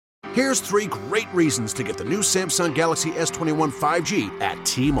Here's 3 great reasons to get the new Samsung Galaxy S21 5G at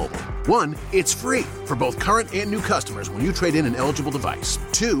T-Mobile. 1, it's free for both current and new customers when you trade in an eligible device.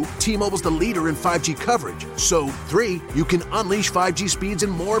 2, T-Mobile's the leader in 5G coverage. So 3, you can unleash 5G speeds in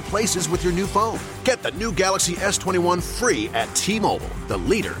more places with your new phone. Get the new Galaxy S21 free at T-Mobile, the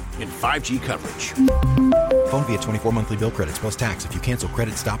leader in 5G coverage. Phone via 24 monthly bill credits plus tax. If you cancel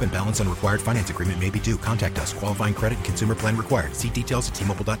credit, stop and balance on required finance agreement may be due. Contact us. Qualifying credit and consumer plan required. See details at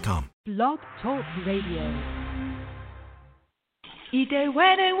T-Mobile.com. Blog Talk Radio. Ite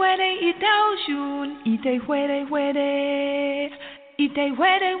wede wede itaushun, ite wede wede. Ite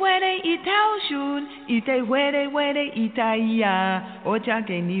wede wede itaushun, ite wede wede itaya. Ocha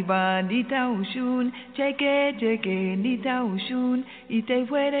ke niba nitaushun, cheke nitaushun, ite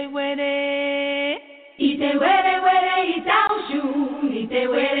wede wede. Ite wede wede itaushun, ite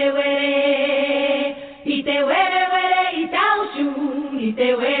wede wede. Ite wede wede itaushun, ite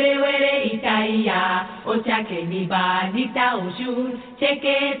wede wede itaya. Ocha ke niba nitaushun,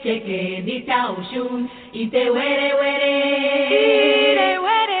 cheke nitaushun, ite wede wede. Ite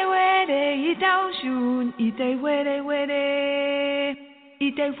wede wede itaushun, ite wede wede.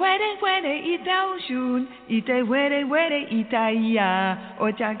 Ite wede wede itaushun, ite wede wede itaya.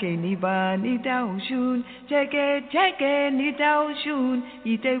 Ocha ke niba nitaushun, cheke nitaushun,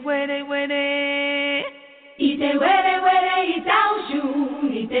 ite wede wede. Ite wede wede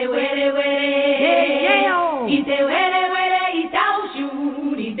itaushun, ite wede wede. Ite wede wede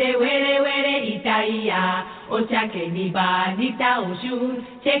itaushun, ite wede wede itaya. Ocha ke niba nitaushun,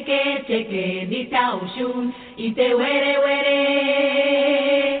 cheke nitaushun, ite wede wede.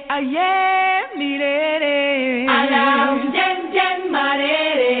 Aye, mirere. Alam jen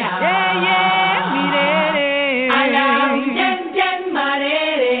marere. Aye, mirere. Alam jen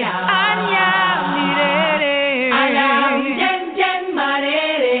marere. Anya mirere. Alam jen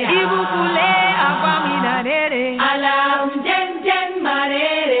marere. Ibukule apaminarere. Alam jen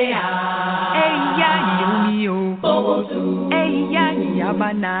marere. Eya yomio. Bobosu. Eya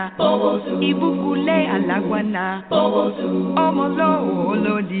yabana. Bobosu. Ibukule alagwana. Bobosu. Omolo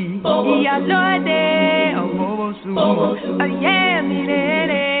olodi. Iyalode obobosu. Aye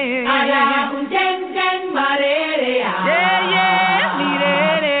mirere. Alam jen marere. Aye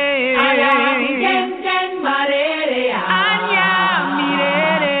mirere. Alam jen marere. Anya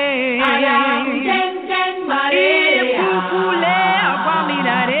mirere. Alam jen marere. Ibukule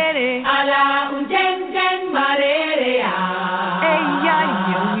apaminarere. Alam jen marere. Eya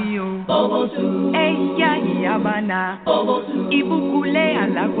yomio. Bobosu. Eya yabana. Bobosu. Ibukule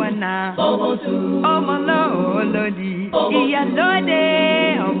alagwana. Bobosu. Omolo olodi. Iyalode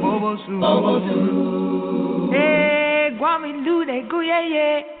obobosu. Bobosu. Gwami lude guyeye.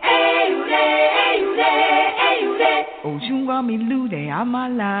 Eyude, eyude, eyude. Oshun gwami lude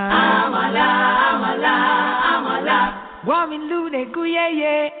amala. Amala, amala, amala. Gwami lude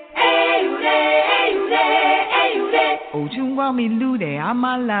guyeye. Eyude, eyude, eyude. Oshun gwami lude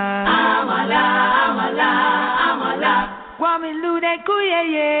amala. Amala, amala, amala. Gwami lude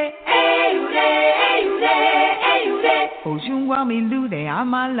guyeye. Eyude, eyude, eyude. Oshun gwami lude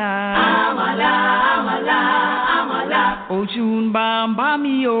amala. Amala, amala, amala. Oshun bamba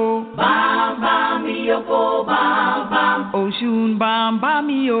mio. Bamba miyoko, bam bam. Oshun bamba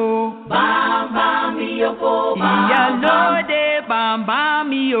mio. Bamba miyoko, bam bam. Iyalode bamba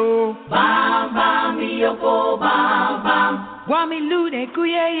mio. Bamba miyoko, bam bam. Gwami lude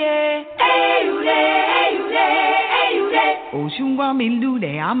guyeye. Eyude, eyude, eyude. Oshun gwami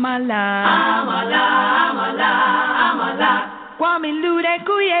lude amala. Amala, amala, amala. Gwami lude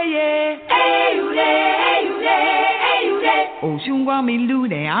guyeye. Eyude, eyude, eyude. Oshun gwami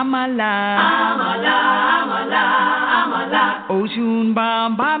lude amala. Amala, amala, amala. Oshun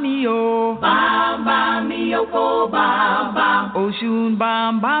bamba mio. Bamba miyoko, bam bam. Oshun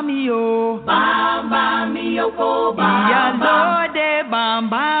bamba mio. Bamba miyoko, bam bam. Iyalode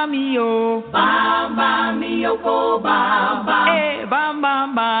bamba mio. Bamba miyoko, bam bam.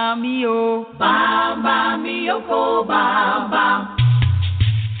 Bamba mio. Bamba miyoko, bam bam.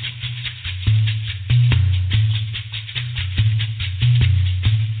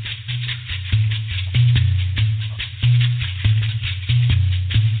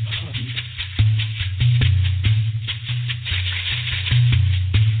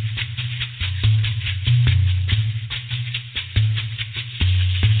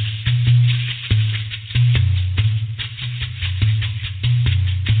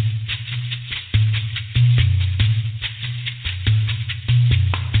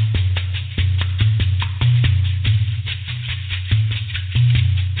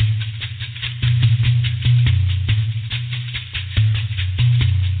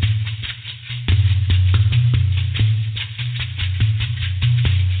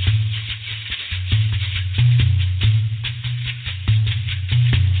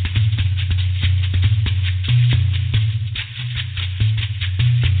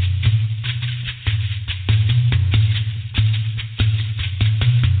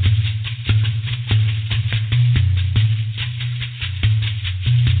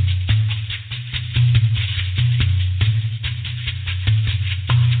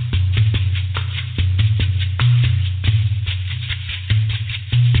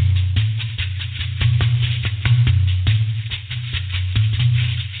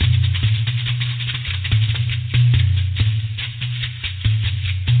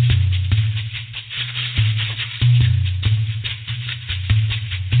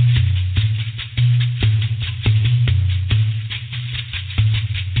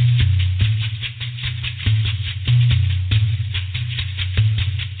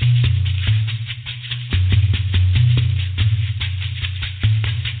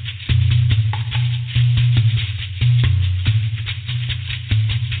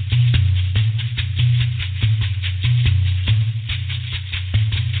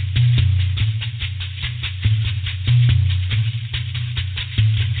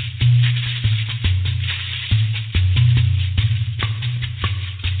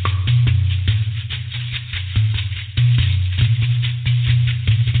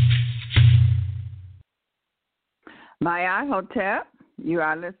 My Hotep, you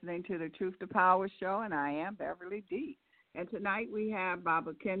are listening to the Truth to Power show, and I am Beverly D. And tonight we have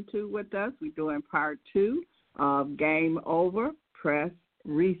Baba Kentu with us. We're doing part 2 of Game Over, Press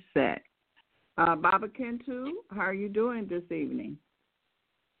Reset. Baba Kentu, how are you doing this evening?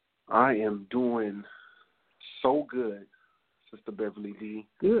 I am doing so good, Sister Beverly D.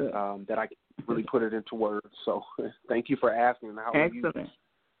 Good. That I can really put it into words. So thank you for asking. How are you? Excellent.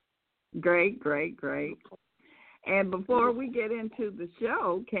 Great. And before we get into the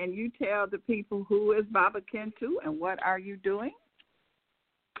show, can you tell the people who is Baba Kentu and what are you doing?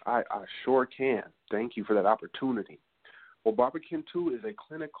 I sure can. Thank you for that opportunity. Well, Baba Kentu is a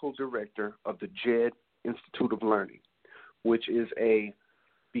clinical director of the JED Institute of Learning, which is a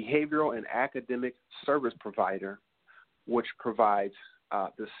behavioral and academic service provider which provides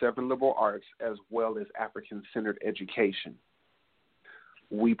the 7 liberal arts as well as African-centered education.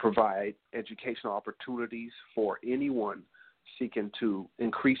 We provide educational opportunities for anyone seeking to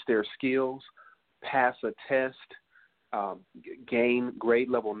increase their skills, pass a test, gain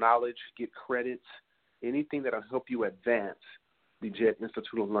grade-level knowledge, get credits, anything that will help you advance. The JED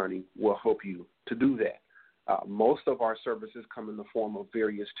Institute of Learning will help you to do that. Most of our services come in the form of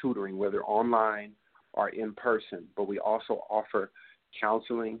various tutoring, whether online or in person, but we also offer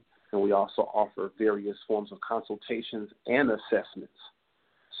counseling, and we also offer various forms of consultations and assessments.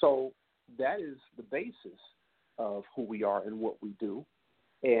 So that is the basis of who we are and what we do.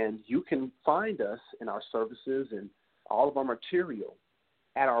 And you can find us in our services and all of our material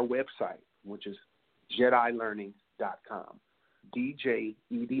at our website, which is JediLearning.com,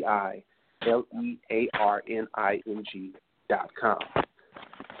 DJEDILEARNING.com.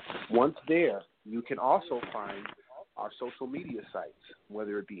 Once there, you can also find our social media sites,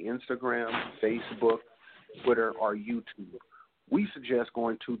 whether it be Instagram, Facebook, Twitter, or YouTube. We suggest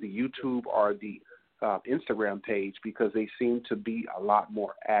going to the YouTube or the Instagram page because they seem to be a lot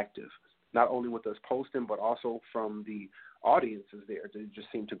more active, not only with us posting, but also from the audiences there. They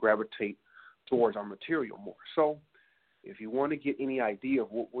just seem to gravitate towards our material more. So if you want to get any idea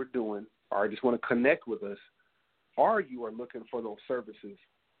of what we're doing or just want to connect with us, or you are looking for those services,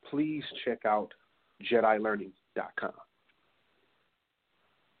 please check out JediLearning.com.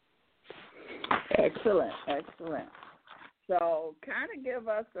 Excellent. So kind of give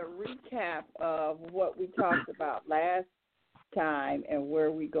us a recap of what we talked about last time and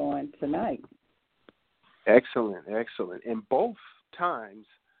where we're going tonight. Excellent. And both times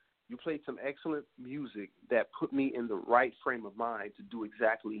you played some excellent music that put me in the right frame of mind to do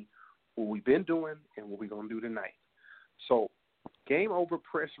exactly what we've been doing and what we're going to do tonight. So Game Over,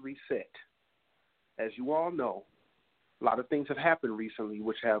 Press Reset. As you all know, a lot of things have happened recently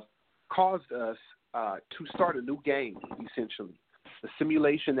which have caused us to start a new game, essentially. The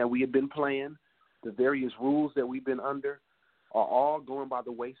simulation that we have been playing, the various rules that we've been under are all going by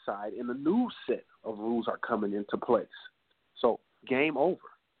the wayside, and a new set of rules are coming into place. So game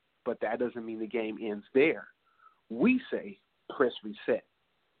over, but that doesn't mean the game ends there. We say press reset.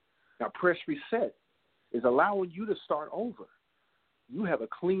 Now, press reset is allowing you to start over. You have a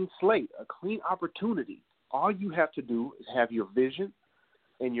clean slate, a clean opportunity. All you have to do is have your vision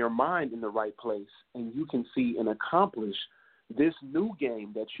and your mind in the right place, and you can see and accomplish this new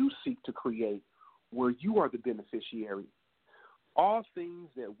game that you seek to create where you are the beneficiary. All things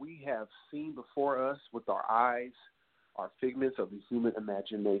that we have seen before us with our eyes are figments of the human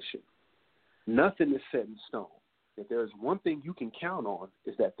imagination. Nothing is set in stone. If there is one thing you can count on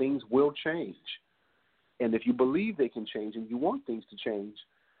is that things will change. And if you believe they can change and you want things to change,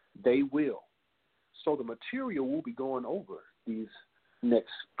 they will. So the material we'll be going over these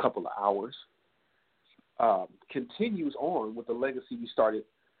next couple of hours continues on with the legacy we started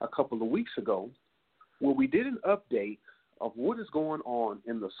a couple of weeks ago, where we did an update of what is going on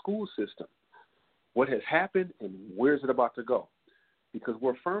in the school system, what has happened, and where is it about to go. Because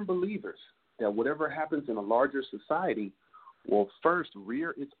we're firm believers that whatever happens in a larger society will first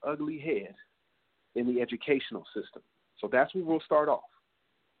rear its ugly head in the educational system. So that's where we'll start off.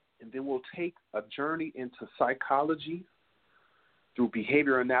 And then we'll take a journey into psychology through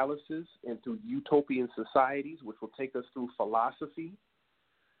behavior analysis and through utopian societies, which will take us through philosophy,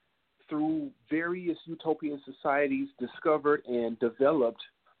 through various utopian societies discovered and developed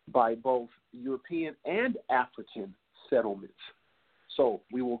by both European and African settlements. So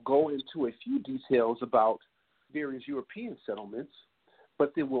we will go into a few details about various European settlements,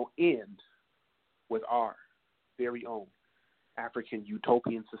 but then we'll end with our very own African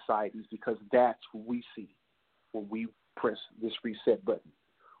utopian societies, because that's what we see when we press this reset button.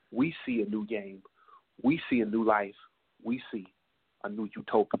 We see a new game. We see a new life. We see a new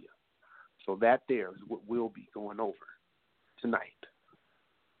utopia. So that there is what we'll be going over tonight.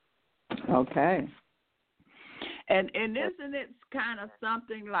 Okay. And isn't it kind of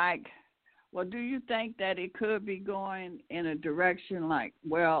something like, well, do you think that it could be going in a direction like,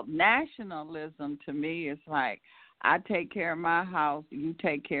 well, nationalism to me is like, I take care of my house, you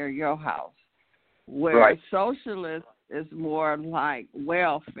take care of your house. Where right. Socialist is more like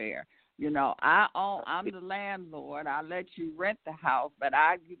welfare. You know, I'm the landlord. I let you rent the house, but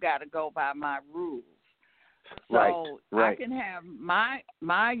you got to go by my rules. So right. I can have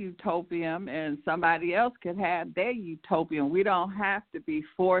my utopian, and somebody else can have their utopian. We don't have to be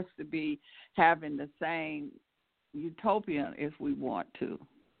forced to be having the same utopian if we want to.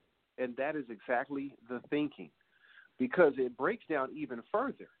 And that is exactly the thinking, because it breaks down even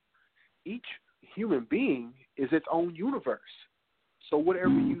further. Each human being is its own universe. So whatever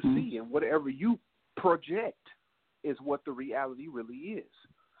you see and whatever you project is what the reality really is.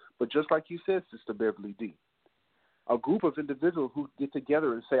 But just like you said, Sister Beverly D., a group of individuals who get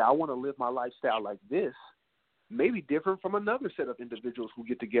together and say, I want to live my lifestyle like this, may be different from another set of individuals who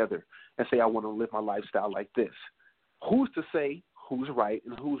get together and say, I want to live my lifestyle like this. Who's to say who's right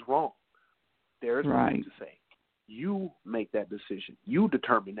and who's wrong? There is nothing to say. You make that decision. You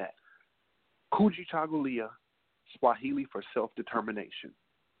determine that. Kujichagulia, Swahili for self-determination.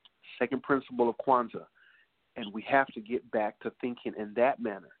 Second principle of Kwanzaa. And we have to get back to thinking in that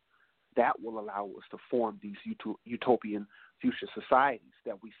manner. That will allow us to form these utopian future societies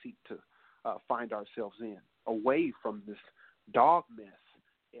that we seek to find ourselves in, away from this dog mess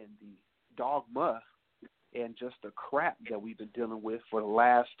and the dogma and just the crap that we've been dealing with for the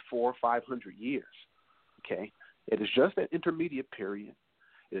last 400 or 500 years. Okay? It is just an intermediate period.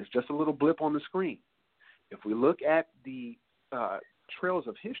 It is just a little blip on the screen. If we look at the trails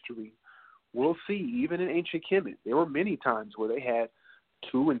of history, we'll see, even in ancient Kemet, there were many times where they had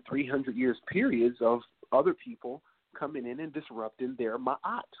 200 and 300 years periods of other people coming in and disrupting their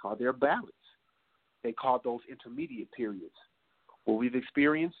ma'at, or their balance. They called those intermediate periods. What we've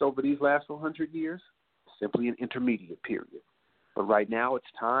experienced over these last 100 years, simply an intermediate period. But right now it's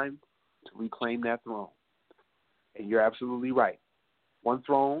time to reclaim that throne. And you're absolutely right. One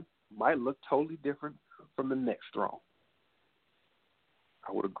throne might look totally different from the next throne.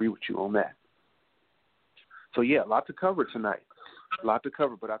 I would agree with you on that. So, yeah, a lot to cover tonight. A lot to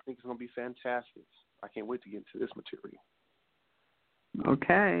cover, but I think it's going to be fantastic. I can't wait to get into this material.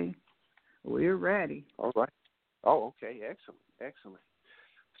 Okay. We're ready. All right. Oh, okay. Excellent.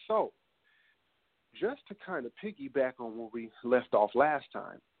 So, just to kind of piggyback on where we left off last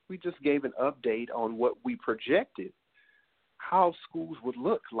time, we just gave an update on what we projected how schools would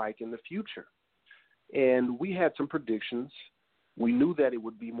look like in the future. And we had some predictions. We knew that it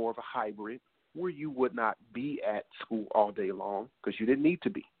would be more of a hybrid, where you would not be at school all day long because you didn't need to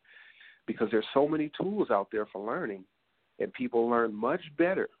be, because there's so many tools out there for learning, and people learn much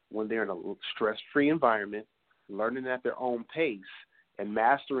better when they're in a stress-free environment, learning at their own pace, and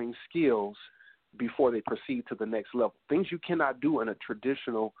mastering skills before they proceed to the next level. Things you cannot do in a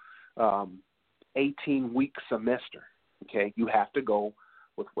traditional 18-week semester, okay? You have to go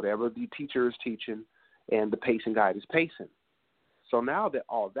with whatever the teacher is teaching and the pacing guide is pacing. So now that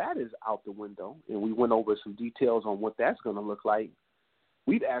all that is out the window, and we went over some details on what that's going to look like,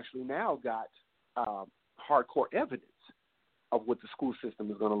 we've actually now got hardcore evidence of what the school system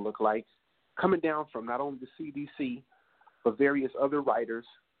is going to look like, coming down from not only the CDC, but various other writers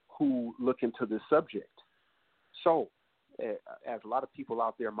who look into this subject. So, as a lot of people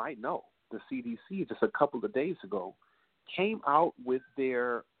out there might know, the CDC just a couple of days ago came out with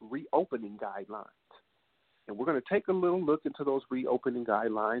their reopening guidelines. And we're going to take a little look into those reopening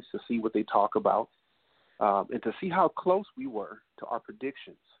guidelines to see what they talk about and to see how close we were to our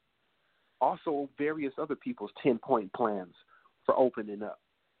predictions. Also, various other people's 10-point plans for opening up.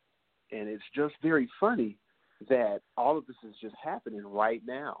 And it's just very funny that all of this is just happening right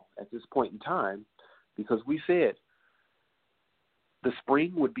now at this point in time, because we said the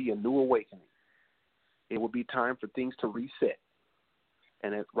spring would be a new awakening. It would be time for things to reset.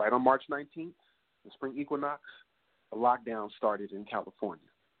 And right on March 19th, the spring equinox, a lockdown started in California.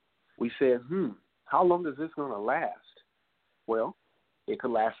 We said, how long is this going to last? Well, it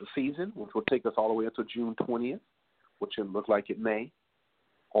could last a season, which will take us all the way until June 20th, which it looked like it may.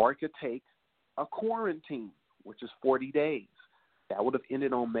 Or it could take a quarantine, which is 40 days. That would have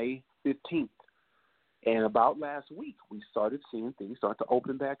ended on May 15th. And about last week, we started seeing things start to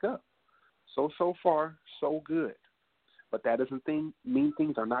open back up. So far, so good. But that doesn't mean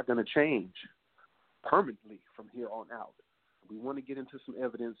things are not going to change permanently from here on out. We want to get into some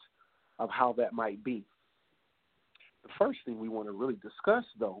evidence of how that might be. The first thing we want to really discuss,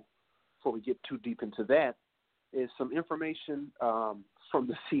 though, before we get too deep into that, is some information from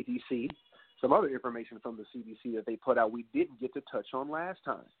the CDC, some other information from the CDC that they put out we didn't get to touch on last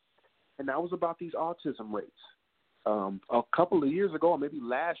time. And that was about these autism rates. A couple of years ago, or maybe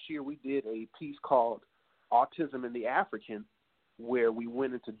last year, we did a piece called Autism in the African, where we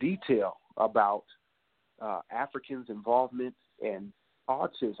went into detail about Africans' involvement in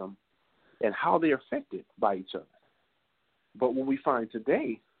autism and how they're affected by each other. But what we find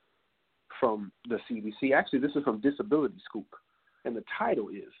today from the CDC, actually this is from Disability Scoop, and the title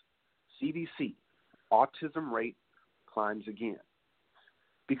is CDC, Autism Rate Climbs Again.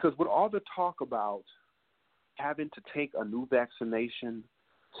 Because with all the talk about having to take a new vaccination,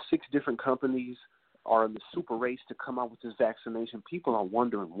 6 different companies are in the super race to come out with this vaccination, people are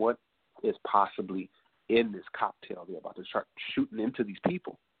wondering what is possibly in this cocktail they're about to start shooting into these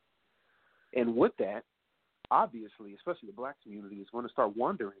people. And with that, obviously, especially the black community is going to start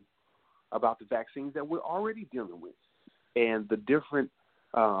wondering about the vaccines that we're already dealing with and the different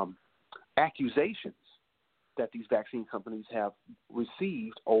accusations that these vaccine companies have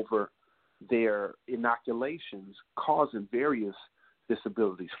received over their inoculations causing various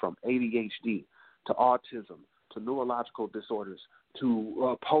disabilities, from ADHD to autism to neurological disorders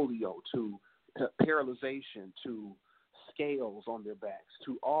to polio to paralyzation to scales on their backs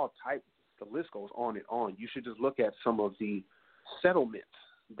to all types. The list goes on and on. You should just look at some of the settlements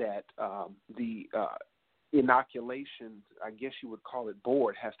that the inoculation, I guess you would call it,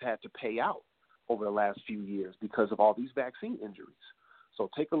 board has had to pay out over the last few years because of all these vaccine injuries. So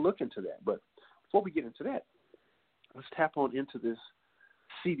take a look into that. But before we get into that, let's tap on into this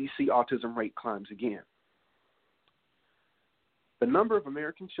CDC autism rate climbs again. The number of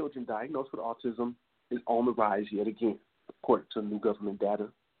American children diagnosed with autism is on the rise yet again, according to new government data.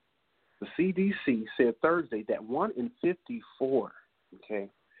 The CDC said Thursday that 1 in 54,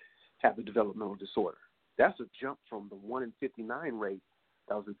 have the developmental disorder. That's a jump from the 1 in 59 rate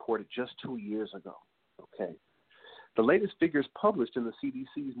that was reported just 2 years ago, The latest figures published in the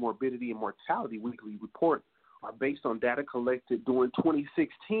CDC's Morbidity and Mortality Weekly Report are based on data collected during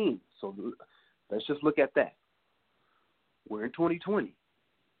 2016. So let's just look at that. We're in 2020.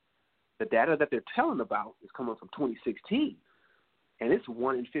 The data that they're telling about is coming from 2016, and it's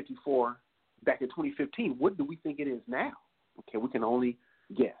 1 in 54 back in 2015. What do we think it is now? We can only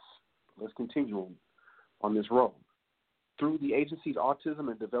guess. Let's continue on this road. Through the agency's Autism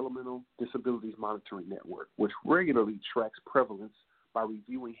and Developmental Disabilities Monitoring Network, which regularly tracks prevalence by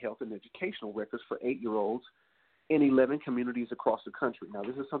reviewing health and educational records for 8-year-olds in 11 communities across the country. Now,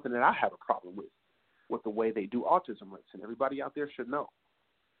 this is something that I have a problem with the way they do autism rates, and everybody out there should know.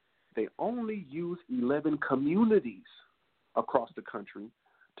 They only use 11 communities across the country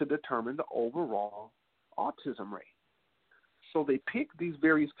to determine the overall autism rate. So they pick these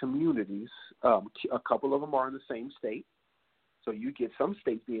various communities. A couple of them are in the same state. So you get some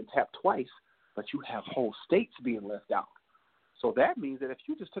states being tapped twice, but you have whole states being left out. So that means that if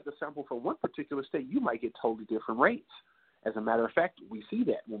you just took a sample from one particular state, you might get totally different rates. As a matter of fact, we see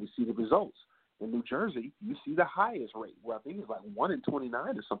that when we see the results. In New Jersey, you see the highest rate, where I think it's like 1 in 29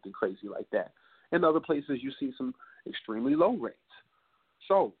 or something crazy like that. In other places, you see some extremely low rates.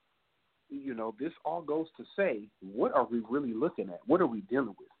 So, this all goes to say, what are we really looking at? What are we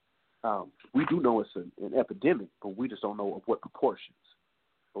dealing with? We do know it's an epidemic, but we just don't know of what proportions.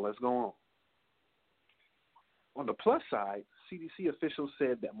 So let's go on. On the plus side, CDC officials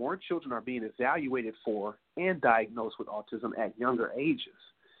said that more children are being evaluated for and diagnosed with autism at younger ages.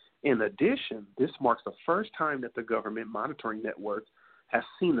 In addition, this marks the first time that the government monitoring network has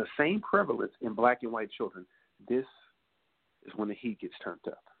seen the same prevalence in black and white children. This is when the heat gets turned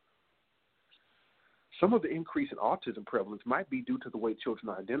up. Some of the increase in autism prevalence might be due to the way children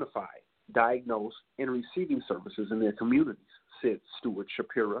are identified, diagnosed, and receiving services in their communities, said Stuart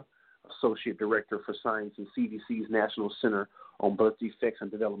Shapira, Associate Director for Science in CDC's National Center on Birth Defects and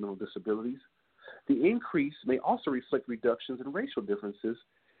Developmental Disabilities. The increase may also reflect reductions in racial differences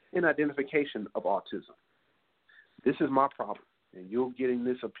in identification of autism. This is my problem, and you're getting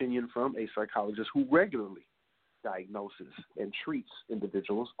this opinion from a psychologist who regularly diagnoses and treats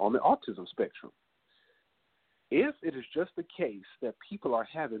individuals on the autism spectrum. If it is just the case that people are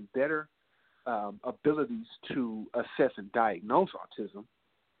having better abilities to assess and diagnose autism,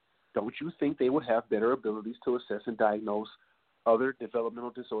 don't you think they would have better abilities to assess and diagnose other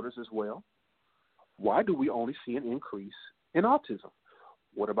developmental disorders as well? Why do we only see an increase in autism?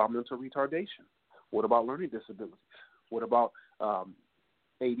 What about mental retardation? What about learning disabilities? What about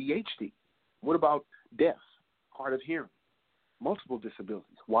ADHD? What about deaf, hard of hearing, multiple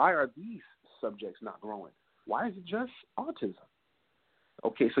disabilities? Why are these subjects not growing? Why is it just autism?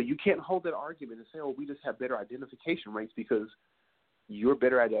 Okay, so you can't hold that argument and say, oh, we just have better identification rates because you're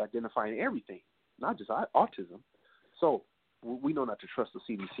better at identifying everything, not just autism. So we know not to trust the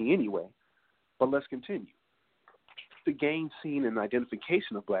CDC anyway, but let's continue. The gain seen in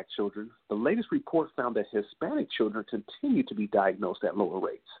identification of black children, the latest report found that Hispanic children continue to be diagnosed at lower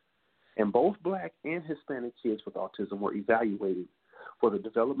rates. And both black and Hispanic kids with autism were evaluated for the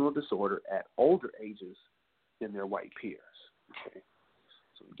developmental disorder at older ages than their white peers. Okay.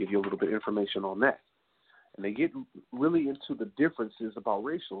 So we give you a little bit of information on that. And they get really into the differences about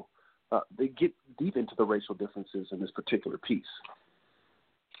racial. They get deep into the racial differences in this particular piece.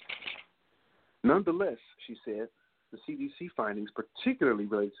 Nonetheless, she said, the CDC findings, particularly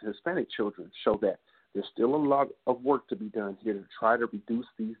related to Hispanic children, show that there's still a lot of work to be done here to try to reduce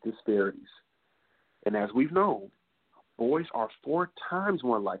these disparities. And as we've known, boys are 4 times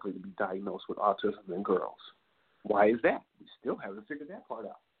more likely to be diagnosed with autism than girls. Why is that? We still haven't figured that part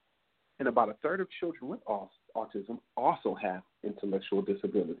out. And about a third of children with autism also have intellectual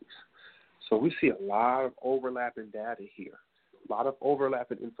disabilities. So we see a lot of overlapping data here, a lot of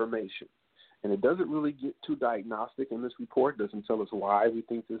overlapping information. And it doesn't really get too diagnostic in this report. It doesn't tell us why we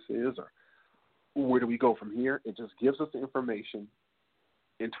think this is or where do we go from here. It just gives us the information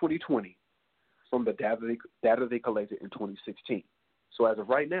in 2020 from the data they collected in 2016. So as of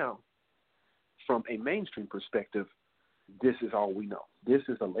right now, from a mainstream perspective, this is all we know. This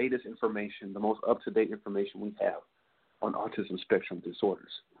is the latest information, the most up-to-date information we have on autism spectrum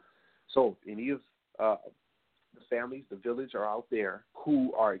disorders. So any of the families, the village are out there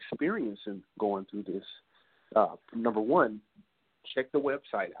who are experiencing going through this, number one, check the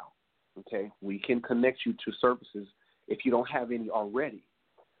website out, okay? We can connect you to services if you don't have any already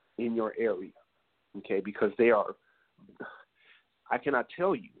in your area, okay? Because they are, I cannot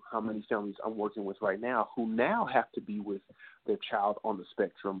tell you how many families I'm working with right now who now have to be with their child on the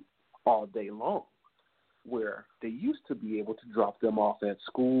spectrum all day long, where they used to be able to drop them off at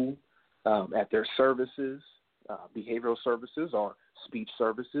school, at their services, behavioral services or speech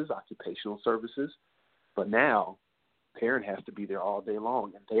services, occupational services. But now, parent has to be there all day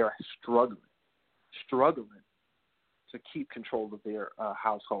long, and they are struggling to keep control of their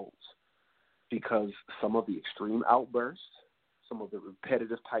households because some of the extreme outbursts, some of the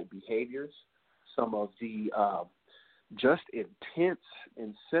repetitive type behaviors, some of the just intense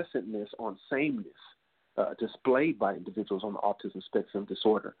incessantness on sameness displayed by individuals on the autism spectrum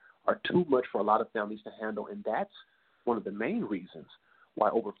disorder are too much for a lot of families to handle, and that's one of the main reasons why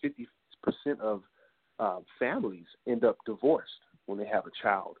over 50% of families end up divorced when they have a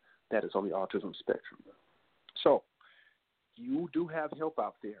child that is on the autism spectrum. So you do have help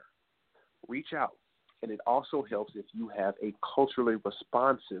out there. Reach out, and it also helps if you have a culturally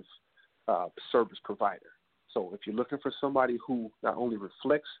responsive service provider. So if you're looking for somebody who not only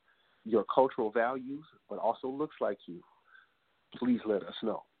reflects your cultural values but also looks like you, please let us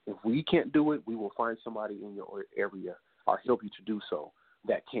know. If we can't do it, we will find somebody in your area or help you to do so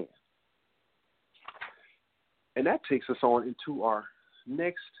that can. And that takes us on into our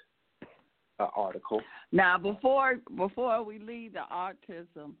next article. Now, before we leave the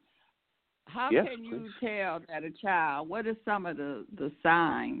autism, how can you tell that a child, what are some of the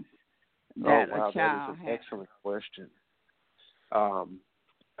signs that a child that is an has? excellent question.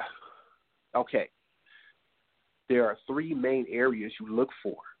 Okay. There are 3 main areas you look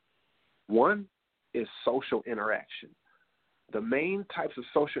for. One is social interaction. The main types of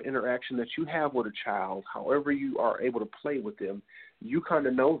social interaction that you have with a child, however you are able to play with them, you kind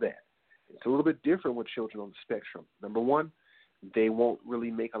of know that. It's a little bit different with children on the spectrum. Number one, they won't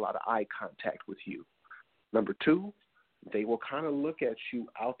really make a lot of eye contact with you. Number 2, they will kind of look at you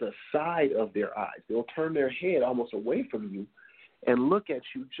out the side of their eyes. They'll turn their head almost away from you and look at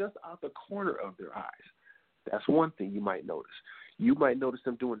you just out the corner of their eyes. That's one thing you might notice. You might notice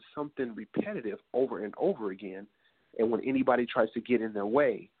them doing something repetitive over and over again, and when anybody tries to get in their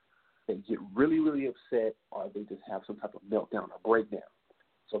way, they get really, really upset, or they just have some type of meltdown or breakdown.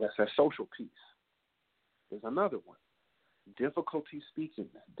 So that's that social piece. There's another one. Difficulty speaking,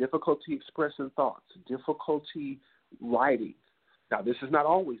 difficulty expressing thoughts, difficulty writing. Now, this is not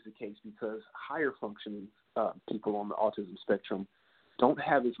always the case because higher functioning people on the autism spectrum don't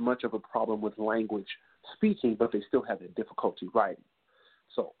have as much of a problem with language speaking, but they still have that difficulty writing.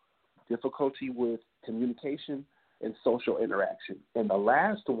 So difficulty with communication and social interaction. And the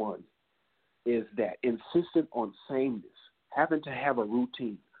last one is that insistent on sameness, having to have a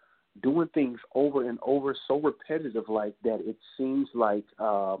routine, doing things over and over so repetitive like that it seems like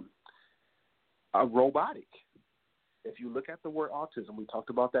a robotic. If you look at the word autism, we talked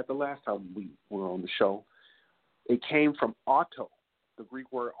about that the last time we were on the show, it came from auto, the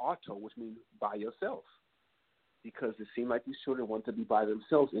Greek word auto, which means by yourself, because it seemed like these children want to be by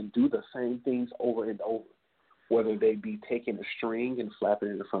themselves and do the same things over and over, whether they be taking a string and flapping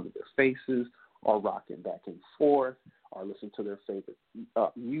it in front of their faces, or rocking back and forth, or listening to their favorite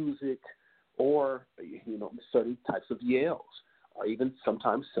music, or, certain types of yells, or even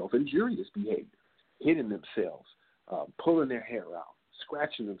sometimes self-injurious behavior, hitting themselves, pulling their hair out,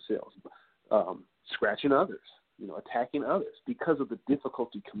 scratching themselves, scratching others, attacking others. Because of the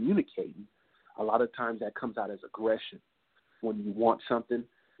difficulty communicating, a lot of times that comes out as aggression. When you want something,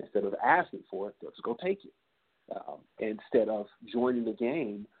 instead of asking for it, they'll just go take it. Instead of joining the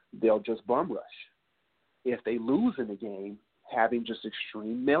game, they'll just bum rush. If they lose in the game, having just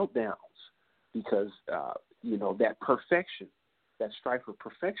extreme meltdowns, because, that perfection, that strive for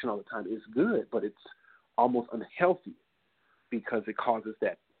perfection all the time is good, but it's almost unhealthy because it causes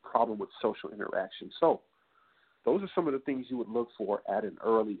that problem with social interaction. So those are some of the things you would look for at an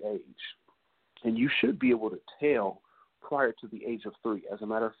early age. And you should be able to tell prior to the age of 3. As a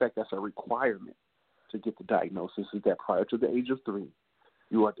matter of fact, that's a requirement to get the diagnosis, is that prior to the age of 3,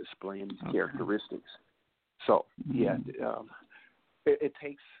 you are displaying these characteristics. So, it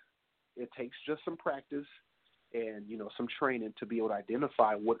takes just some practice and, some training to be able to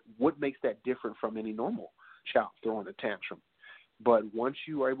identify what makes that different from any normal child throwing a tantrum. But once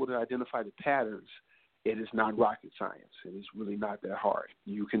you are able to identify the patterns, it is not rocket science. It is really not that hard.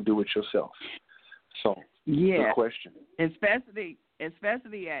 You can do it yourself. So, good question. Especially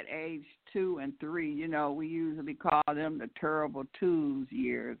at age 2 and 3, we usually call them the terrible twos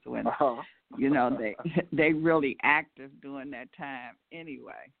years when, they really active during that time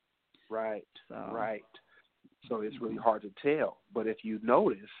anyway. Right. So it's really hard to tell. But if you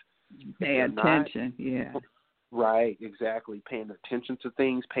notice, pay attention. Right, exactly. Paying attention to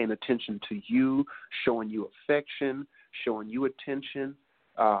things, paying attention to you, showing you affection, showing you attention,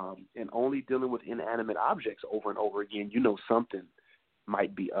 and only dealing with inanimate objects over and over again, something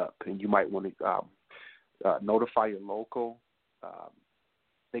might be up, and you might want to notify your local,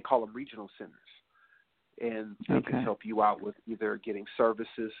 they call them regional centers, and they can help you out with either getting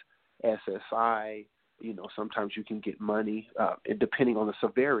services, SSI, sometimes you can get money, and depending on the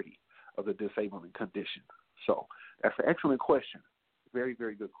severity of the disabling condition. So that's an excellent question. Very,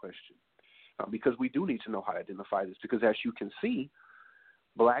 very good question. Because we do need to know how to identify this, because as you can see,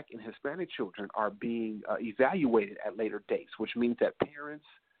 Black and Hispanic children are being evaluated at later dates, which means that parents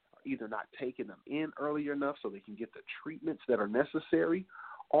are either not taking them in early enough so they can get the treatments that are necessary,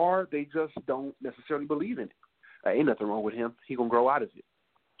 or they just don't necessarily believe in it. Ain't nothing wrong with him. He's going to grow out of it,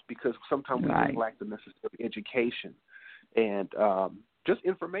 because sometimes we just lack the necessary education and just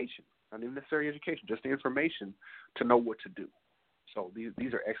information. Not even necessary education, just the information to know what to do. So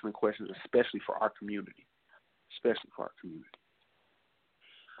these are excellent questions, especially for our community.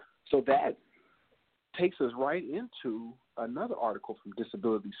 So that takes us right into another article from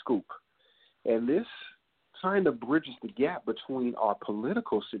Disability Scoop. And this kind of bridges the gap between our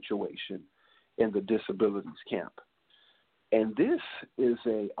political situation and the disabilities camp. And this is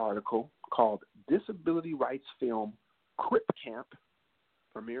an article called Disability Rights Film Crip Camp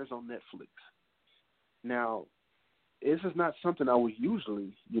premieres on Netflix. Now, this is not something I would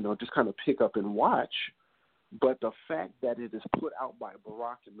usually, just kind of pick up and watch, but the fact that it is put out by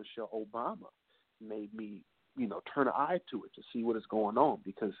Barack and Michelle Obama made me, turn an eye to it to see what is going on,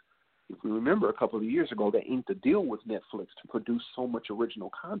 because if we remember a couple of years ago, they inked a deal with Netflix to produce so much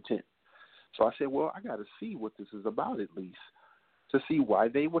original content. So I said, well, I got to see what this is about, at least, to see why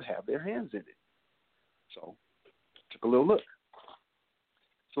they would have their hands in it. So took a little look.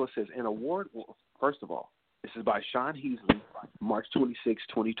 So it says, an award, well, first of all, this is by Sean Heasley, March 26,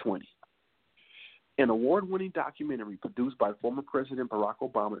 2020. An award-winning documentary produced by former President Barack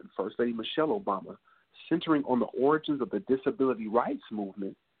Obama and First Lady Michelle Obama, centering on the origins of the disability rights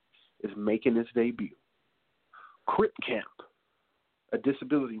movement, is making its debut. Crip Camp, A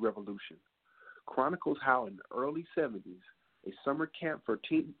Disability Revolution, chronicles how in the early 70s, a summer camp for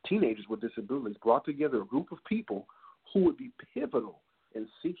teenagers with disabilities brought together a group of people who would be pivotal in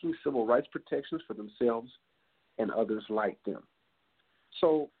seeking civil rights protections for themselves and others like them.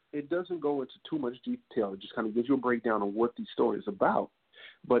 So it doesn't go into too much detail. It just kind of gives you a breakdown of what the story is about.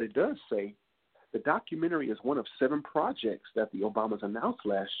 But it does say the documentary is one of 7 projects that the Obamas announced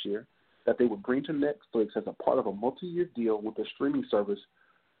last year that they would bring to Netflix as a part of a multi-year deal with the streaming service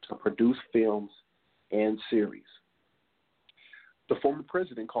to produce films and series. The former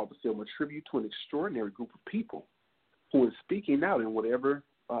president called the film a tribute to an extraordinary group of people who, in speaking out in whatever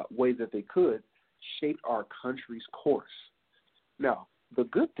way that they could, shaped our country's course. Now, the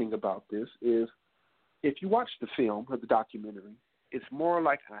good thing about this is if you watch the film or the documentary, It's more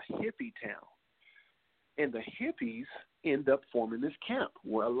like a hippie town. And the hippies end up forming this camp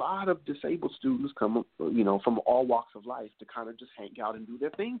where a lot of disabled students come, from all walks of life to kind of just hang out and do their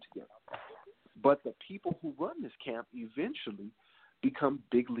thing together. But the people who run this camp eventually become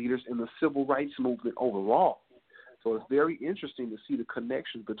big leaders in the civil rights movement overall. So it's very interesting to see the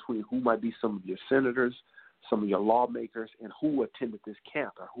connections between who might be some of your senators, some of your lawmakers, and who attended this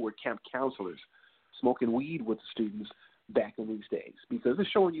camp or who were camp counselors smoking weed with the students back in these days, because it's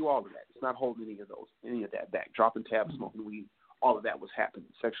showing you all of that. It's not holding any of that back. Dropping tabs, smoking weed, all of that was happening,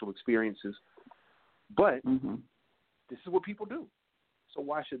 sexual experiences. But this is what people do. So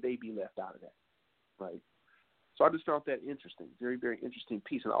why should they be left out of that, right? So I just found that interesting, very, very interesting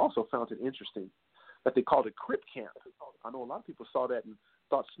piece. And I also found it interesting that they called it Crip Camp. I know a lot of people saw that and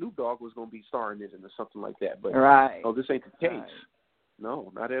thought Snoop Dogg was going to be starring in it or something like that. But no, this ain't the case. Right.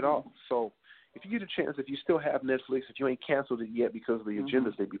 No, not at all. So if you get a chance, if you still have Netflix, if you ain't canceled it yet because of the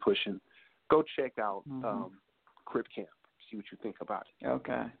agendas they be pushing, go check out Crip Camp. See what you think about it.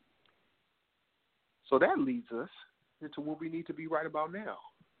 Okay. So that leads us into what we need to be right about now,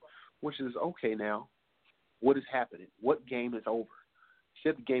 which is, okay, now, what is happening? What game is over? You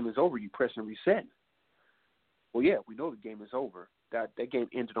said the game is over, you press and reset. Well, yeah, we know the game is over. That game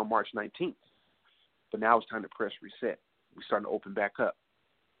ended on March 19th. But now it's time to press reset. We're starting to open back up.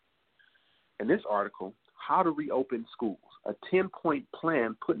 In this article, How to Reopen Schools, a 10-point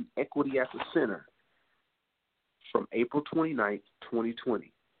plan putting equity at the center, from April 29th,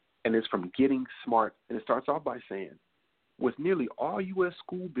 2020. And it's from Getting Smart. And it starts off by saying, with nearly all U.S.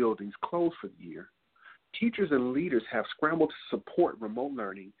 school buildings closed for the year, teachers and leaders have scrambled to support remote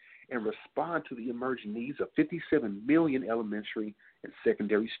learning and respond to the emerging needs of 57 million elementary and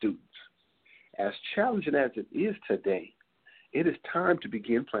secondary students. As challenging as it is today, it is time to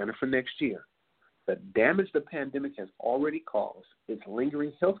begin planning for next year. The damage the pandemic has already caused, its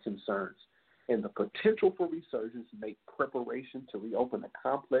lingering health concerns, and the potential for resurgence make preparation to reopen a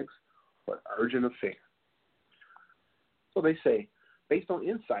complex but urgent affair. So they say, based on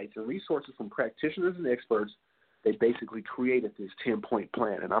insights and resources from practitioners and experts, they basically created this 10-point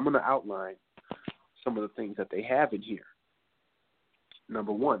plan. And I'm going to outline some of the things that they have in here.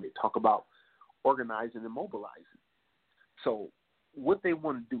 Number one, they talk about organizing and mobilizing. So what they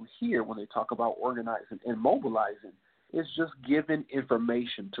want to do here when they talk about organizing and mobilizing is just giving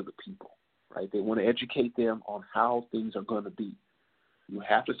information to the people, right? They want to educate them on how things are going to be. You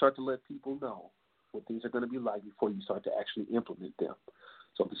have to start to let people know what things are going to be like before you start to actually implement them.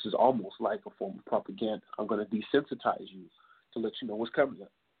 So this is almost like a form of propaganda. I'm going to desensitize you to let you know what's coming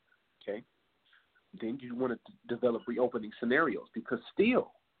up, okay? Then you want to develop reopening scenarios, because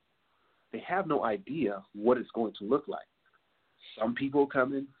still they have no idea what it's going to look like. Some people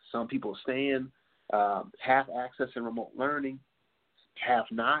come in, some people staying, have access in remote learning, have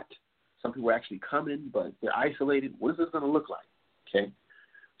not. Some people actually come in, but they're isolated. What is this going to look like, okay?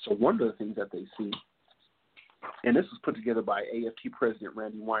 So one of the things that they see, and this was put together by AFT President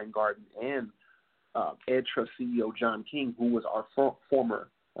Randy Weingarten and Ed Trust CEO John King, who was our former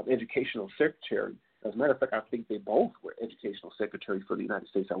educational secretary. As a matter of fact, I think they both were educational secretaries for the United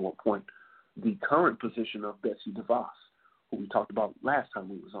States at one point. The current position of Betsy DeVos, who we talked about last time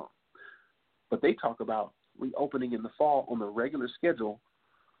we was on. But they talk about reopening in the fall on the regular schedule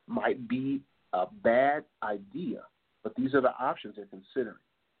might be a bad idea, but these are the options they're considering.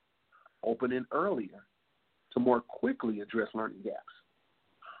 Opening earlier to more quickly address learning gaps.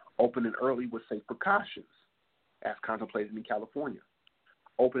 Opening early with safe precautions, as contemplated in California.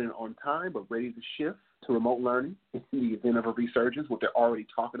 Opening on time but ready to shift to remote learning in the event of a resurgence. What they're already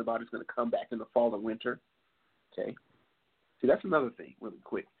talking about is going to come back in the fall and winter. Okay. See, that's another thing, really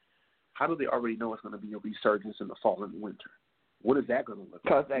quick. How do they already know it's going to be a resurgence in the fall and the winter? What is that going to look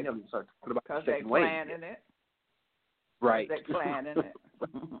like? Because they're planning it. Right. They're planning it.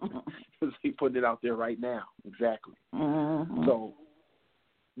 Because they're putting it out there right now. Exactly. Mm-hmm. So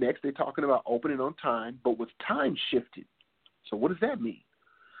next they're talking about opening on time, but with time shifted. So what does that mean?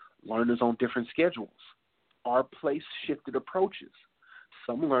 Learners on different schedules. Our place-shifted approaches.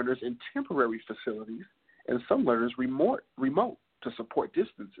 Some learners in temporary facilities and some learners remote to support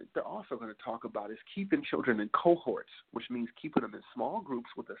distancing. They're also going to talk about is keeping children in cohorts, which means keeping them in small groups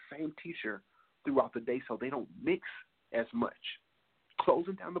with the same teacher throughout the day so they don't mix as much.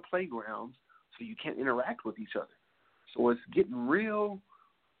 Closing down the playgrounds so you can't interact with each other. So it's getting real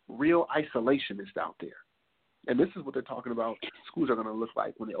isolationist out there. And this is what they're talking about schools are going to look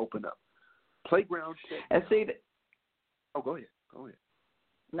like when they open up. Playground shit. And see, go ahead.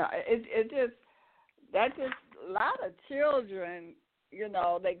 No, it just, that just, a lot of children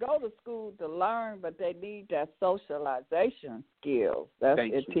they go to school to learn, but they need that socialization skills.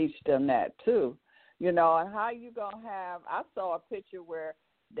 It teaches them that too. And how you going to have, I saw a picture where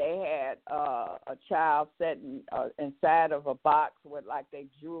they had a child sitting inside of a box with, like, they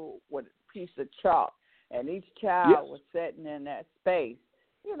drew with a piece of chalk, and each child was sitting in that space.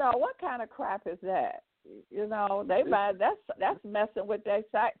 What kind of crap is that? That's messing with their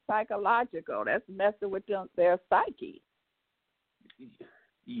psychological. That's messing with their psyche.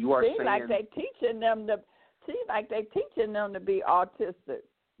 You are saying like they teaching them to be autistic.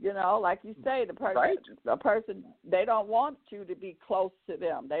 Like you say, the person, they don't want you to be close to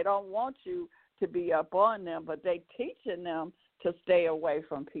them. They don't want you to be up on them, but they teaching them to stay away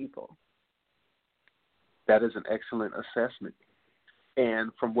from people. That is an excellent assessment.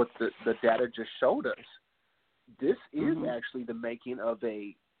 And from what the data just showed us, this is actually the making of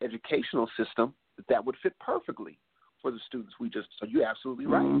a educational system that would fit perfectly for the students so you're absolutely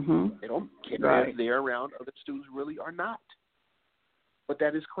right. Mm-hmm. They don't care if they're around other students really or not. But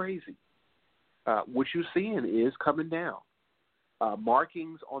that is crazy. What you're seeing is coming down.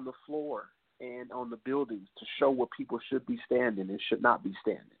 Markings on the floor and on the buildings to show where people should be standing and should not be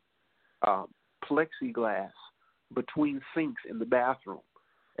standing. Plexiglass between sinks in the bathroom,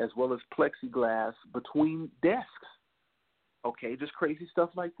 as well as plexiglass between desks. Okay, just crazy stuff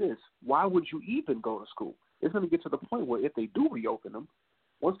like this. Why would you even go to school? It's going to get to the point where if they do reopen them,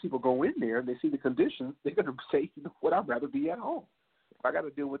 once people go in there and they see the conditions, they're going to say, what, I'd rather be at home. If I got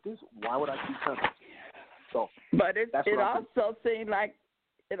to deal with this, why would I keep coming? So, but it also seems like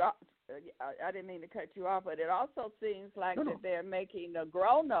I didn't mean to cut you off, but it also seems like that they're making the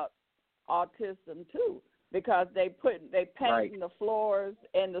grown-ups autism too, because they painting the floors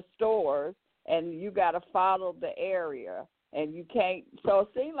in the stores, and you got to follow the area, and you can't. So it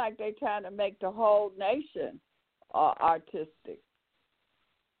seems like they're trying to make the whole nation artistic.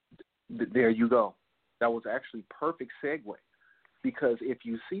 There you go. That was actually perfect segue, because if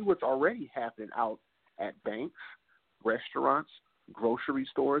you see what's already happening out at banks, restaurants, grocery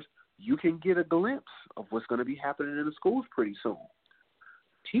stores, you can get a glimpse of what's going to be happening in the schools pretty soon.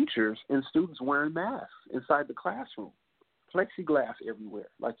 Teachers and students wearing masks inside the classroom, plexiglass everywhere.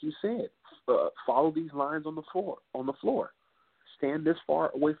 Like you said, follow these lines on the floor. Stand this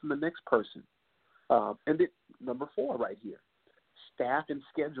far away from the next person. And then number 4 right here, staff and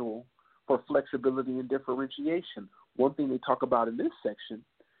schedule for flexibility and differentiation. One thing they talk about in this section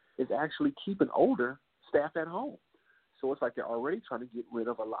is actually keeping older staff at home. So it's like they're already trying to get rid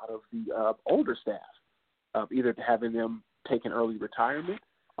of a lot of the older staff, either having them take an early retirement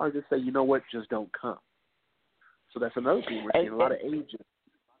or just say, you know what, just don't come. So that's another thing. We're seeing a lot of ages.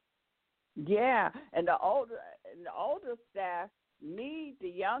 Yeah, and the older staff need the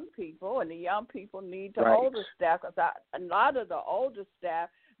young people, and the young people need the older staff. Because a lot of the older staff,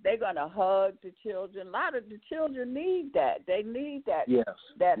 they're going to hug the children. A lot of the children need that. They need that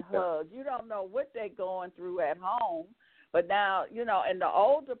hug. You don't know what they're going through at home. But now, and the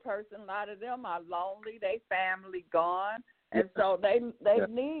older person, a lot of them are lonely. They family gone. And so they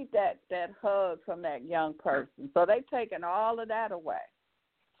need that hug from that young person. So they've taken all of that away.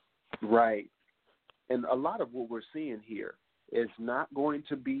 Right. And a lot of what we're seeing here is not going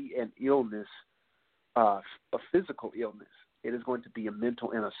to be an illness, a physical illness. It is going to be a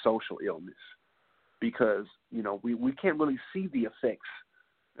mental and a social illness, because, we can't really see the effects.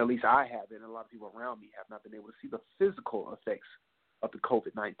 At least I haven't, and a lot of people around me have not been able to see the physical effects of the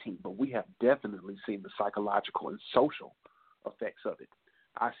COVID-19, but we have definitely seen the psychological and social effects of it.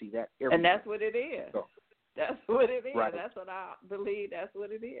 I see that everywhere. And that's what it is. So, that's what it is. Right. That's what I believe. That's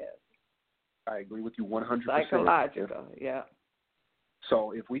what it is. I agree with you 100%. Psychological, yeah.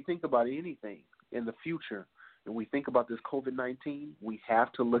 So if we think about anything in the future, and we think about this COVID-19, we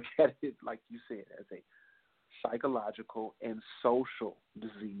have to look at it, like you said, as a psychological and social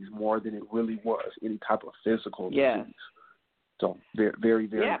disease more than it really was any type of physical disease. So very, very,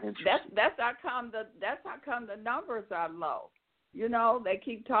 very interesting. That's how come the numbers are low. They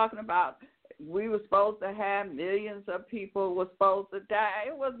keep talking about we were supposed to have millions of people were supposed to die.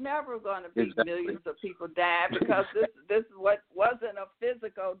 It was never going to be millions of people dying, because this wasn't a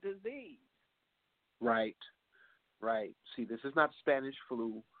physical disease. Right. See, this is not Spanish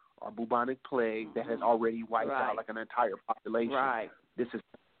flu or bubonic plague that has already wiped out like an entire population. Right. This is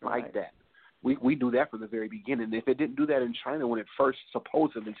like that. We do that from the very beginning. If it didn't do that in China when it first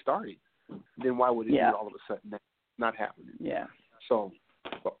supposedly started, then why would it do all of a sudden not happening? Yeah. So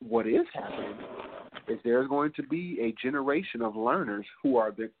what is happening is there's going to be a generation of learners who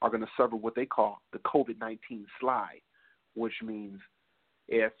are going to suffer what they call the COVID-19 slide, which means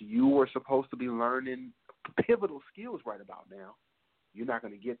if you were supposed to be learning pivotal skills right about now, you're not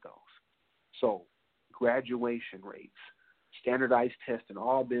going to get those. So graduation rates, standardized testing,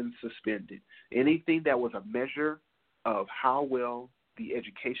 all been suspended. Anything that was a measure of how well the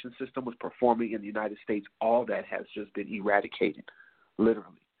education system was performing in the United States, all that has just been eradicated,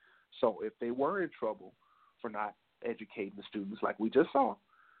 literally. So if they were in trouble for not educating the students, like we just saw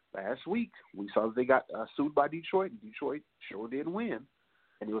last week, we saw that they got sued by Detroit, and Detroit sure did win,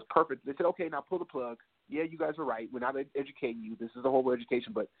 and it was perfect. They said, okay, now pull the plug. Yeah, you guys are right. We're not educating you. This is the whole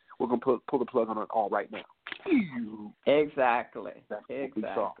education, but we're going to pull the plug on it all right now. Exactly. That's what we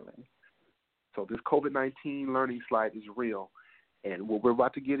saw. So this COVID-19 learning slide is real, and what we're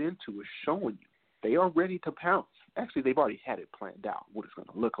about to get into is showing you they are ready to pounce. Actually, they've already had it planned out, what it's going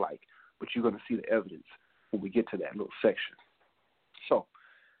to look like, but you're going to see the evidence when we get to that little section. So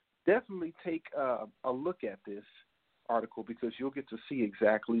definitely take a look at this article, because you'll get to see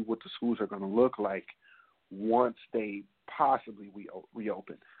exactly what the schools are going to look like once they possibly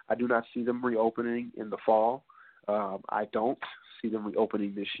reopen. I do not see them reopening in the fall. I don't see them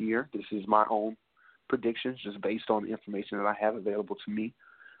reopening this year. This is my own predictions, just based on the information that I have available to me.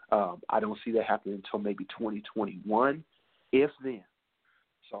 I don't see that happening until maybe 2021, if then.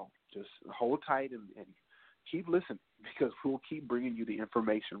 So just hold tight and keep listening, because we'll keep bringing you the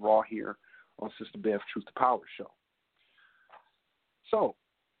information raw here on Sister Bev's Truth to Power show. So,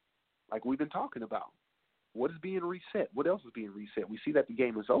 like we've been talking about, what is being reset? What else is being reset? We see that the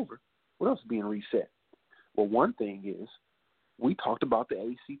game is over. What else is being reset? Well, one thing is, we talked about the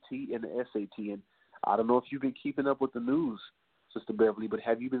ACT and the SAT, and I don't know if you've been keeping up with the news, Sister Beverly, but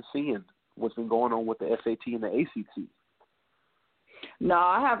have you been seeing what's been going on with the SAT and the ACT? No,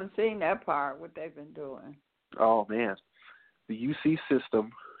 I haven't seen that part, what they've been doing. Oh, man. The UC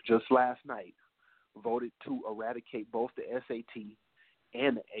system just last night voted to eradicate both the SAT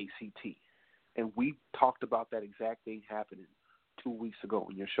and the ACT. And we talked about that exact thing happening 2 weeks ago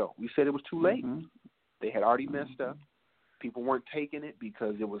on your show. We said it was too late. Mm-hmm. They had already messed up. People weren't taking it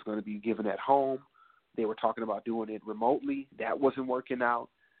because it was going to be given at home. They were talking about doing it remotely. That wasn't working out.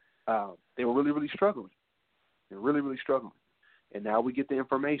 They were really, really struggling. They were really, really struggling. And now we get the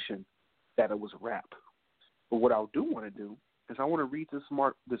information that it was a wrap. But what I do want to do is I want to read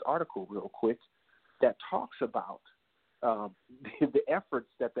this article real quick that talks about the efforts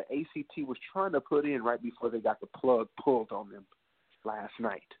that the ACT was trying to put in right before they got the plug pulled on them last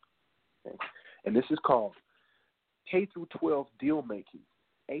night. Okay. And this is called K-12 Deal Making.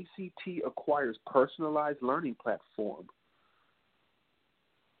 ACT acquires personalized learning platform.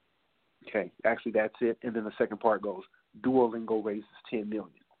 Okay, actually that's it. And then the second part goes, Duolingo raises $10 million.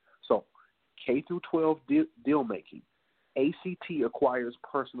 So K-12 deal making. ACT acquires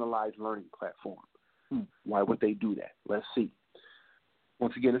personalized learning platform. Why would they do that? Let's see.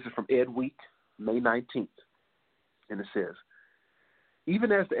 Once again, this is from Ed Week, May 19th. And it says,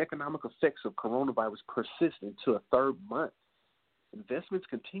 even as the economic effects of coronavirus persist into a third month, investments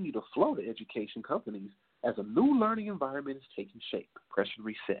continue to flow to education companies as a new learning environment is taking shape. Press and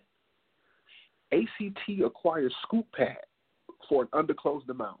reset. ACT acquires ScoopPad for an undisclosed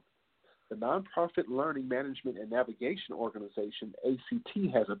amount. The nonprofit learning management and navigation organization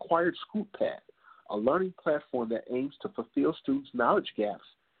ACT has acquired ScoopPad, a learning platform that aims to fulfill students' knowledge gaps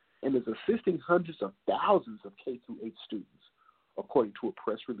and is assisting hundreds of thousands of K-8 students, according to a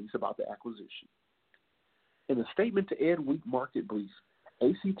press release about the acquisition. In a statement to Ed Week Market Brief,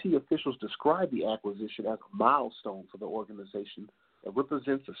 ACT officials described the acquisition as a milestone for the organization that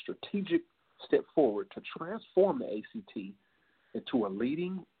represents a strategic step forward to transform the ACT into a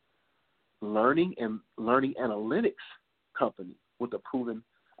leading learning analytics company with a proven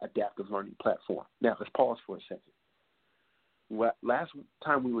adaptive learning platform. Now, let's pause for a second. Last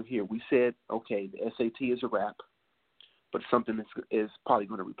time we were here, we said, okay, the SAT is a wrap, but something is probably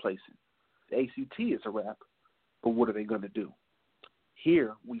going to replace it. The ACT is a wrap, but what are they going to do?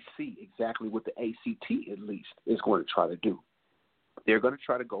 Here we see exactly what the ACT, at least, is going to try to do. They're going to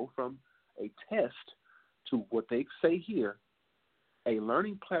try to go from a test to what they say here, a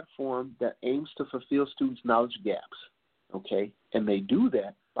learning platform that aims to fulfill students' knowledge gaps, okay? And they do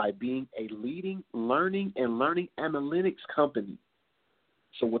that by being a leading learning and learning analytics company.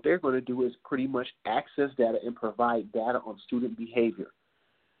 So what they're going to do is pretty much access data and provide data on student behavior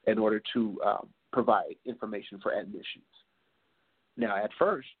in order to provide information for admissions. Now, at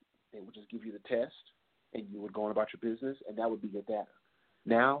first, they would just give you the test, and you would go on about your business, and that would be your data.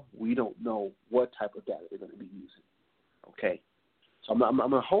 Now, we don't know what type of data they're going to be using, okay? So I'm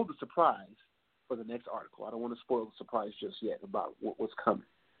going to hold the surprise for the next article. I don't want to spoil the surprise just yet about what's coming.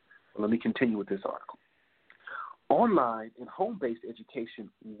 But let me continue with this article. Online and home-based education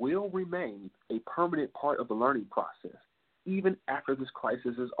will remain a permanent part of the learning process, even after this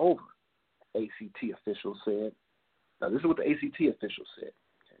crisis is over, ACT officials said. Now, this is what the ACT officials said.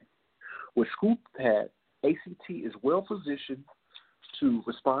 Okay. With SchoolPad, ACT is well positioned to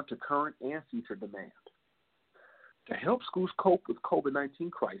respond to current and future demand. To help schools cope with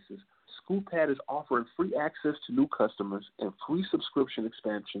COVID-19 crisis, SchoolPad is offering free access to new customers and free subscription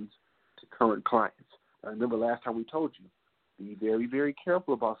expansions to current clients. Now, remember last time we told you, be very, very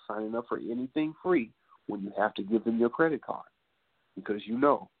careful about signing up for anything free when you have to give them your credit card, because you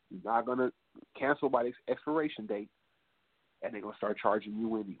know you're not going to cancel by the expiration date, and they're going to start charging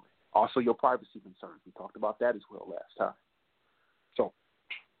you anyway. Also, your privacy concerns. We talked about that as well last time. So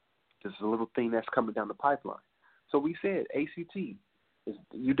this is a little thing that's coming down the pipeline. So we said ACT,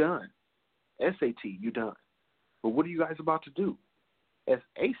 you done. SAT, you done. But what are you guys about to do? As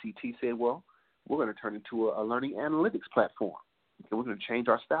ACT said, well, we're going to turn into a learning analytics platform. Okay, we're going to change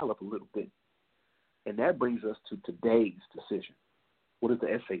our style up a little bit. And that brings us to today's decision. What is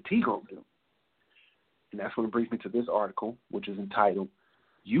the SAT going to do? And that's what brings me to this article, which is entitled,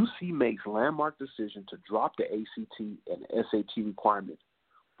 UC Makes Landmark Decision to Drop the ACT and SAT Requirement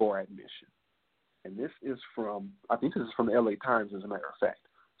for Admission. And this is from, I think this is from the LA Times, as a matter of fact,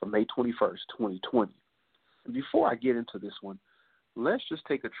 from May 21st, 2020. And before I get into this one, let's just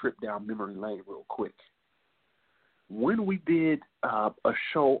take a trip down memory lane real quick. When we did a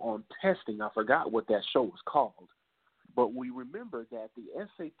show on testing, I forgot what that show was called, but we remember that the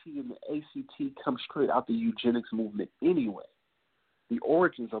SAT and the ACT come straight out the eugenics movement anyway. The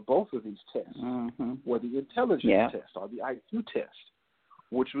origins of both of these tests were the intelligence test or the IQ test,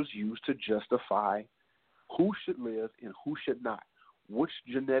 which was used to justify who should live and who should not. Which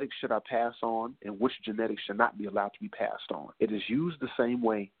genetics should I pass on and which genetics should not be allowed to be passed on. It is used the same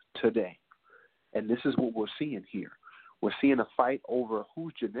way today. And this is what we're seeing here. We're seeing a fight over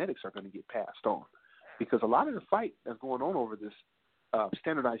whose genetics are going to get passed on. Because a lot of the fight that's going on over this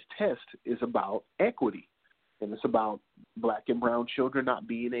standardized test is about equity. And it's about black and brown children not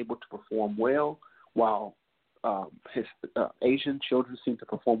being able to perform well, while Asian children seem to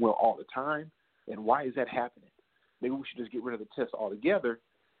perform well all the time. And why is that happening? Maybe we should just get rid of the test altogether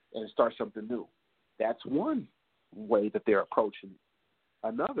and start something new. That's one way that they're approaching it.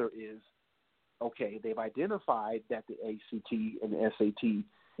 Another is, okay, they've identified that the ACT and the SAT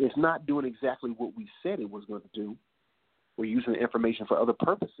is not doing exactly what we said it was going to do. We're using the information for other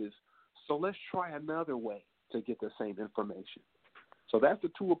purposes, so let's try another way to get the same information. So that's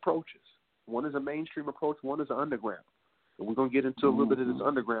the two approaches. One is a mainstream approach, one is an underground. And we're going to get into a little bit of this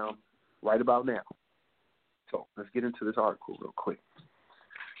underground right about now. So let's get into this article real quick.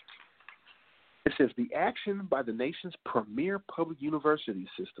 It says, the action by the nation's premier public university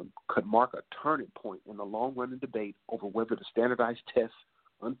system could mark a turning point in the long-running debate over whether the standardized tests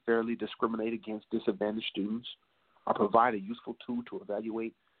unfairly discriminate against disadvantaged students or provide a useful tool to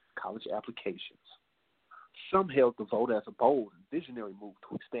evaluate college applications. Some hailed the vote as a bold and visionary move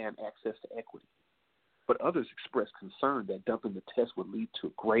to expand access to equity, but others expressed concern that dumping the test would lead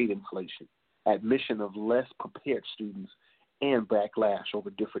to grade inflation, admission of less prepared students, and backlash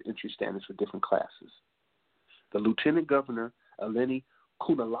over different entry standards for different classes. The Lieutenant Governor, Eleni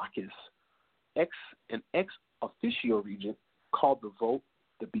Kounalakis, an ex-officio regent, called the vote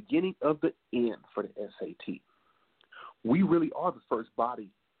the beginning of the end for the SAT. We really are the first body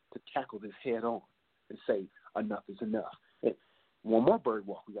to tackle this head on and say enough is enough. And one more bird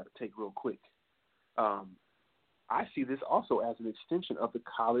walk we got to take real quick. I see this also as an extension of the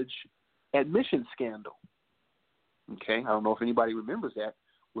college admission scandal. Okay, I don't know if anybody remembers that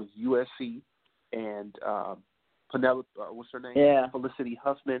with USC and Penelope, what's her name? Yeah. Felicity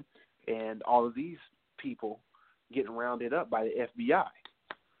Huffman and all of these people getting rounded up by the FBI.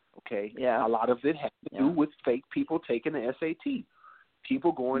 Okay, yeah. A lot of it has to do with fake people taking the SAT,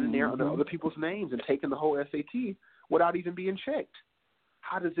 people going in there under other people's names and taking the whole SAT without even being checked.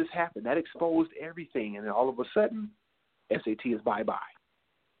 How does this happen? That exposed everything, and then all of a sudden, SAT is bye-bye.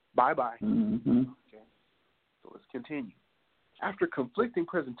 Bye-bye. Okay. So let's continue. After conflicting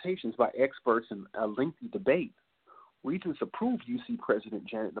presentations by experts and a lengthy debate, Regents approved UC President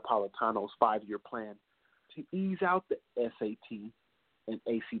Janet Napolitano's 5-year plan to ease out the SAT and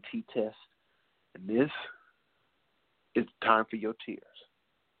ACT tests, and this is time for your tears,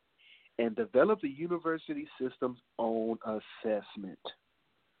 and develop the university system's own assessment.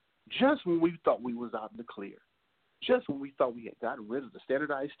 Just when we thought we was out in the clear, just when we thought we had gotten rid of the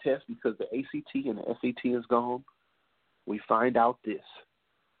standardized test because the ACT and the SAT is gone, we find out this,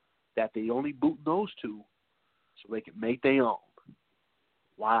 that they only boot those two so they can make their own.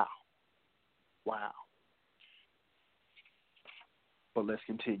 Wow. But let's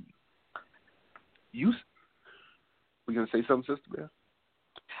continue. Were you going to say something, Sister Beth?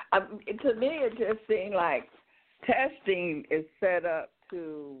 To me, it just seemed like testing is set up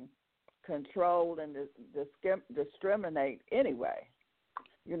to control and discriminate anyway.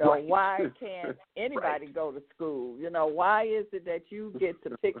 You know, Right. Why can't anybody go to school? You know, why is it that you get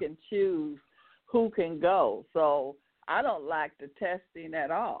to pick and choose who can go? So I don't like the testing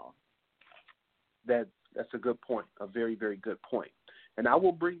at all. That's a good point, a very, very good point. And I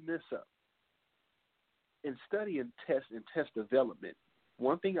will bring this up. In studying test and test development,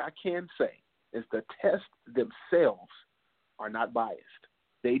 one thing I can say is the tests themselves are not biased.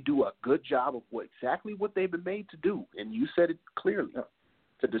 They do a good job of exactly what they've been made to do, and you said it clearly,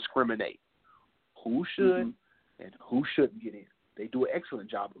 to discriminate who should and who shouldn't get in. They do an excellent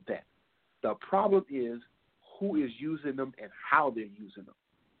job of that. The problem is who is using them and how they're using them.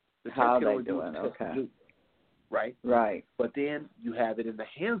 How they doing, okay. Right? Right. But then you have it in the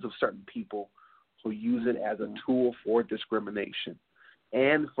hands of certain people who use it as a tool for discrimination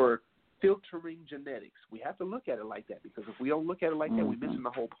and for filtering genetics. We have to look at it like that, because if we don't look at it like that, we're missing the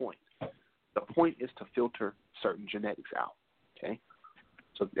whole point. The point is to filter certain genetics out, okay?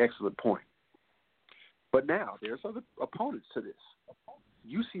 So, excellent point. But now, there's other opponents to this.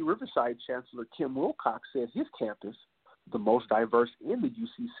 UC Riverside Chancellor Kim Wilcox said his campus, the most diverse in the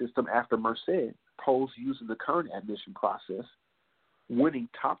UC system after Merced, polls using the current admission process, winning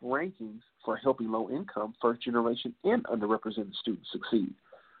top rankings for helping low-income, first-generation, and underrepresented students succeed.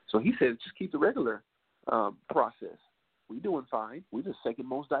 So he said, just keep the regular process. We're doing fine. We're the second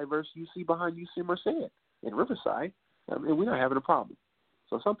most diverse UC behind UC Merced in Riverside, and we're not having a problem.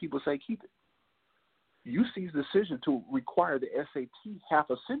 So some people say keep it. UC's decision to require the SAT half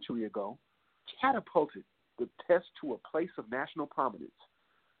a century ago catapulted the test to a place of national prominence,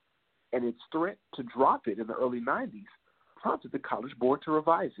 and its threat to drop it in the early 90s prompted the College Board to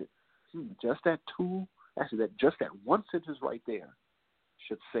revise it. Just that one sentence right there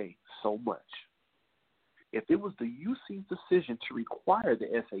should say so much. If it was the UC's decision to require the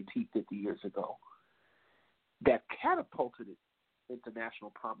SAT 50 years ago that catapulted it into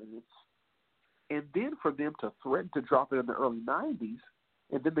national prominence, and then for them to threaten to drop it in the early 90s,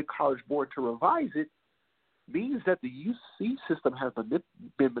 and then the College Board to revise it, means that the UC system has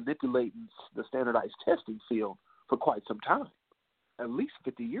been manipulating the standardized testing field for quite some time, at least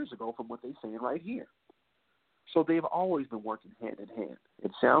 50 years ago from what they're saying right here. So they've always been working hand in hand.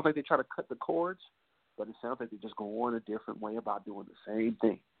 It sounds like they try to cut the cords, but it sounds like they just go on a different way about doing the same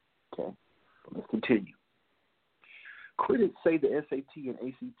thing. Okay, let's continue. Critics say the SAT and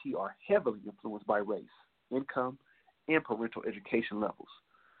ACT are heavily influenced by race, income, and parental education levels,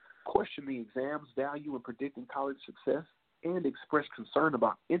 question the exam's value in predicting college success, and express concern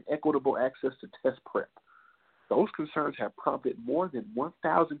about inequitable access to test prep. Those concerns have prompted more than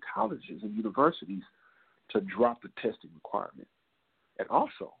 1,000 colleges and universities to drop the testing requirement. And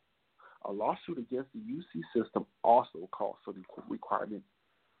also, a lawsuit against the UC system also calls for the requirement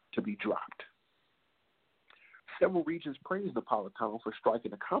to be dropped. Several regions praised Napolitano for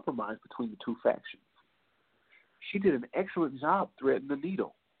striking a compromise between the two factions. She did an excellent job threading the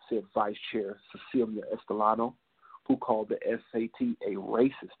needle, said Vice Chair Cecilia Estelano, who called the SAT a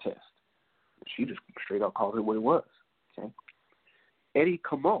racist test. She just straight up called it what it was. Okay. Eddie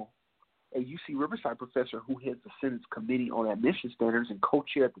Camo, a UC Riverside professor who heads the Senate's Committee on Admission Standards and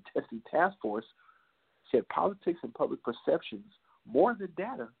co-chaired the testing task force, said politics and public perceptions, more than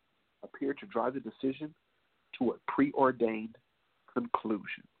data, appear to drive the decision to a preordained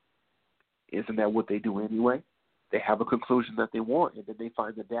conclusion. Isn't that what they do anyway? They have a conclusion that they want, and then they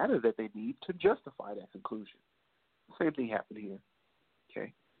find the data that they need to justify that conclusion. Same thing happened here.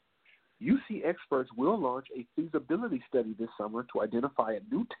 Okay. UC experts will launch a feasibility study this summer to identify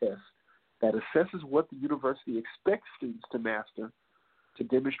a new test that assesses what the university expects students to master to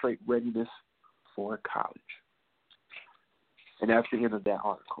demonstrate readiness for college. And that's the end of that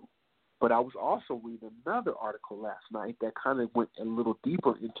article. But I was also reading another article last night that kind of went a little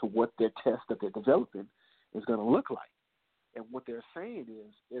deeper into what their test that they're developing is going to look like. And what they're saying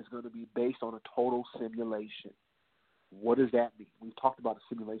is it's going to be based on a total simulation. What does that mean? We've talked about a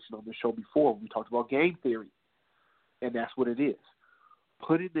simulation on the show before. We talked about game theory, and that's what it is.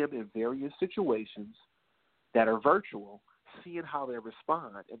 Putting them in various situations that are virtual, seeing how they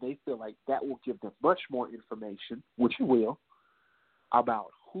respond, and they feel like that will give them much more information, which it will,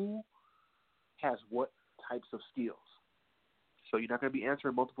 about who has what types of skills. So you're not going to be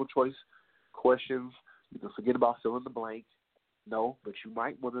answering multiple choice questions. You can forget about fill in the blank. No, but you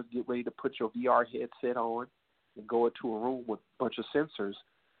might want to get ready to put your VR headset on and go into a room with a bunch of sensors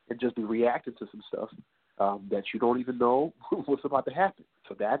and just be reacting to some stuff that you don't even know what's about to happen.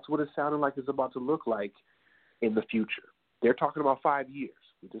 So that's what it sounded like it's about to look like in the future. They're talking about 5 years.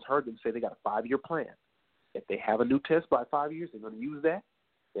 We just heard them say they got a 5-year plan. If they have a new test by 5 years, they're going to use that.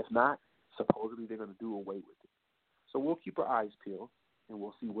 If not, supposedly they're going to do away with it. So we'll keep our eyes peeled, and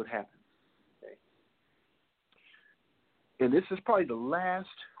we'll see what happens. Okay. And this is probably the last,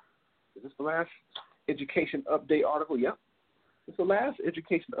 is this the last education update article? Yep. It's the last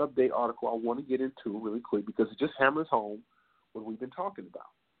education update article I want to get into really quick because it just hammers home what we've been talking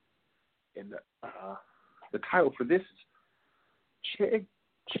about. And the title for this is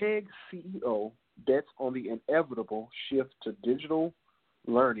Chegg CEO bets on the inevitable shift to digital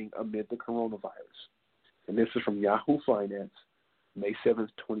learning amid the coronavirus. And this is from Yahoo Finance, May 7th,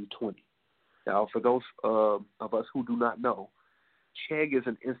 2020. Now, for those of us who do not know, Chegg is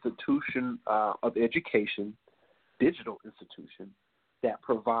an institution of education, digital institution, that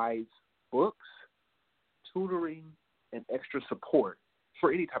provides books, tutoring, and extra support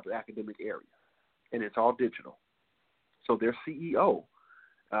for any type of academic area. And it's all digital. So their CEO,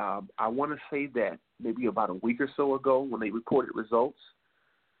 I want to say that maybe about a week or so ago when they reported results,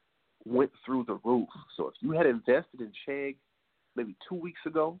 went through the roof. So if you had invested in Chegg maybe 2 weeks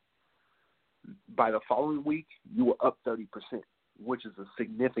ago, by the following week, you were up 30%, which is a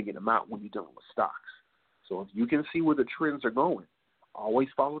significant amount when you're dealing with stocks. So if you can see where the trends are going, always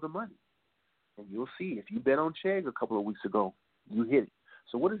follow the money. And you'll see if you bet on Chegg a couple of weeks ago, you hit it.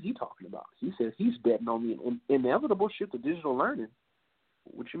 So what is he talking about? He says he's betting on the inevitable shift to digital learning.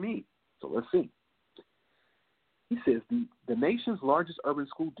 What you mean? So let's see. He says the nation's largest urban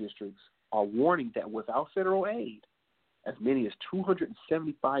school districts are warning that without federal aid, as many as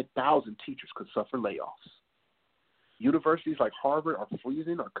 275,000 teachers could suffer layoffs. Universities like Harvard are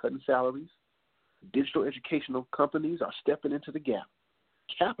freezing or cutting salaries. Digital educational companies are stepping into the gap,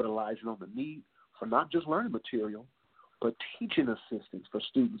 capitalizing on the need for not just learning material, but teaching assistance for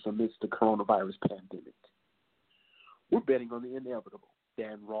students amidst the coronavirus pandemic. We're betting on the inevitable,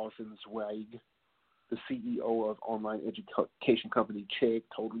 Dan Rosenzweig, the CEO of online education company Chegg,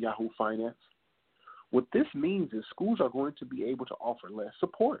 told Yahoo Finance. What this means is schools are going to be able to offer less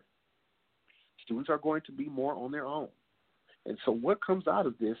support. Students are going to be more on their own. And so what comes out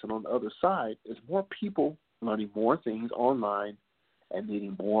of this and on the other side is more people learning more things online and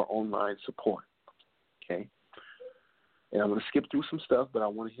needing more online support. Okay? And I'm going to skip through some stuff, but I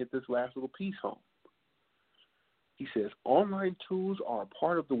want to hit this last little piece home. He says, online tools are a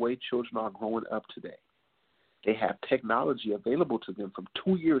part of the way children are growing up today. They have technology available to them from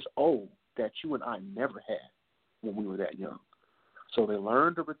 2 years old that you and I never had when we were that young. So they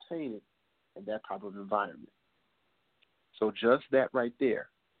learn to retain it in that type of environment. So just that right there,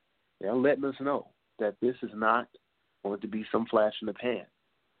 they're letting us know that this is not going to be some flash in the pan.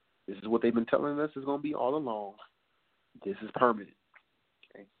 This is what they've been telling us is going to be all along. This is permanent.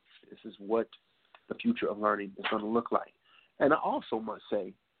 Okay? This is what the future of learning is going to look like. And I also must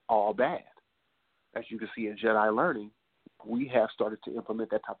say, all bad. As you can see in Jedi Learning, we have started to implement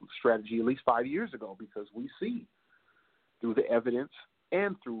that type of strategy at least 5 years ago because we see through the evidence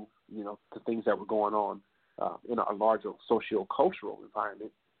and through, the things that were going on in our larger socio-cultural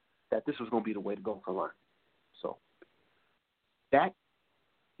environment that this was going to be the way to go for learning. So that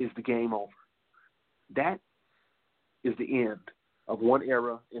is the game over. That is the end of one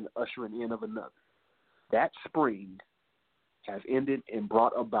era and ushering in of another. That spring has ended and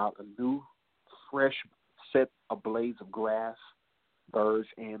brought about a new, fresh set of blades of grass, birds,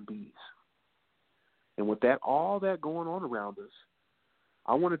 and bees. And with that, all that going on around us,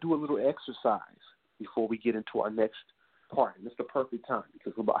 I want to do a little exercise before we get into our next part. And it's the perfect time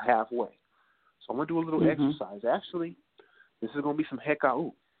because we're about halfway. So I'm going to do a little exercise. Actually, this is going to be some hekau.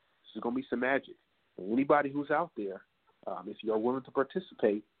 This is going to be some magic. And anybody who's out there, if you're willing to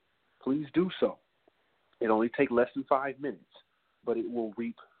participate, please do so. It only takes less than 5 minutes, but it will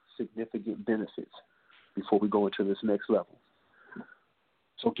reap significant benefits before we go into this next level.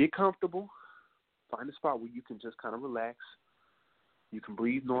 So get comfortable. Find a spot where you can just kind of relax. You can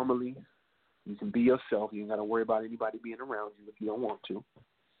breathe normally. You can be yourself. You ain't got to worry about anybody being around you if you don't want to.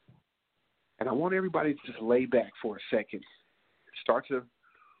 And I want everybody to just lay back for a second. Start to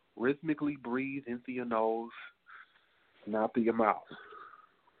rhythmically breathe in through your nose and out through your mouth.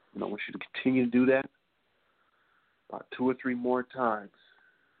 And I want you to continue to do that about 2 or 3 more times.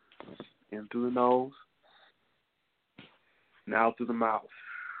 In through the nose and out through the mouth.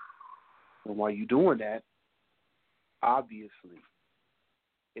 And while you're doing that, obviously,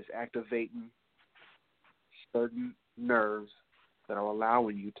 it's activating certain nerves that are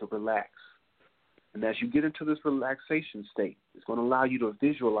allowing you to relax. And as you get into this relaxation state, it's going to allow you to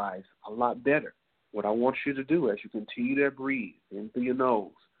visualize a lot better. What I want you to do as you continue to breathe in through your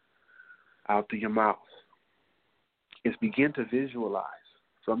nose, out through your mouth, is begin to visualize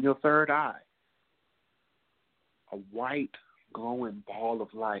from your third eye a white glowing ball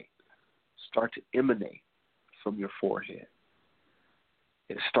of light start to emanate from your forehead.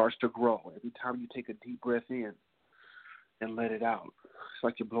 It starts to grow. Every time you take a deep breath in and let it out, it's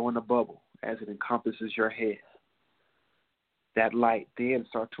like you're blowing a bubble as it encompasses your head. That light then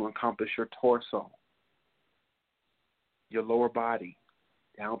starts to encompass your torso, your lower body,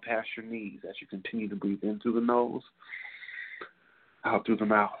 down past your knees as you continue to breathe in through the nose, out through the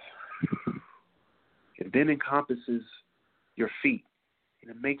mouth. It then encompasses your feet,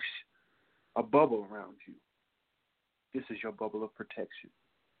 and it makes a bubble around you. This is your bubble of protection.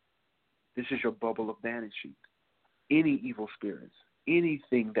 This is your bubble of banishing any evil spirits,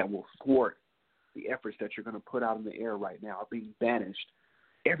 anything that will thwart the efforts that you're going to put out in the air right now are being banished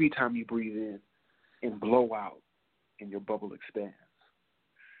every time you breathe in and blow out and your bubble expands.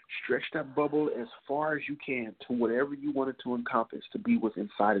 Stretch that bubble as far as you can to whatever you want it to encompass to be what's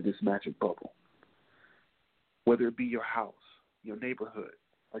inside of this magic bubble. Whether it be your house, your neighborhood,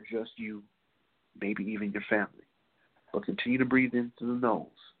 or just you, maybe even your family. But continue to breathe in through the nose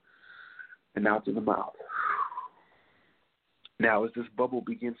and out through the mouth. Now, as this bubble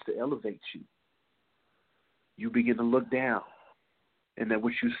begins to elevate you, you begin to look down, and then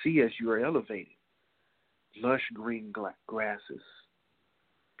what you see as you are elevated, lush green grasses,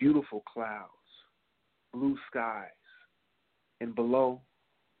 beautiful clouds, blue skies, and below,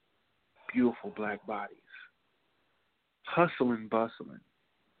 beautiful black bodies, hustling, bustling,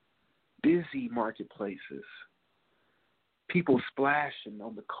 busy marketplaces, people splashing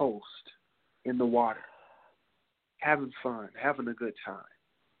on the coast, in the water, having fun, having a good time.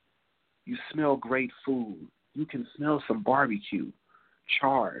 You smell great food. You can smell some barbecue,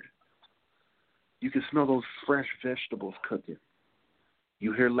 charred. You can smell those fresh vegetables cooking.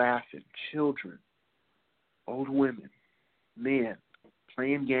 You hear laughing, children, old women, men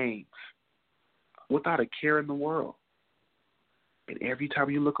playing games without a care in the world. And every time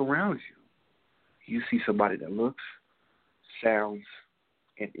you look around you, you see somebody that looks, sounds,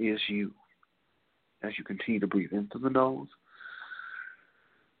 and is you. As you continue to breathe in through the nose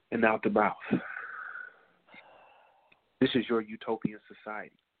and out the mouth. This is your utopian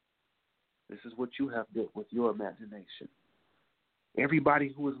society. This is what you have built with your imagination.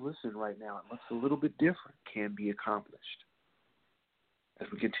 Everybody who is listening right now, it looks a little bit different, can be accomplished. As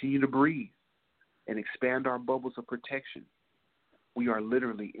we continue to breathe and expand our bubbles of protection, we are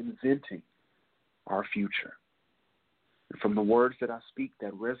literally inventing our future. And from the words that I speak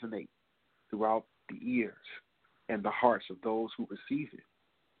that resonate throughout the ears and the hearts of those who receive it,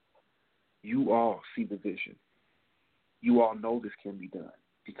 you all see the vision. You all know this can be done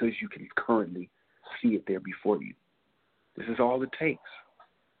because you can currently see it there before you. This is all it takes.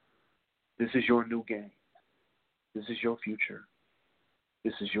 This is your new game. This is your future.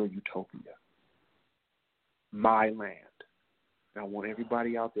 This is your utopia. My land. And I want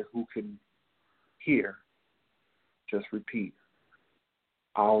everybody out there who can hear, just repeat,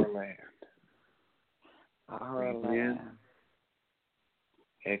 our land. Our Breathe land.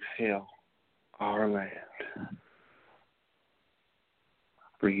 in, exhale, our land.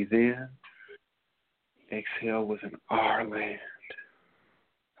 Breathe in, exhale within our land,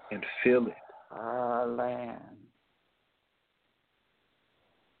 and feel it. Our land.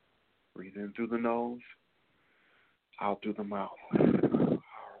 Breathe in through the nose, out through the mouth.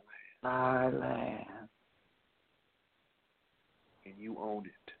 Our land. And you own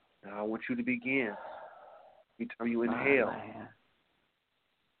it. Now I want you to begin. Every time you inhale,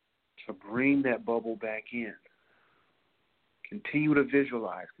 to bring that bubble back in. Continue to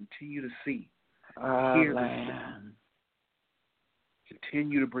visualize. Continue to see. Hear the sound.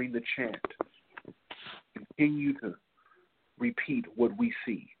 Continue to bring the chant. Continue to repeat what we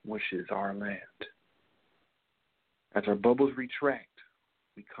see, which is our land. As our bubbles retract,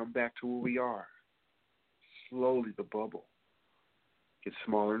 we come back to where we are. Slowly the bubble gets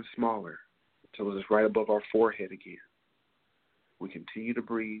smaller and smaller until it is right above our forehead again. We continue to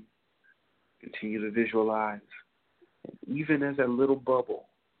breathe, continue to visualize, and even as that little bubble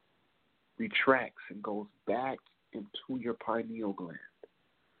retracts and goes back into your pineal gland,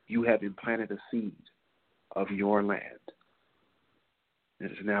 you have implanted a seed of your land.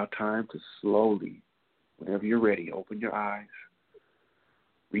 It is now time to slowly, whenever you're ready, open your eyes,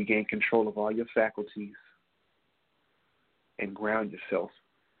 regain control of all your faculties, and ground yourself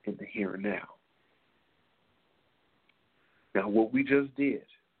in the here and now. Now, what we just did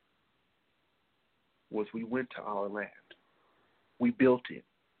was we went to our land. We built it.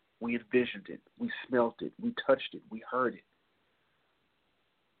 We envisioned it. We smelt it. We touched it. We heard it.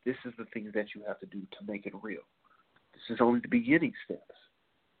 This is the things that you have to do to make it real. This is only the beginning steps,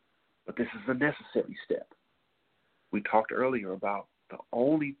 but this is a necessary step. We talked earlier about the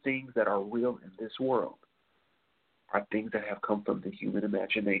only things that are real in this world are things that have come from the human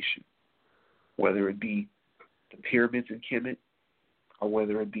imagination, whether it be the pyramids in Kemet or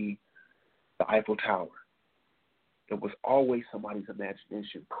whether it be the Eiffel Tower. It was always somebody's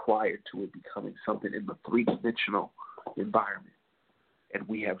imagination prior to it becoming something in the three-dimensional environment, and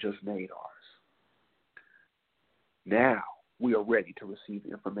we have just made ours. Now we are ready to receive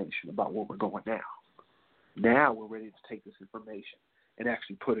the information about where we're going now. Now we're ready to take this information and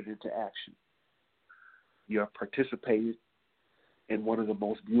actually put it into action. You have participated in one of the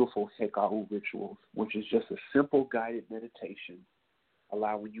most beautiful Hekau rituals, which is just a simple guided meditation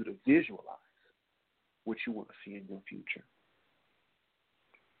allowing you to visualize what you want to see in your future.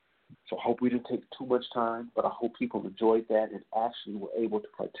 So I hope we didn't take too much time, but I hope people enjoyed that and actually were able to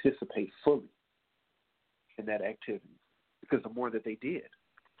participate fully in that activity. Because the more that they did,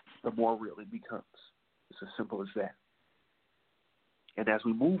 the more real it becomes. It's as simple as that. And as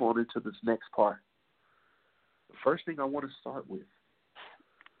we move on into this next part, the first thing I want to start with,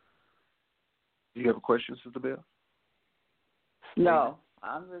 do you have a question, Sister Bell? No,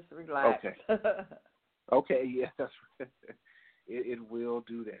 I'm just relaxed. Okay. Okay, yeah, that's right. It will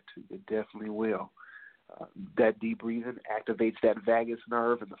do that too. It definitely will. That deep breathing activates that vagus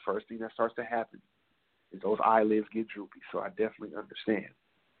nerve, and the first thing that starts to happen is those eyelids get droopy. So I definitely understand.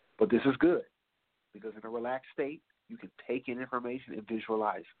 But this is good because in a relaxed state, you can take in information and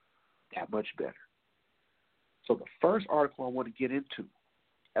visualize that much better. So the first article I want to get into,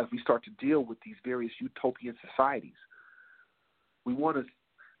 as we start to deal with these various utopian societies, we want to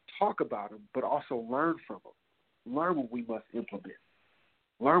talk about them, but also learn from them. Learn what we must implement.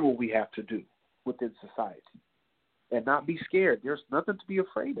 Learn what we have to do within society. And not be scared. There's nothing to be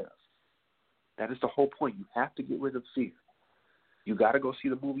afraid of. That is the whole point. You have to get rid of fear. You got to go see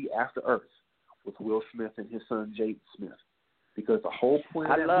the movie After Earth with Will Smith and his son Jaden Smith. Because the whole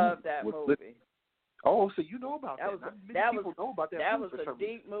point of that love movie that was movie. Oh, so you know about that. Many people know about that movie. That was a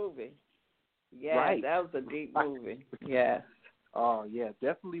deep movie. Yeah, right. That was a deep movie. Yes. Oh, yeah,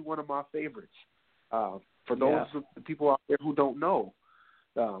 definitely one of my favorites. For those of the people out there who don't know,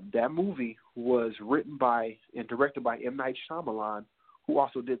 that movie was written by and directed by M. Night Shyamalan, who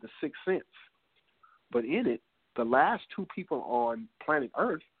also did The Sixth Sense. But in it, the last two people on planet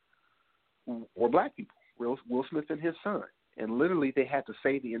Earth were black people, Will Smith and his son. And literally they had to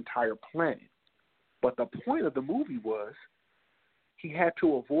save the entire planet. But the point of the movie was he had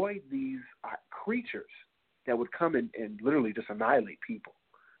to avoid these creatures that would come and literally just annihilate people.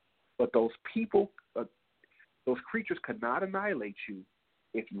 But those those creatures could not annihilate you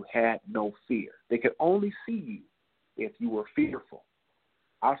if you had no fear. They could only see you if you were fearful.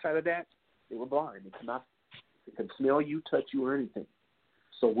 Outside of that, they were blind. They could smell you, touch you, or anything.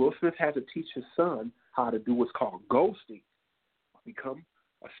 So Will Smith had to teach his son how to do what's called ghosting, become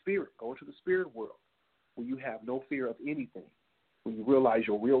a spirit, go into the spirit world, where you have no fear of anything, when you realize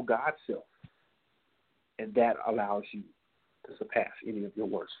your real God self, and that allows you to surpass any of your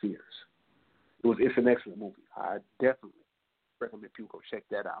worst fears. It's an excellent movie. I definitely recommend people go check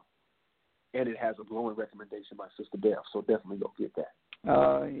that out. And it has a glowing recommendation by Sister Bell, so definitely go get that.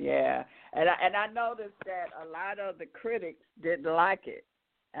 Oh, yeah. And I noticed that a lot of the critics didn't like it.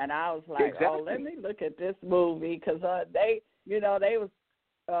 And I was like, exactly. let me look at this movie, because they was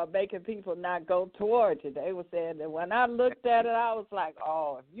making people not go towards it. They were saying that when I looked at it, I was like,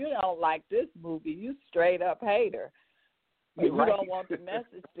 oh, if you don't like this movie, you straight up hater. You right. don't want the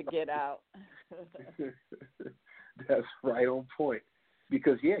message to get out. That's right on point.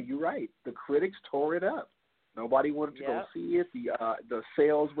 Because, yeah, you're right. The critics tore it up. Nobody wanted to go see it. The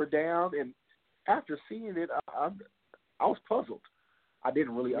sales were down. And after seeing it, I was puzzled. I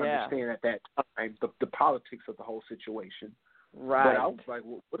didn't really understand at that time the politics of the whole situation. Right. But I was like,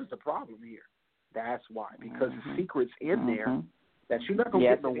 well, what is the problem here? That's why. Because the secret's in there that you're not going to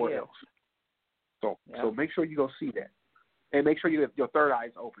get nowhere else. So make sure you go see that. And make sure you have your third eye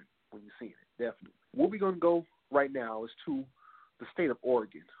is open when you're seeing it, definitely. Where we're going to go right now is to the state of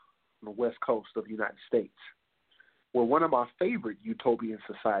Oregon, on the west coast of the United States, where one of my favorite utopian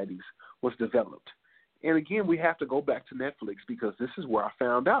societies was developed. And again, we have to go back to Netflix because this is where I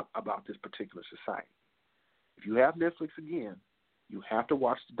found out about this particular society. If you have Netflix again, you have to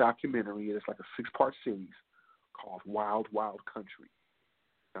watch the documentary. It's like a 6-part series called Wild, Wild Country.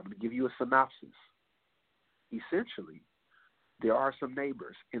 I'm going to give you a synopsis. Essentially, there are some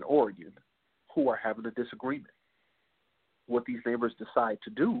neighbors in Oregon who are having a disagreement. What these neighbors decide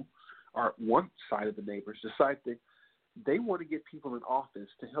to do, or one side of the neighbors decide that they want to get people in office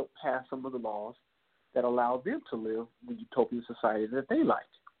to help pass some of the laws that allow them to live the utopian society that they like.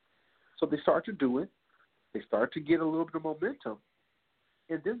 So they start to do it. They start to get a little bit of momentum.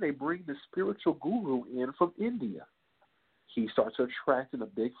 And then they bring the spiritual guru in from India. He starts attracting a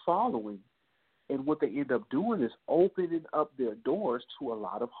big following. And what they end up doing is opening up their doors to a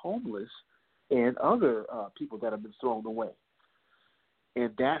lot of homeless and other people that have been thrown away.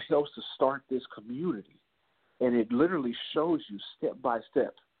 And that helps to start this community. And it literally shows you step by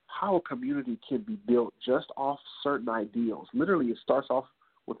step how a community can be built just off certain ideals. Literally, it starts off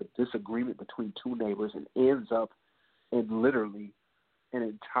with a disagreement between two neighbors and ends up in literally an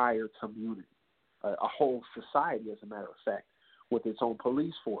entire community, a whole society, as a matter of fact, with its own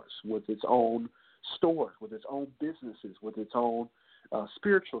police force, with its own stores, with its own businesses, with its own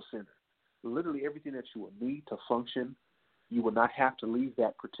spiritual center. Literally everything that you will need to function. You will not have to leave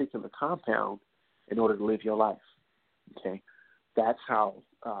that particular compound in order to live your life. Okay, that's how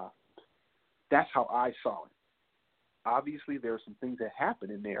I saw it. Obviously, there are some things that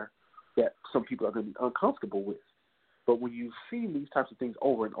happen in there that some people are going to be uncomfortable with. But when you've seen these types of things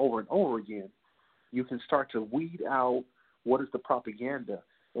over and over and over again, you can start to weed out what is the propaganda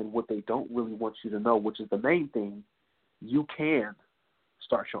and what they don't really want you to know, which is the main thing. You can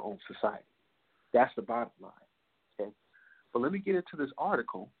start your own society. That's the bottom line. Okay, but let me get into this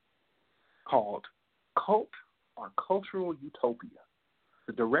article called Cult or Cultural Utopia.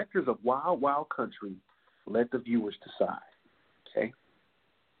 The directors of Wild Wild Country let the viewers decide. Okay.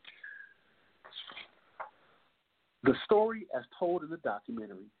 The story, as told in the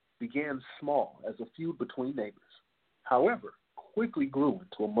documentary, began small as a feud between neighbors. However, quickly grew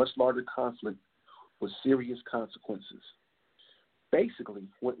into a much larger conflict with serious consequences. Basically,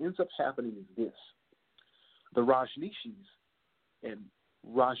 what ends up happening is this. The Rajneeshis, and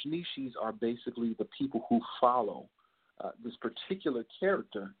Rajneeshis are basically the people who follow this particular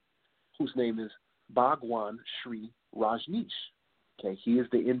character whose name is Bhagwan Sri Rajneesh. Okay, he is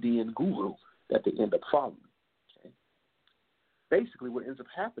the Indian guru that they end up following. Okay, basically what ends up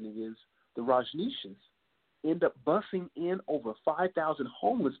happening is the Rajneeshis end up busing in over 5,000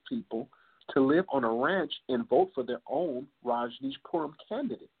 homeless people to live on a ranch and vote for their own Rajneeshpuram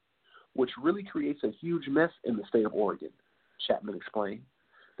candidate, which really creates a huge mess in the state of Oregon, Chapman explained.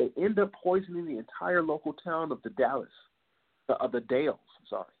 They end up poisoning the entire local town of the Dales.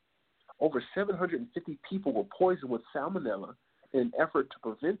 Over 750 people were poisoned with salmonella in an effort to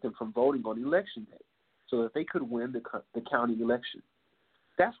prevent them from voting on election day so that they could win the county election.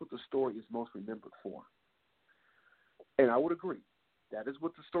 That's what the story is most remembered for. And I would agree. That is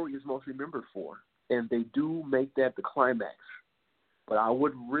what the story is most remembered for. And they do make that the climax. But I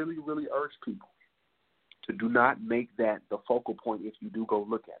would really, really urge people to do not make that the focal point if you do go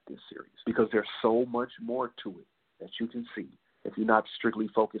look at this series, because there's so much more to it that you can see if you're not strictly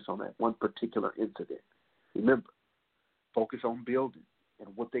focused on that one particular incident. Remember, focus on building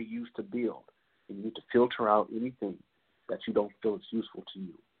and what they use to build. And you need to filter out anything that you don't feel is useful to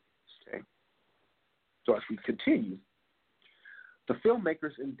you. Okay? So as we continue, the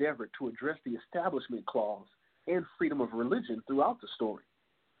filmmakers endeavored to address the establishment clause and freedom of religion throughout the story.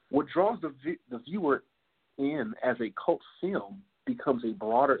 What draws the viewer in as a cult film becomes a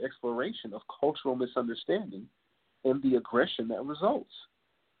broader exploration of cultural misunderstanding and the aggression that results.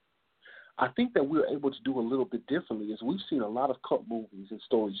 I think that we're able to do a little bit differently, as we've seen a lot of cult movies and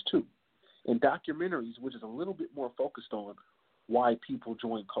stories too, and documentaries, which is a little bit more focused on why people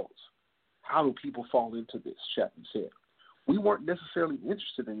join cults. How do people fall into this, Chapman said. We weren't necessarily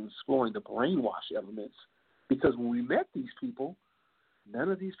interested in exploring the brainwash elements, because when we met these people,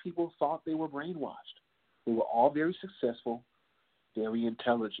 none of these people thought they were brainwashed. They were all very successful, very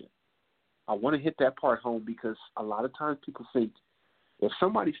intelligent. I want to hit that part home because a lot of times people think if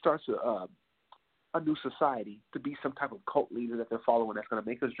somebody starts a new society to be some type of cult leader that they're following that's going to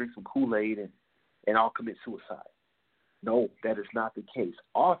make us drink some Kool-Aid and all commit suicide. No, that is not the case.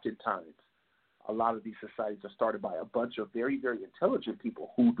 Oftentimes, a lot of these societies are started by a bunch of very, very intelligent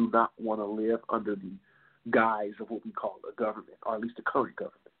people who do not want to live under the guise of what we call a government, or at least the current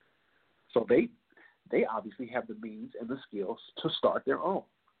government. So they obviously have the means and the skills to start their own.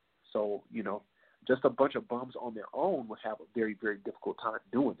 So, just a bunch of bums on their own would have a very, very difficult time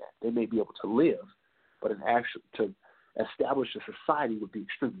doing that. They may be able to live, but to establish a society would be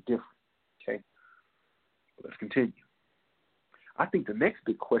extremely different. Okay? Let's continue. I think the next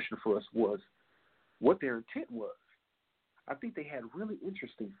big question for us was what their intent was. I think they had really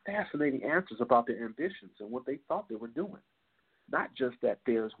interesting, fascinating answers about their ambitions and what they thought they were doing. Not just that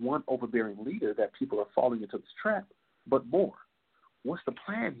there's one overbearing leader that people are falling into this trap, but more. What's the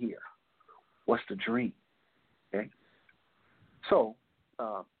plan here? What's the dream? Okay. So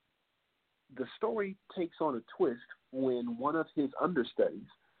the story takes on a twist when one of his understudies,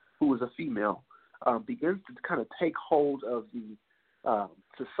 who was a female, begins to kind of take hold of the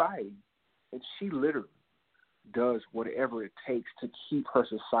society, and she literally does whatever it takes to keep her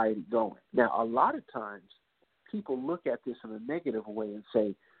society going. Now, a lot of times, people look at this in a negative way and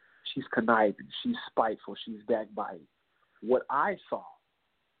say, she's conniving, she's spiteful, she's backbiting. What I saw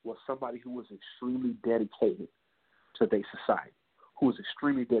was somebody who was extremely dedicated to their society, who was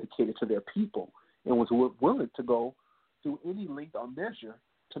extremely dedicated to their people, and was willing to go through any length or measure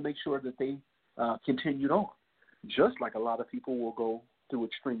to make sure that they continued on. Just like a lot of people will go through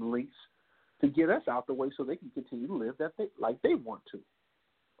extreme lengths to get us out the way so they can continue to live like they want to.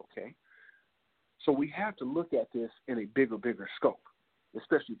 Okay? So we have to look at this in a bigger scope,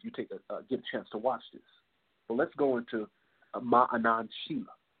 especially if you get a chance to watch this. So let's go into Ma'anan Sheila.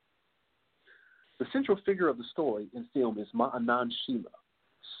 The central figure of the story and film is Ma'anan Sheila,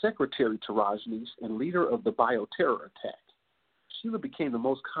 secretary to Rajneesh and leader of the bioterror attack. Sheila became the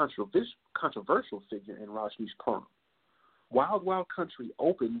most controversial figure in Rajneesh's poem. Wild Wild Country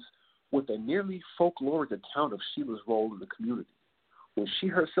opens with a nearly folkloric account of Sheila's role in the community. When she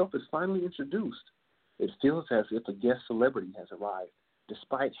herself is finally introduced, it feels as if a guest celebrity has arrived,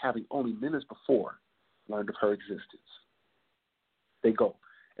 despite having only minutes before learned of her existence. They go.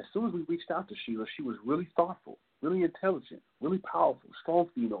 As soon as we reached out to Sheila, she was really thoughtful, really intelligent, really powerful, strong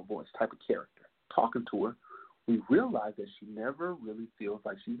female voice type of character. Talking to her, we realized that she never really feels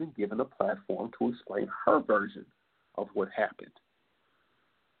like she's been given a platform to explain her version of what happened.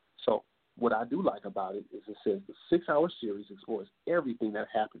 So what I do like about it is it says the 6-hour series explores everything that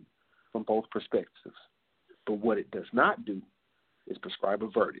happened from both perspectives. But what it does not do is prescribe a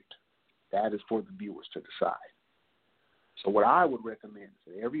verdict. That is for the viewers to decide. So what I would recommend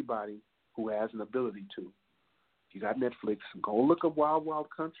is that everybody who has an ability to, if you got Netflix, go look at Wild Wild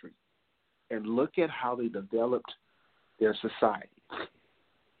Country and look at how they developed their society.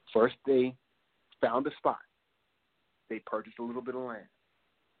 First, they found a spot. They purchased a little bit of land.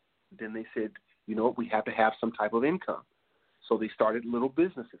 Then they said, you know what, we have to have some type of income. So they started little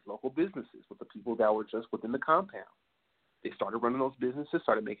businesses, local businesses with the people that were just within the compound. They started running those businesses,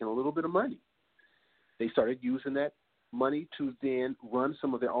 started making a little bit of money. They started using that money to then run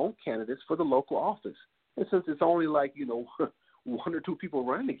some of their own candidates for the local office. And since it's only like, 1 or 2 people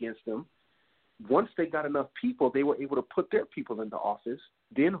running against them, once they got enough people, they were able to put their people into office,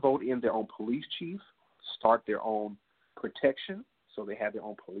 then vote in their own police chief, start their own protection, so they had their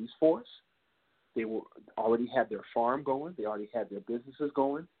own police force. They already had their farm going. They already had their businesses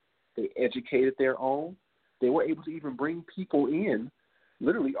going. They educated their own. They were able to even bring people in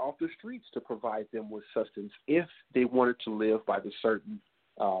literally off the streets to provide them with sustenance if they wanted to live by the certain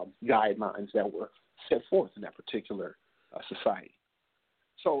guidelines that were set forth in that particular society.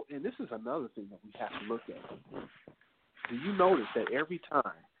 So, and this is another thing that we have to look at. Do you notice that every time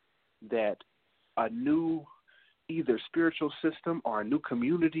that a new either spiritual system or a new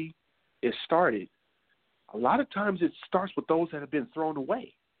community is started, a lot of times it starts with those that have been thrown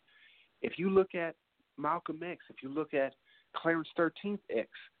away. If you look at Malcolm X, if you look at Clarence 13th X,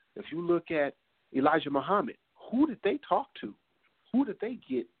 if you look at Elijah Muhammad, who did they talk to? Who did they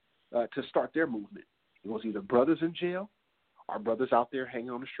get to start their movement? It was either brothers in jail or brothers out there hanging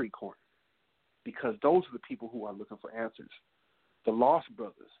on the street corner, because those are the people who are looking for answers. The lost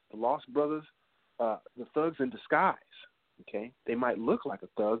brothers, the thugs in disguise, okay? They might look like a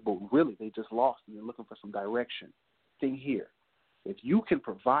thug, but really they just lost and they're looking for some direction. Thing here, if you can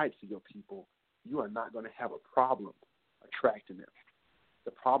provide for your people, you are not going to have a problem attracting them.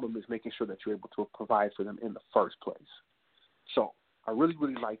 The problem is making sure that you're able to provide for them in the first place. So I really,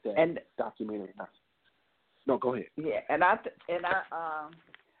 really like that documentary. No, go ahead. Yeah, and I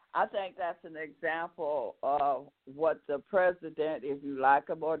think that's an example of what the president, if you like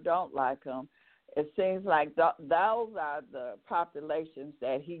him or don't like him, it seems like those are the populations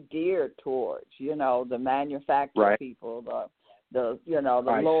that he geared towards. The manufacturing people, the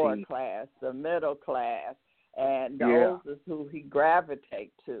lower class, the middle class, and those is who he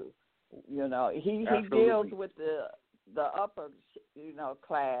gravitate to. He deals with the upper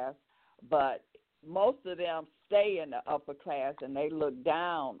class, but most of them stay in the upper class and they look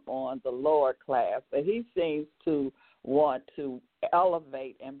down on the lower class. But he seems to want to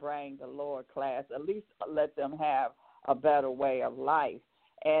elevate and bring the lower class, at least let them have a better way of life.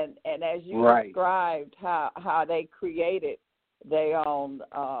 And as you described how they created their own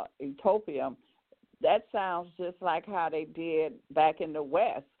Utopian, that sounds just like how they did back in the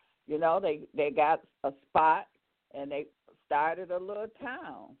West. They got a spot and they started a little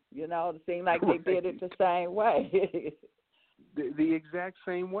town. It seemed like they did it the same way. the exact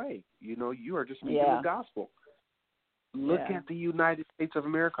same way. You are just speaking the gospel. Look at the United States of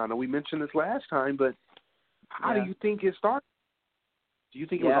America. I know we mentioned this last time, but how do you think it started? Do you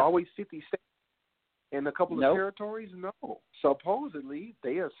think it was always 50 states and a couple of territories? No. Supposedly,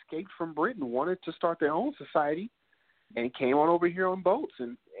 they escaped from Britain, wanted to start their own society, and came on over here on boats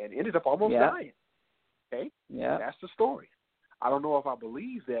and ended up almost dying. Okay? Yeah. That's the story. I don't know if I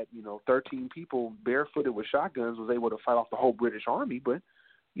believe that, 13 people barefooted with shotguns was able to fight off the whole British Army, but,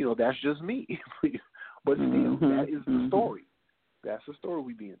 that's just me. But still, that is the story. That's the story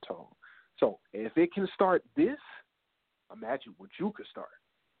we're being told. So if it can start this, imagine what you could start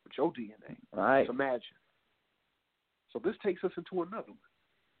with your DNA. Right. Just imagine. So this takes us into another one.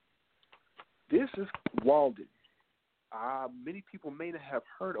 This is Walden. Many people may not have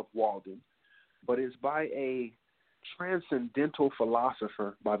heard of Walden, but it's by a transcendental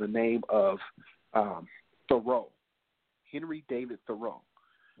philosopher by the name of Thoreau, Henry David Thoreau.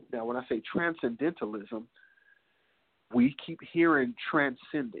 Now, when I say transcendentalism, we keep hearing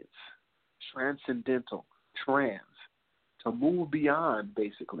transcendence, transcendental, to move beyond,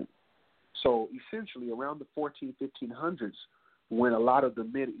 basically. So essentially, around the 1500s, when a lot of the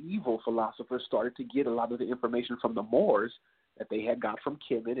medieval philosophers started to get a lot of the information from the Moors that they had got from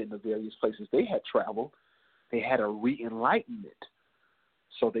Kemet and the various places they had traveled, they had a re-enlightenment.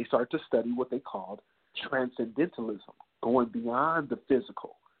 So they started to study what they called transcendentalism, going beyond the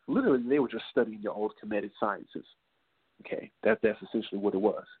physical. Literally, they were just studying your old Kemetic sciences. Okay, that's essentially what it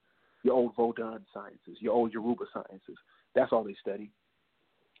was. Your old Vodun sciences, your old Yoruba sciences. That's all they studied.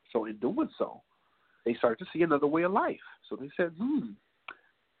 So in doing so, they started to see another way of life. So they said,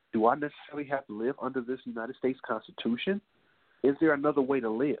 do I necessarily have to live under this United States Constitution? Is there another way to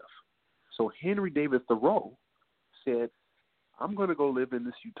live? So Henry David Thoreau said, I'm going to go live in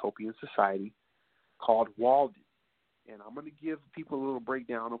this utopian society called Walden. And I'm going to give people a little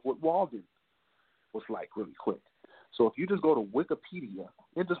breakdown of what Walden was like really quick. So if you just go to Wikipedia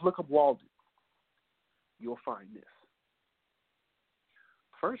and just look up Walden, you'll find this.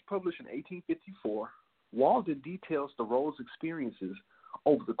 First published in 1854, Walden details Thoreau's experiences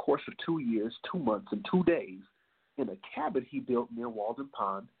over the course of 2 years, 2 months, and 2 days in a cabin he built near Walden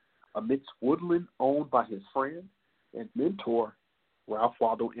Pond amidst woodland owned by his friend and mentor, Ralph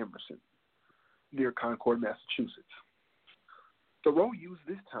Waldo Emerson, near Concord, Massachusetts. Thoreau used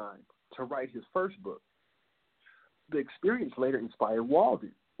this time to write his first book. The experience later inspired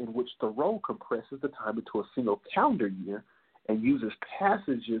Walden, in which Thoreau compresses the time into a single calendar year and uses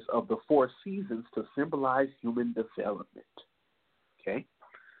passages of the 4 seasons to symbolize human development. Okay?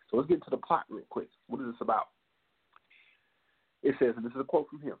 So let's get into the plot real quick. What is this about? It says, and this is a quote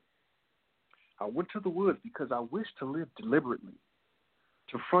from him, I went to the woods because I wished to live deliberately,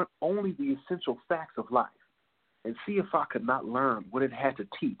 to front only the essential facts of life, and see if I could not learn what it had to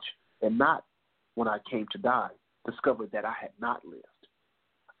teach, and not, when I came to die, discover that I had not lived.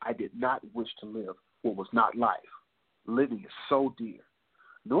 I did not wish to live what was not life. Living is so dear.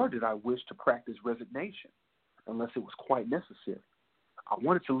 Nor did I wish to practice resignation, unless it was quite necessary. I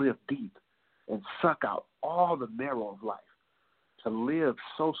wanted to live deep and suck out all the marrow of life, to live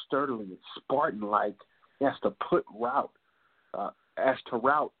so sturdily and Spartan-like as to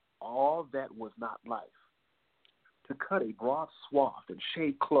rout all that was not life, to cut a broad swath and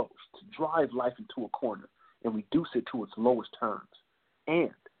shave close, to drive life into a corner and reduce it to its lowest terms, and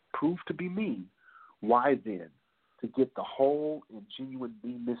prove to be mean. Why then, to get the whole and genuine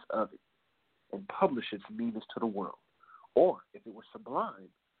meanness of it, and publish its meanness to the world, or, if it were sublime,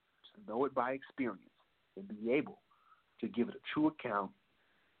 to know it by experience and be able to give it a true account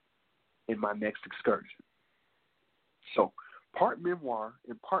in my next excursion. So, part memoir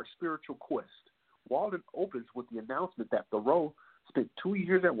and part spiritual quest, Walden opens with the announcement that Thoreau spent 2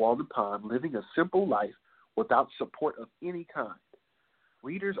 years at Walden Pond living a simple life without support of any kind.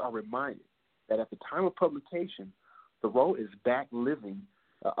 Readers are reminded that at the time of publication, Thoreau is back living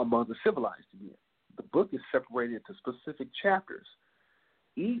among the civilized again. The book is separated into specific chapters,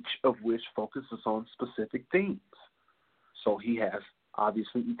 each of which focuses on specific themes. So he has,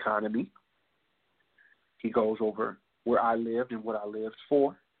 obviously, economy. He goes over where I lived and what I lived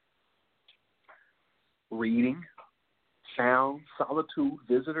for. Reading, sound, solitude,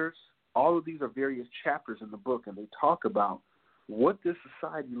 visitors. All of these are various chapters in the book, and they talk about what this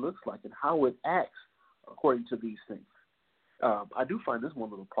society looks like and how it acts according to these things. I do find this one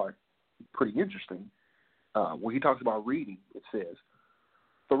little part pretty interesting. When he talks about reading, it says,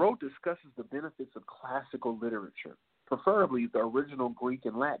 Thoreau discusses the benefits of classical literature, preferably the original Greek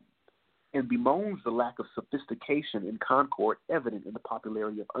and Latin, and bemoans the lack of sophistication in Concord evident in the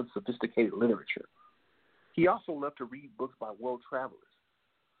popularity of unsophisticated literature. He also loved to read books by world travelers.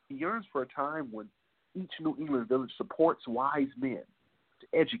 He yearns for a time when each New England village supports wise men to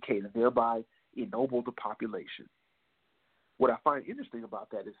educate and thereby ennoble the population. What I find interesting about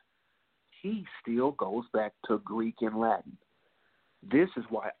that is he still goes back to Greek and Latin. This is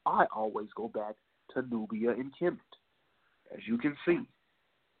why I always go back to Nubia and Kemet. As you can see,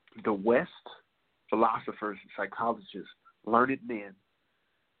 the West, philosophers and psychologists, learned men,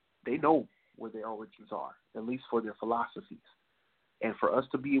 they know where their origins are, at least for their philosophies. And for us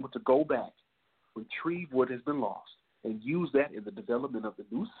to be able to go back, retrieve what has been lost, and use that in the development of the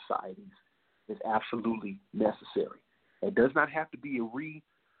new societies is absolutely necessary. It does not have to be a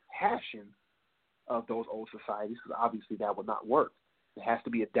rehashing of those old societies, because obviously that would not work. It has to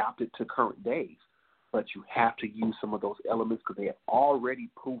be adapted to current days, but you have to use some of those elements because they have already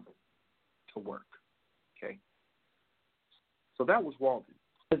proven to work. Okay? So that was Walden.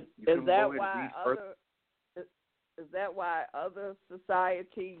 Is that why other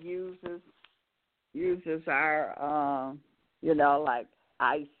society uses our like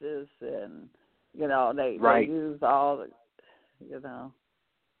ISIS and they use all the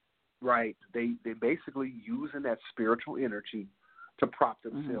Right. They basically using that spiritual energy to prop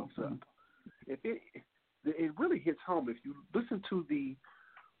themselves up. It really hits home if you listen to the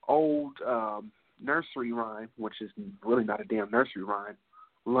old nursery rhyme, which is really not a damn nursery rhyme.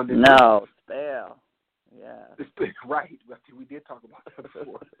 London. No, spell. Yeah. Right. We did talk about that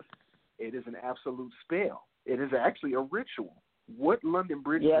before. It is an absolute spell. It is actually a ritual. What London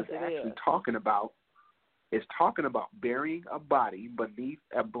Bridge is actually talking about is talking about burying a body beneath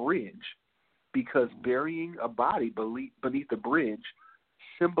a bridge, because burying a body beneath the bridge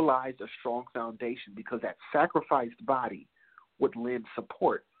symbolized a strong foundation, because that sacrificed body would lend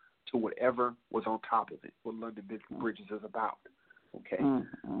support to whatever was on top of it, what London Bridges is about. Okay?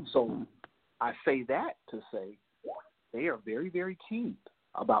 So I say that to say they are very, very keen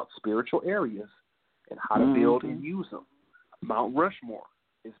about spiritual areas and how to build and use them. Mount Rushmore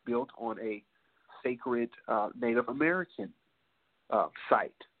is built on a sacred Native American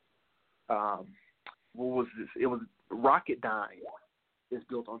site. What was this? It was Rocketdyne is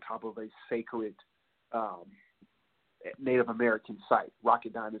built on top of a sacred Native American site.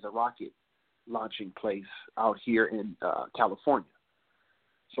 Rocketdyne is a rocket launching place out here in California.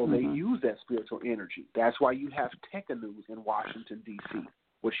 So they use that spiritual energy. That's why you have Tecanews in Washington, D.C.,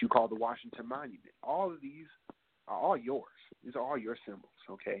 which you call the Washington Monument. All of these are all yours. These are all your symbols,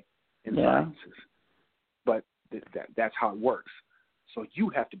 okay, in sciences. But that's how it works. So you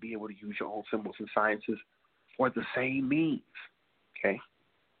have to be able to use your own symbols in sciences for the same means, okay?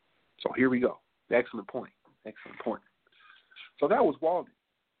 So here we go. Excellent point. Excellent point. So that was Walden,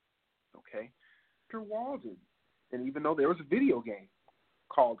 okay? After Walden, and even though there was a video game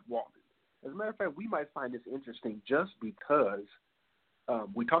called Walden, as a matter of fact, we might find this interesting just because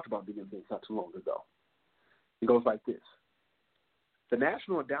we talked about video games not too long ago. It goes like this. The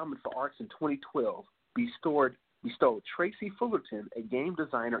National Endowment for Arts in 2012 bestowed Tracy Fullerton, a game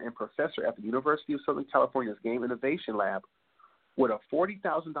designer and professor at the University of Southern California's Game Innovation Lab, with a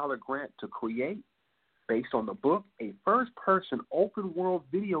 $40,000 grant to create, based on the book, a first-person open-world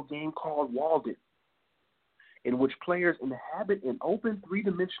video game called Walden, in which players inhabit an open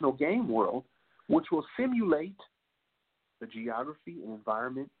three-dimensional game world which will simulate the geography and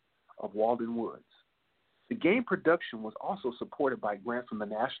environment of Walden Woods. The game production was also supported by grants from the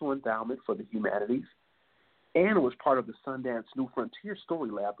National Endowment for the Humanities and was part of the Sundance New Frontier Story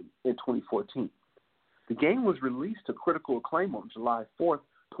Lab in 2014. The game was released to critical acclaim on July 4th,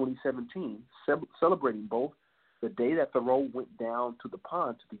 2017, celebrating both the day that Thoreau went down to the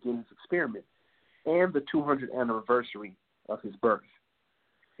pond to begin his experiment and the 200th anniversary of his birth.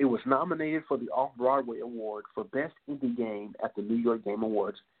 It was nominated for the Off-Broadway Award for Best Indie Game at the New York Game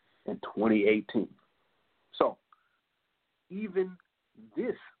Awards in 2018. So, even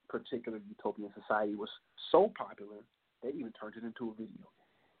this particular utopian society was so popular, they even turned it into a video game.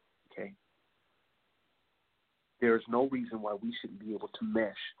 Okay? There is no reason why we shouldn't be able to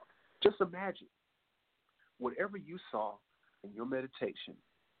mesh. Just imagine, whatever you saw in your meditation,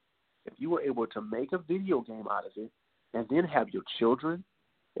 if you were able to make a video game out of it and then have your children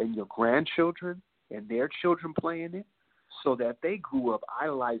and your grandchildren and their children playing it, so that they grew up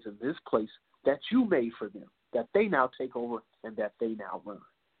idolizing this place that you made for them, that they now take over and that they now run.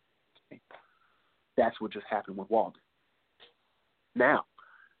 Okay? That's what just happened with Walden. Now,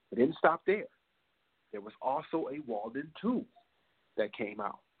 it didn't stop there. There was also a Walden 2 that came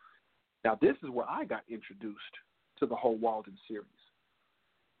out. Now, this is where I got introduced to the whole Walden series.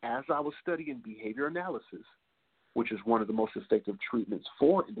 As I was studying behavior analysis, which is one of the most effective treatments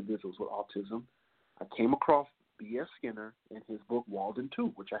for individuals with autism, I came across B.F. Skinner and his book Walden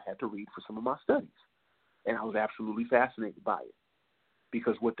 2, which I had to read for some of my studies. And I was absolutely fascinated by it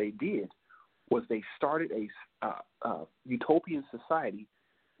because what they did was they started a utopian society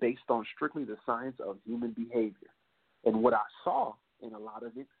based on strictly the science of human behavior. And what I saw in a lot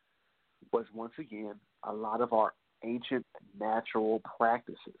of it was, once again, a lot of our ancient natural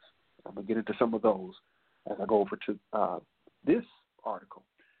practices. I'm going to get into some of those as I go over to this article,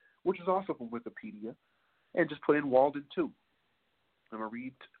 which is also from Wikipedia, and just put in Walden 2. I'm going to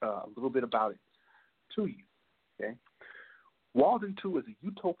read a little bit about it to you. Okay? Walden 2 is a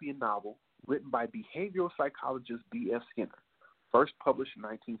utopian novel written by behavioral psychologist B.F. Skinner, first published in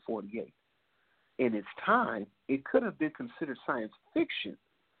 1948. In its time, it could have been considered science fiction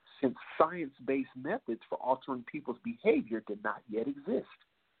since science-based methods for altering people's behavior did not yet exist.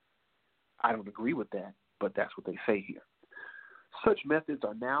 I don't agree with that, but that's what they say here. Such methods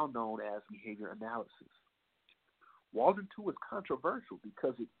are now known as behavior analysis. Walden 2 is controversial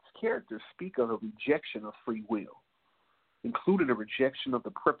because its characters speak of a rejection of free will, including a rejection of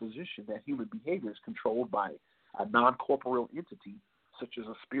the preposition that human behavior is controlled by a non-corporeal entity such as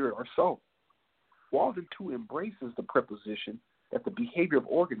a spirit or soul. Walden 2 embraces the preposition that the behavior of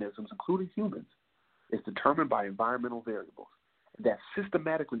organisms, including humans, is determined by environmental variables, and that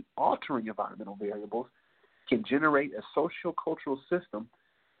systematically altering environmental variables can generate a socio-cultural system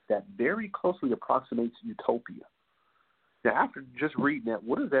that very closely approximates utopia. Now, after just reading that,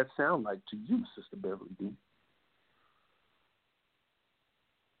 what does that sound like to you, Sister Beverly D?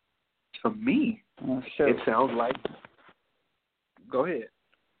 To me, it sounds like. Go ahead.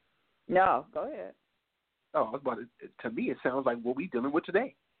 No, go ahead. Oh, I was about to me, it sounds like what we're dealing with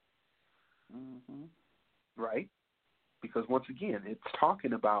today. Mm-hmm. Right? Because once again, it's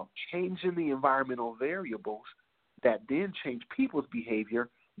talking about changing the environmental variables that then change people's behavior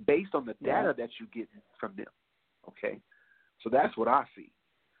based on the data that you get from them. Okay? So that's what I see.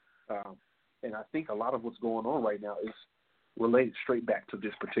 And I think a lot of what's going on right now is related straight back to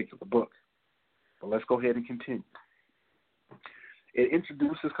this particular book. But let's go ahead and continue. It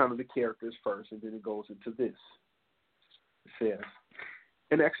introduces kind of the characters first, and then it goes into this. It says,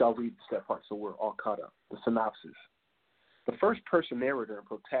 and actually I'll read that part so we're all caught up. The synopsis. The first-person narrator and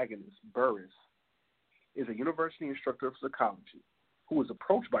protagonist, Burris, is a university instructor of psychology who was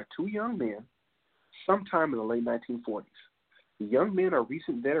approached by two young men sometime in the late 1940s. The young men are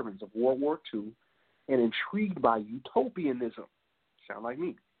recent veterans of World War II and intrigued by utopianism, sound like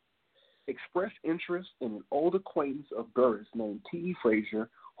me, expressed interest in an old acquaintance of Burris named T.E. Frazier,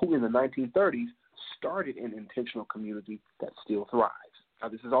 who in the 1930s started an intentional community that still thrives. Now,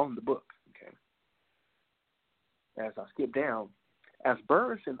 this is all in the book, okay? As I skip down, as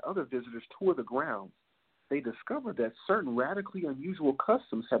Burris and other visitors tour the grounds, they discover that certain radically unusual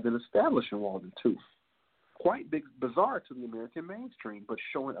customs have been established in Walden 2. Quite bizarre to the American mainstream, but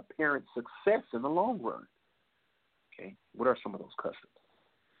showing apparent success in the long run. Okay, what are some of those customs?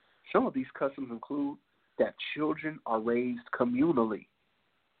 Some of these customs include that children are raised communally.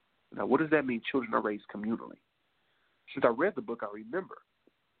 Now, what does that mean, children are raised communally? Since I read the book, I remember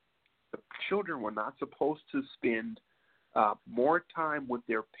the children were not supposed to spend more time with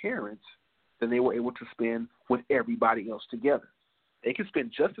their parents than they were able to spend with everybody else together. They could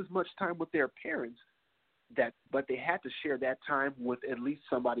spend just as much time with their parents, but they had to share that time with at least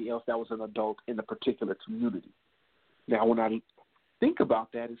somebody else that was an adult in the particular community. Now, when I think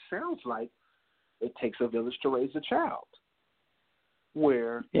about that, it sounds like it takes a village to raise a child,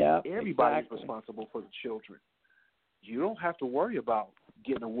 where everybody's responsible for the children. You don't have to worry about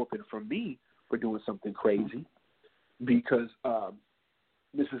getting a whooping from me for doing something crazy, because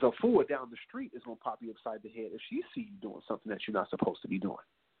Mrs. Afua down the street is going to pop you upside the head if she sees you doing something that you're not supposed to be doing.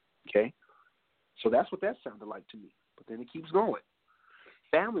 Okay? So that's what that sounded like to me. But then it keeps going.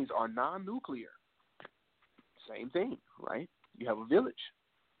 Families are non-nuclear. Same thing, right? You have a village,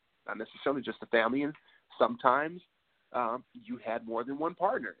 not necessarily just a family, and sometimes you had more than one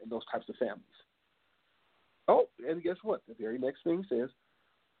partner in those types of families. Oh, and guess what? The very next thing says,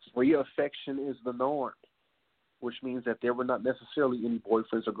 free affection is the norm, which means that there were not necessarily any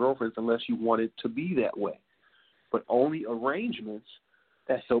boyfriends or girlfriends unless you wanted to be that way, but only arrangements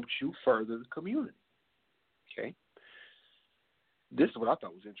that helped you further the community. Okay? This is what I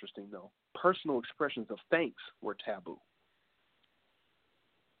thought was interesting, though. Personal expressions of thanks were taboo.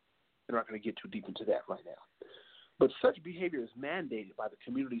 We're not going to get too deep into that right now. But such behavior is mandated by the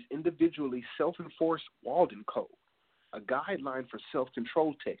community's individually self-enforced Walden Code, a guideline for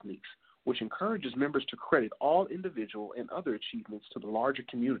self-control techniques, which encourages members to credit all individual and other achievements to the larger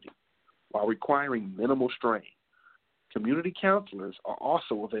community while requiring minimal strain. Community counselors are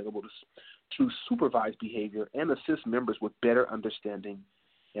also available to supervise behavior and assist members with better understanding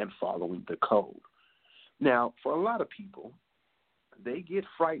and following the code. Now, for a lot of people, they get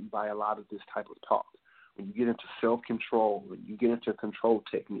frightened by a lot of this type of talk. When you get into self-control, and you get into control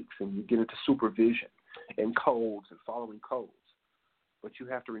techniques, and you get into supervision and codes and following codes. But you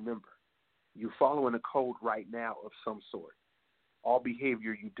have to remember, you're following a code right now of some sort. All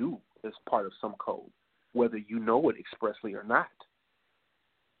behavior you do is part of some code, whether you know it expressly or not.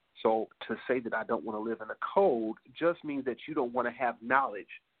 So to say that I don't want to live in a code just means that you don't want to have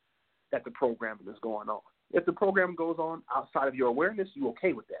knowledge that the programming is going on. If the programming goes on outside of your awareness, you're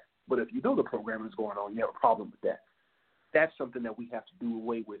okay with that. But if you know the programming is going on, you have a problem with that. That's something that we have to do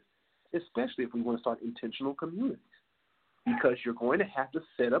away with, especially if we want to start intentional communities, because you're going to have to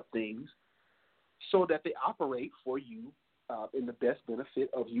set up things so that they operate for you in the best benefit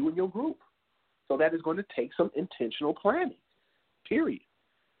of you and your group. So that is going to take some intentional planning, period.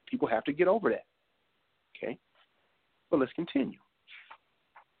 People have to get over that, okay? But let's continue.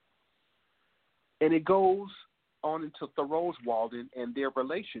 And it goes on into Thoreau's Walden and their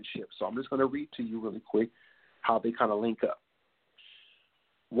relationship. So I'm just going to read to you really quick how they kind of link up.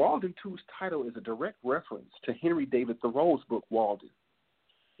 Walden 2's title is a direct reference to Henry David Thoreau's book, Walden.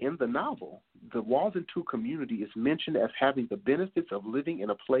 In the novel, the Walden 2 community is mentioned as having the benefits of living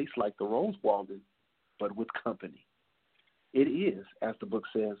in a place like Thoreau's Walden, but with company. It is, as the book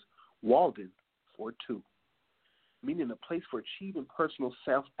says, Walden for two, meaning a place for achieving personal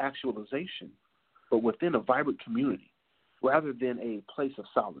self-actualization, but within a vibrant community, rather than a place of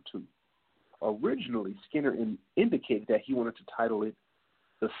solitude. Originally, Skinner indicated that he wanted to title it,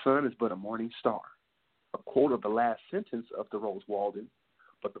 "The Sun is but a Morning Star," a quote of the last sentence of Thoreau's Walden,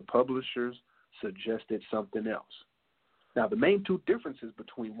 but the publishers suggested something else. Now, the main two differences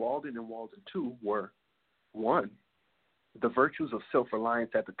between Walden and Walden 2 were, one, the virtues of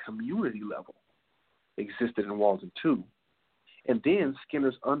self-reliance at the community level existed in Walden 2, and then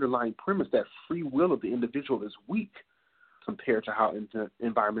Skinner's underlying premise that free will of the individual is weak compared to how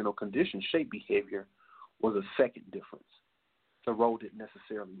environmental conditions shape behavior was a second difference. Thoreau didn't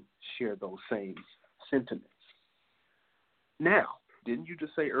necessarily share those same sentiments. Now, didn't you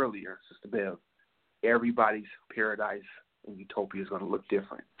just say earlier, Sister Bev, everybody's paradise and utopia is going to look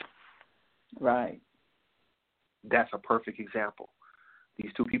different? Right. That's a perfect example.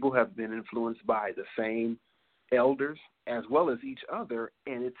 These two people have been influenced by the same elders as well as each other,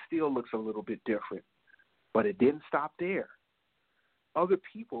 and it still looks a little bit different. But it didn't stop there. Other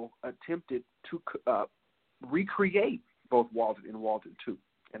people attempted to recreate both Walden and Walden 2,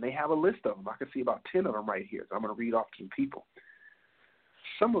 and they have a list of them. I can see about 10 of them right here, so I'm going to read off some people.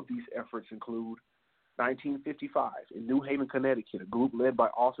 Some of these efforts include 1955, in New Haven, Connecticut, a group led by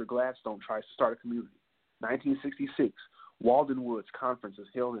Arthur Gladstone tries to start a community. 1966, Walden Woods Conference is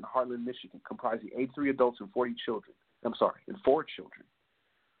held in Heartland, Michigan, comprising 83 adults and 4 children.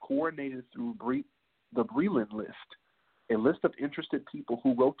 Coordinated through the Breland List, a list of interested people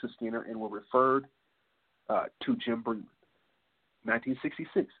who wrote to Skinner and were referred to Jim Breland.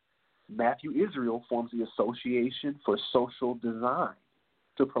 1966, Matthew Israel forms the Association for Social Design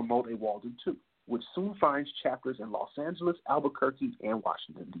to promote a Walden 2, which soon finds chapters in Los Angeles, Albuquerque, and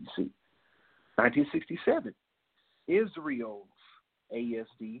Washington, D.C. 1967, Israel's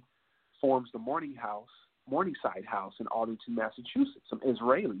ASD forms the Morningside House in Arlington, Massachusetts. Some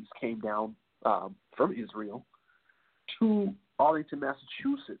Israelis came down from Israel to Arlington,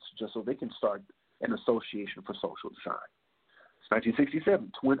 Massachusetts, just so they can start an association for social design. It's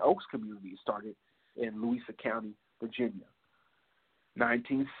 1967, Twin Oaks community started in Louisa County, Virginia.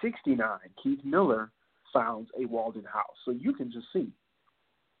 1969, Keith Miller founds a Walden House. So you can just see,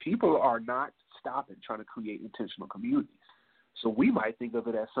 people are not stopping trying to create intentional communities. So we might think of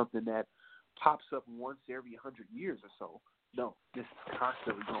it as something that pops up once every 100 years or so. No, this is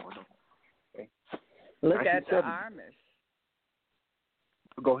constantly going on. Okay? Look at the Amish.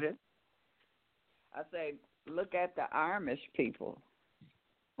 Go ahead. I say, look at the Amish people.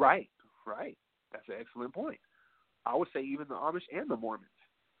 Right. That's an excellent point. I would say even the Amish and the Mormons,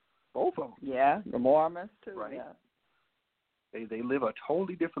 both of them. Yeah, the Mormons too. Right. Yeah. They live a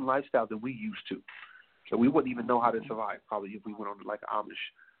totally different lifestyle than we used to. So we wouldn't even know how to survive probably if we went on like an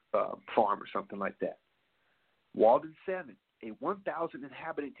Amish farm or something like that. Walden 7, a 1,000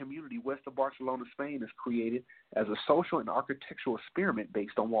 inhabitant community west of Barcelona, Spain, is created as a social and architectural experiment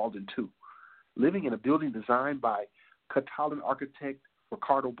based on Walden 2, living in a building designed by Catalan architect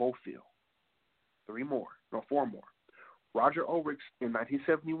Ricardo Bofill. 4 more. Roger Ulrich in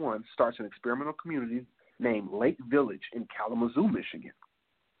 1971 starts an experimental community named Lake Village in Kalamazoo, Michigan.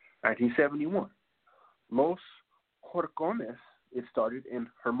 1971, Los Horcones, it started in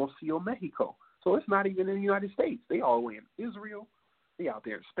Hermosillo, Mexico. So it's not even in the United States. They all the way in Israel. They out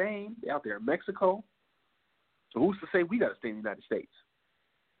there in Spain. They out there in Mexico. So who's to say we got to stay in the United States?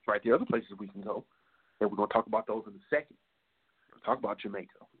 Right, there are other places we can go, and we're going to talk about those in a second. We're going to talk about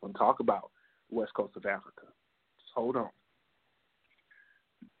Jamaica. We're going to talk about the west coast of Africa. Just hold on.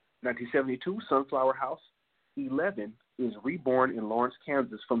 1972, Sunflower House 11 is reborn in Lawrence,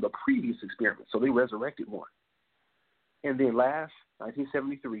 Kansas from the previous experiment, so they resurrected one. And then last,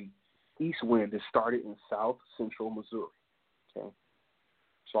 1973, East Wind is started in South Central Missouri. Okay,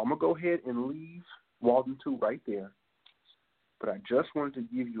 so I'm going to go ahead and leave Walden 2 right there, but I just wanted to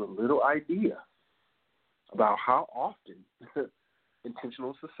give you a little idea about how often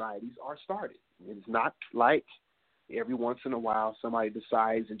intentional societies are started. It's not like every once in a while somebody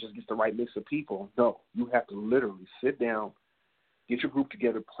decides and just gets the right mix of people. No, you have to literally sit down, get your group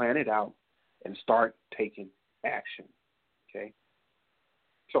together, plan it out, and start taking action. Okay?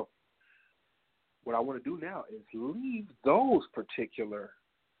 So what I want to do now is leave those particular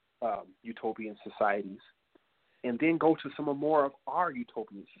utopian societies and then go to some more of our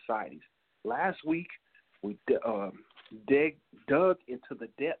utopian societies. Last week, we dug into the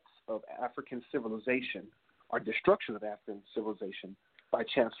depths of African civilization, or destruction of African civilization, by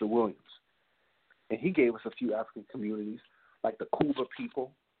Chancellor Williams. And he gave us a few African communities, like the Kuba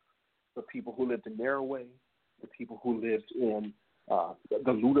people, the people who lived in Merowe, the people who lived in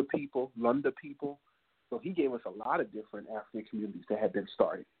the Lunda people, Lunda people. So he gave us a lot of different African communities that had been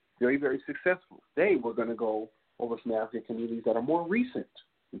started. Very, very successful. Today we're going to go over some African communities that are more recent,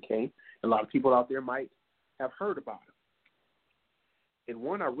 okay? A lot of people out there might have heard about them. And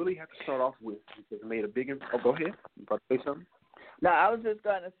one I really have to start off with because it made a big impact. Oh, go ahead. You about to say something? No, I was just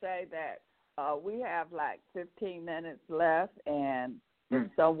going to say that we have like 15 minutes left, and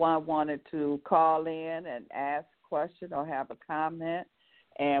if someone wanted to call in and ask a question or have a comment,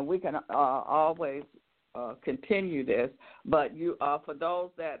 and we can always continue this. But you, for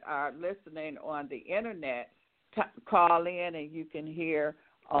those that are listening on the internet, call in and you can hear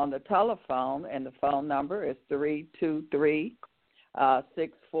on the telephone, and the phone number is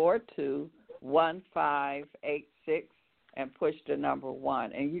 323-642-1586, and push the number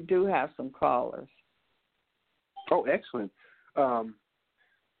 1. And you do have some callers. Oh, excellent.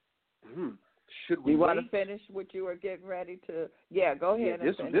 Should we want to finish what you were getting ready to? Yeah, go ahead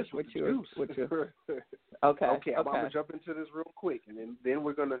and finish what you were. Okay. Okay, I'm going to jump into this real quick, and then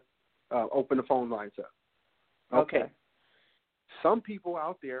we're going to open the phone lines up. Okay. Some people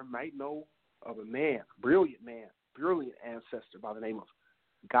out there might know of a brilliant ancestor by the name of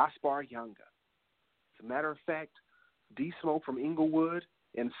Gaspar Yanga. As a matter of fact, D Smoke from Inglewood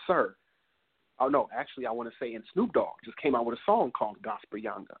and Sir. Oh, no, actually, I want to say, and Snoop Dogg just came out with a song called Gaspar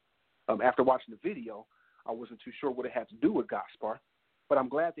Yanga. After watching the video, I wasn't too sure what it had to do with Gaspar, but I'm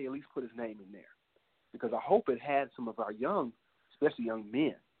glad they at least put his name in there because I hope it had some of our young, especially young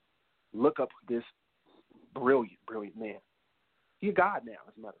men, look up this brilliant man. He's a god now,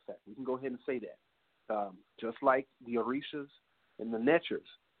 as a matter of fact. We can go ahead and say that. Just like the Orishas and the Netchers,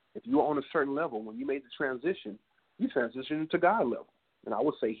 if you were on a certain level, when you made the transition, you transitioned to God level. And I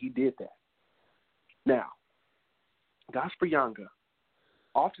would say he did that. Now, Gaspar Yanga,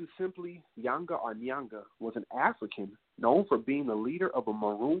 often simply Yanga or Nyanga, was an African known for being the leader of a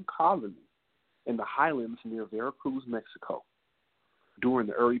maroon colony in the highlands near Veracruz, Mexico, during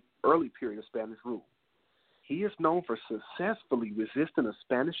the early period of Spanish rule. He is known for successfully resisting a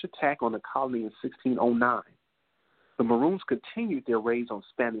Spanish attack on the colony in 1609. The Maroons continued their raids on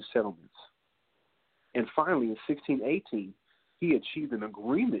Spanish settlements. And finally, in 1618, he achieved an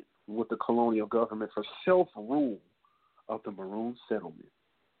agreement with the colonial government for self-rule of the Maroon settlement.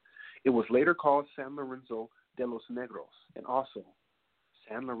 It was later called San Lorenzo de los Negros and also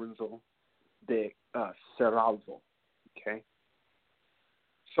San Lorenzo de Cerralvo. Okay?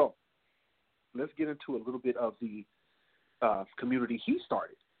 So, let's get into a little bit of the community he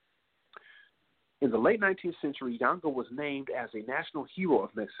started. In the late 19th century, Yanga was named as a national hero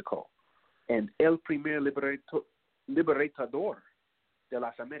of Mexico and El Primer Libertador de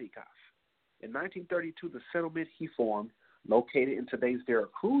las Americas. In 1932, the settlement he formed, located in today's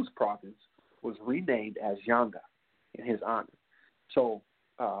Veracruz province, was renamed as Yanga in his honor. So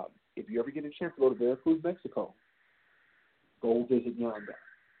if you ever get a chance to go to Veracruz, Mexico, go visit Yanga.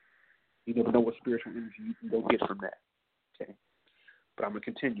 You never know what spiritual energy you can go get from that. Okay? But I'm going to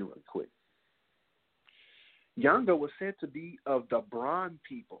continue really quick. Yanga was said to be of the Bran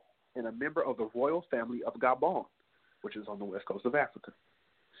people and a member of the royal family of Gabon, which is on the west coast of Africa.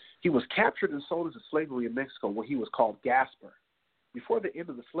 He was captured and sold into slavery in Mexico, where he was called Gaspar. Before the end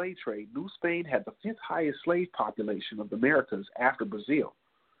of the slave trade, New Spain had the fifth highest slave population of the Americas after Brazil,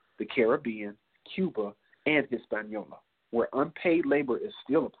 the Caribbean, Cuba, and Hispaniola, where unpaid labor is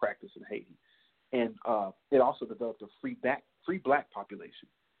still a practice in Haiti. And it also developed a free black population.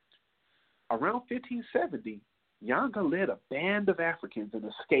 Around 1570, Yanga led a band of Africans in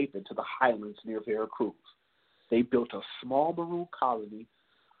escape into the highlands near Veracruz. They built a small maroon colony,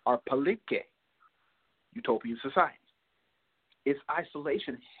 Palenque, Utopian society. Its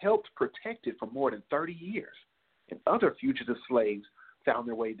isolation helped protect it for more than 30 years, and other fugitive slaves found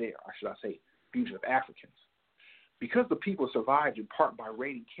their way there, or should I say, fugitive Africans. Because the people survived in part by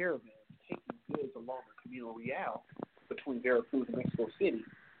raiding caravans, taking goods along the Camino Real between Veracruz and Mexico City,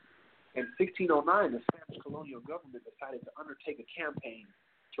 in 1609, the Spanish colonial government decided to undertake a campaign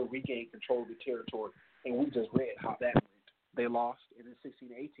to regain control of the territory, and we just read how that went. They lost, and in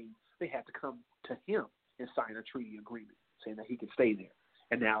 1618, they had to come to him and sign a treaty agreement saying that he could stay there.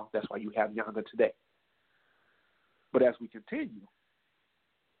 And now that's why you have Yanga today. But as we continue,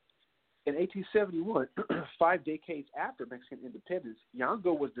 in 1871, 5 decades after Mexican independence,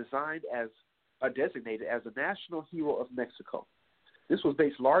 Yanga was designated as a national hero of Mexico. This was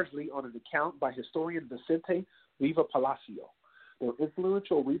based largely on an account by historian Vicente Riva Palacio. The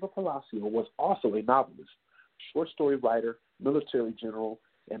influential Riva Palacio was also a novelist, short story writer, military general,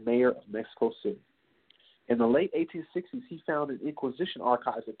 and mayor of Mexico City. In the late 1860s, he founded Inquisition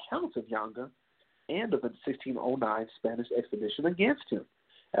archives accounts of Yanga and of the 1609 Spanish expedition against him,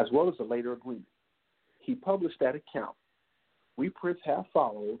 as well as a later agreement. He published that account. Reprints have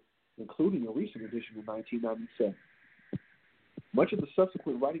followed, including a recent edition in 1997. Much of the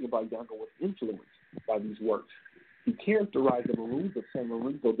subsequent writing about Yanga was influenced by these works. He characterized the Maroons of San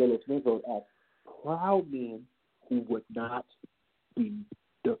Lorenzo de los Negros as proud men who would not be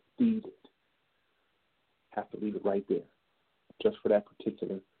defeated. Have to leave it right there, just for that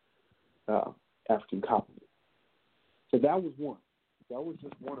particular African compliment. So that was one. That was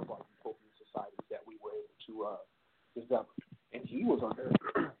just one of our utopian societies that we were able to develop. And he was under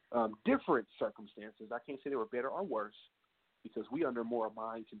different circumstances. I can't say they were better or worse, because we under more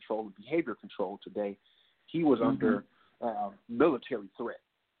mind control and behavior control today. He was under military threat.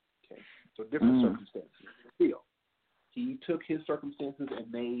 Okay, so different circumstances. Still, he took his circumstances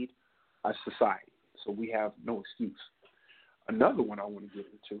and made a society. So we have no excuse. Another one I want to get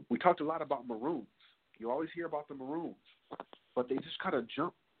into. We talked a lot about Maroons. You always hear about the Maroons, but they just kind of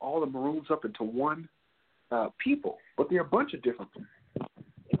jump all the Maroons up into one people. But they're a bunch of different people,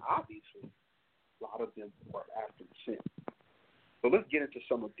 and obviously, a lot of them are African descent. So let's get into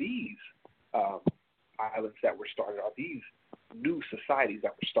some of these islands that were started, or these new societies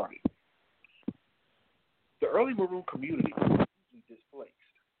that were started. The early Maroon community was usually displaced.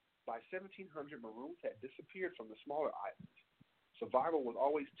 By 1700, Maroons had disappeared from the smaller islands. Survival was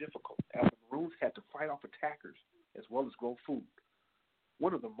always difficult, as the Maroons had to fight off attackers as well as grow food.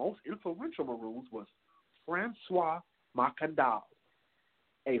 One of the most influential Maroons was Francois Macandal,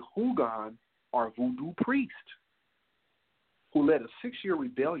 a Hugon or voodoo priest, who led a 6-year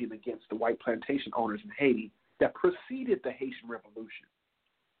rebellion against the white plantation owners in Haiti that preceded the Haitian Revolution.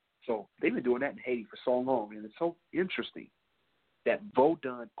 So they've been doing that in Haiti for so long, and it's so interesting that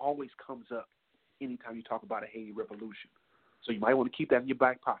Vodun always comes up anytime you talk about a Haiti revolution. So you might want to keep that in your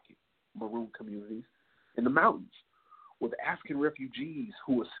back pocket. Maroon communities in the mountains with African refugees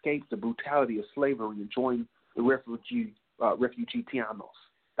who escaped the brutality of slavery and joined the refugee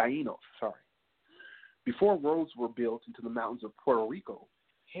Taínos. Before roads were built into the mountains of Puerto Rico,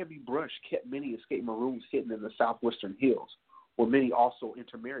 heavy brush kept many escaped Maroons hidden in the southwestern hills, where many also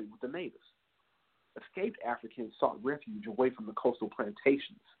intermarried with the natives. Escaped Africans sought refuge away from the coastal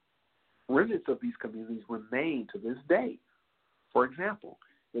plantations. Remnants of these communities remain to this day. For example,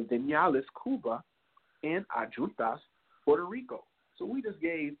 in Vinales, Cuba, and Adjuntas, Puerto Rico. So we just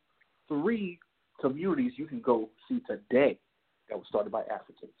gave 3 communities you can go see today that were started by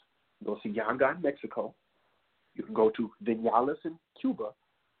Africans. You can go see Yanga in Mexico. You can go to Vinales in Cuba,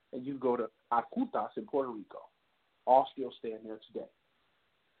 and you can go to Adjuntas in Puerto Rico. All still stand there today.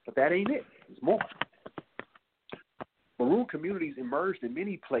 But that ain't it. There's more. Maroon communities emerged in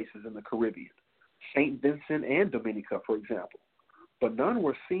many places in the Caribbean, St. Vincent and Dominica, for example. But none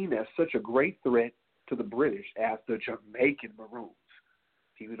were seen as such a great threat to the British as the Jamaican Maroons.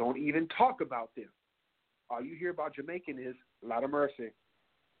 People don't even talk about them. All you hear about Jamaican is a lot of mercy,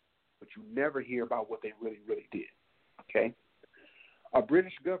 but you never hear about what they really, really did. Okay? A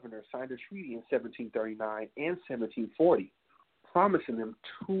British governor signed a treaty in 1739 and 1740, promising them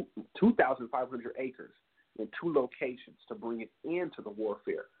 2,500 acres in 2 locations to bring an end to the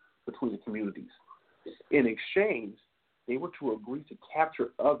warfare between the communities. In exchange, they were to agree to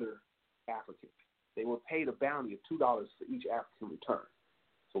capture other Africans. They were paid a bounty of $2 for each African return.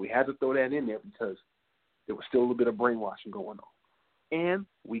 So we had to throw that in there because there was still a little bit of brainwashing going on. And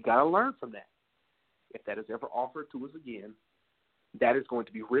we got to learn from that. If that is ever offered to us again, that is going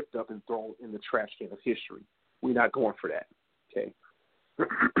to be ripped up and thrown in the trash can of history. We're not going for that, okay?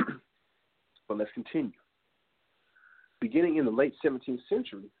 But let's continue. Beginning in the late 17th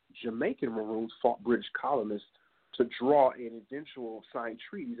century, Jamaican Maroons fought British colonists to draw an eventual signed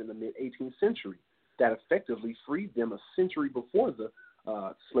treaties in the mid-18th century that effectively freed them a century before the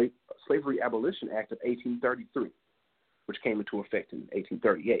Slavery Abolition Act of 1833, which came into effect in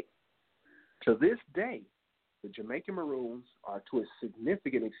 1838. To this day, the Jamaican Maroons are to a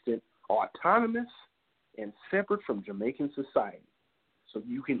significant extent autonomous and separate from Jamaican society. So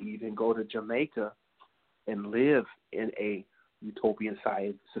you can even go to Jamaica and live in a utopian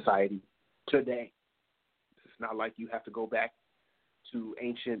society today. It's not like you have to go back to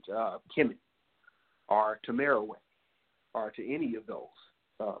ancient Kemet or to Meroway or to any of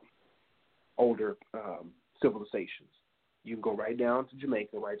those older civilizations. You can go right down to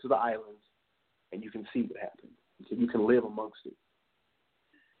Jamaica, right to the islands, and you can see what happened. So you can live amongst it.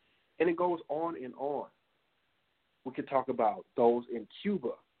 And it goes on and on. We could talk about those in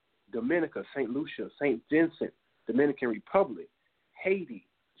Cuba, Dominica, St. Lucia, St. Vincent, Dominican Republic, Haiti,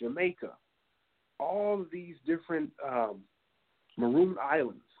 Jamaica, all of these different Maroon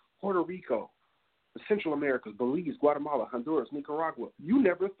Islands, Puerto Rico, the Central Americas, Belize, Guatemala, Honduras, Nicaragua. You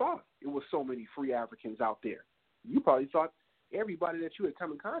never thought it was so many free Africans out there. You probably thought everybody that you had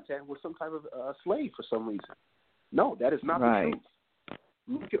come in contact was some type of slave for some reason. No, that is not the truth.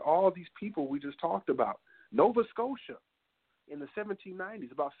 Look at all these people we just talked about. Nova Scotia, in the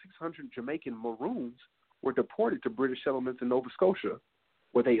 1790s, about 600 Jamaican Maroons were deported to British settlements in Nova Scotia,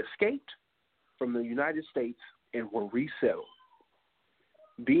 where they escaped from the United States and were resettled.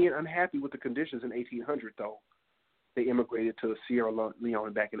 Being unhappy with the conditions in 1800, though, they immigrated to Sierra Leone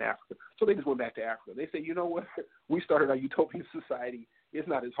and back in Africa. So they just went back to Africa. They said, you know what? We started our utopian society. It's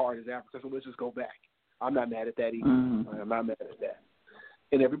not as hard as Africa, so let's just go back. I'm not mad at that either. I'm not mad at that.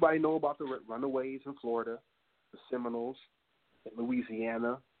 And everybody know about the runaways in Florida, the Seminoles in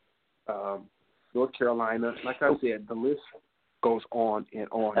Louisiana, North Carolina. Like I said, the list goes on and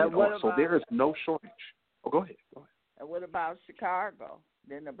on and on. So there is no shortage. Oh, go ahead. And what about Chicago?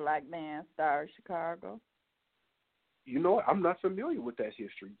 Didn't a black man start Chicago? You know what? I'm not familiar with that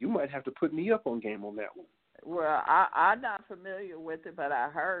history. You might have to put me up on game on that one. Well, I'm not familiar with it, but I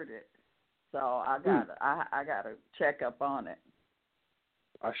heard it. So I gotta check up on it.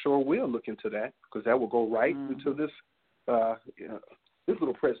 I sure will look into that because that will go right into this this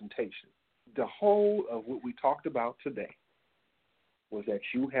little presentation. The whole of what we talked about today was that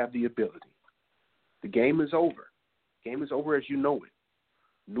you have the ability. The game is over. The game is over as you know it.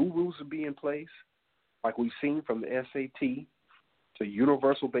 New rules will be in place, like we've seen from the SAT to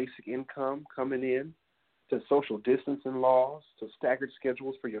universal basic income coming in, to social distancing laws, to staggered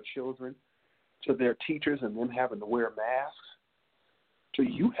schedules for your children, to their teachers and them having to wear masks, to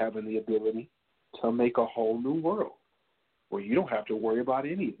you having the ability to make a whole new world where you don't have to worry about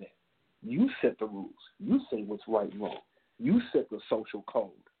any of that. You set the rules. You say what's right and wrong. You set the social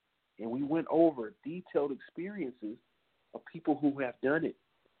code. And we went over detailed experiences of people who have done it,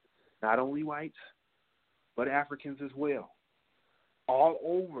 not only whites, but Africans as well, all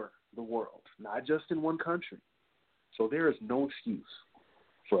over the world, not just in one country. So there is no excuse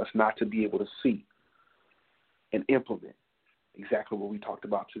for us not to be able to see and implement exactly what we talked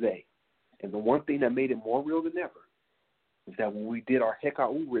about today. And the one thing that made it more real than ever is that when we did our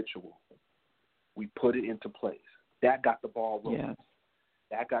Hekau ritual, we put it into place. That got the ball rolling. Yes.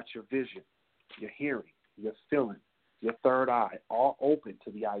 That got your vision, your hearing, your feeling, your third eye all open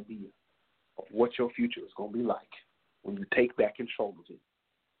to the idea of what your future is going to be like when you take back control of it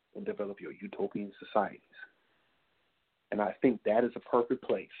and develop your utopian societies. And I think that is a perfect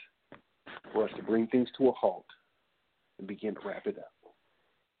place for us to bring things to a halt and begin to wrap it up.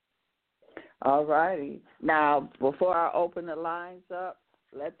 All righty. Now, before I open the lines up,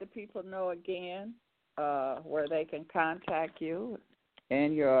 let the people know again where they can contact you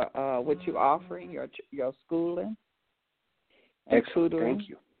and your what you're offering, your schooling and tutoring. Thank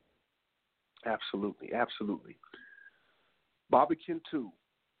you. Absolutely. Baba Kentu,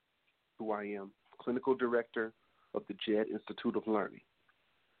 who I am, Clinical Director of the JED Institute of Learning.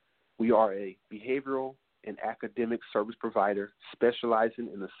 We are a behavioral and academic service provider specializing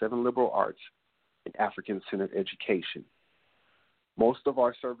in the 7 liberal arts and African-centered education. Most of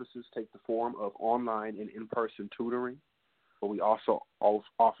our services take the form of online and in-person tutoring, but we also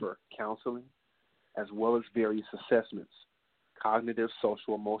offer counseling, as well as various assessments, cognitive,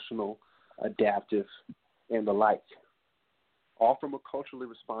 social, emotional, adaptive, and the like, all from a culturally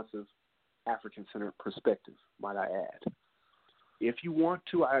responsive African-centered perspective, might I add. If you want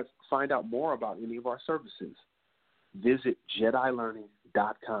to find out more about any of our services, visit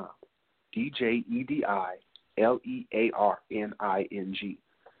JediLearning.com,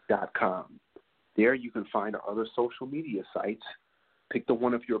 DJEDILEARNING.com. There you can find our other social media sites. Pick the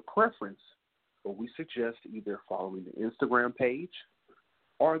one of your preference, but we suggest either following the Instagram page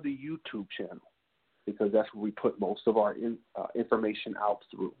or the YouTube channel, because that's where we put most of our information out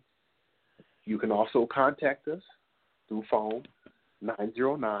through. You can also contact us through phone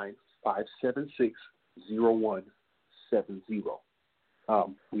 909-576-0170.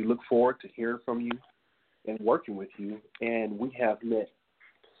 We look forward to hearing from you and working with you, and we have met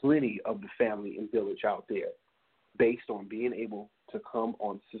plenty of the family and village out there based on being able to come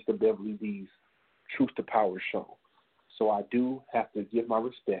on Sister Beverly D's Truth to Power show. So I do have to give my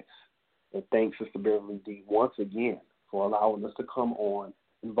respects and thank Sister Beverly D once again for allowing us to come on,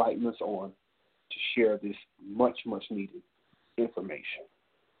 inviting us on to share this much, much needed information.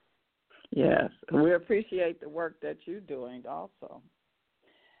 Yes, we appreciate the work that you're doing also.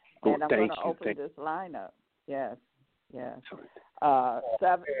 And I'm going to open this line up. Yes.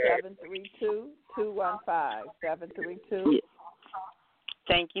 732-215-732.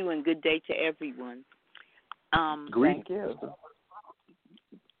 Thank you, and good day to everyone. Thank you.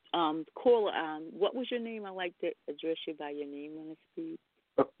 Caller, what was your name? I like to address you by your name when I speak.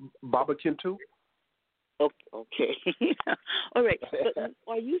 Baba Kentu. Okay. All right. But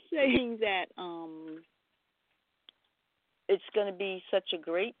are you saying that it's going to be such a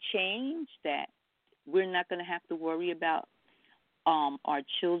great change that we're not going to have to worry about our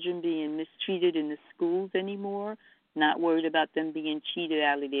children being mistreated in the schools anymore? Not worried about them being cheated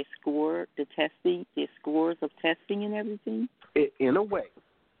out of their scores of testing and everything? In a way,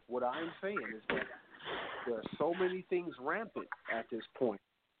 what I'm saying is that there are so many things rampant at this point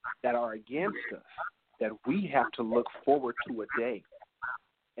that are against us that we have to look forward to a day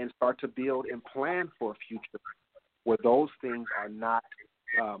and start to build and plan for a future where those things are not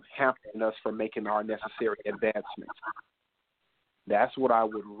hampering us from making our necessary advancements. That's what I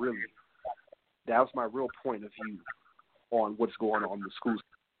would that was my real point of view on what's going on in the schools.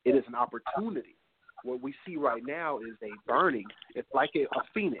 It is an opportunity. What we see right now is a burning. It's like a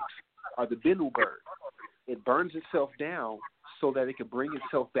phoenix or the Bennu bird. It burns itself down so that it can bring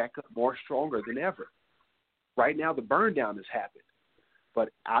itself back up more stronger than ever. Right now, the burn down has happened.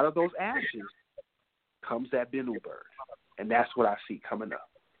 But out of those ashes comes that Bennu bird. And that's what I see coming up.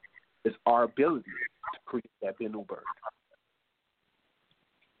 It's our ability to create that Bennu bird.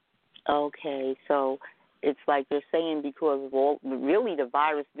 Okay, so it's like you're saying because really the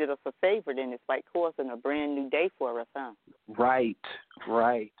virus did us a favor, then it's like causing a brand new day for us, huh? Right.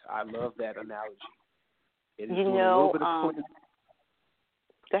 I love that analogy. It is you doing know, a little bit of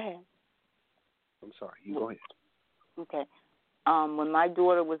go ahead. I'm sorry, you go ahead. Okay. When my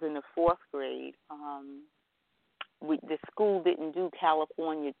daughter was in the 4th grade, the school didn't do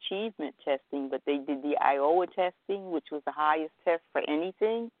California achievement testing, but they did the Iowa testing, which was the highest test for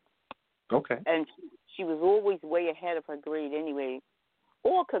anything. Okay. And she was always way ahead of her grade anyway.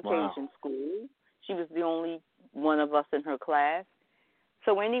 All Caucasian school. She was the only one of us in her class.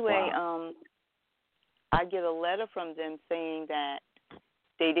 So anyway, I get a letter from them saying that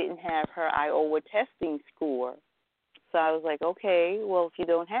they didn't have her Iowa testing score. So I was like, okay, well, if you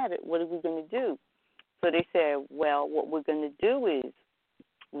don't have it, what are we going to do? So they said, well, what we're going to do is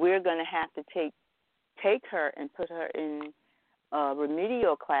we're going to have to take her and put her in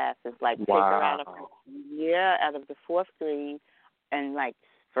remedial classes, like take her out of the 4th grade and like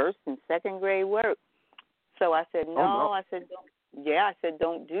 1st and 2nd grade work. So I said, no. I said,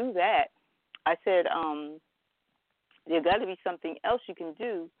 don't do that. I said, there got to be something else you can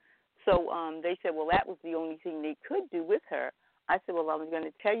do. So they said, well, that was the only thing they could do with her. I said, well, I'm going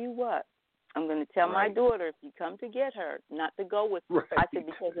to tell you what. I'm going to tell my daughter, if you come to get her, not to go with her. I said,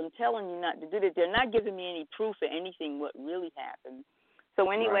 because I'm telling you not to do that. They're not giving me any proof or anything what really happened.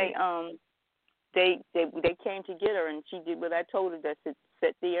 So anyway, they came to get her, and she did what I told her. That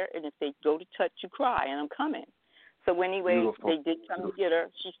sit there, and if they go to touch, you cry, and I'm coming. So anyway, Beautiful. They did come to get her.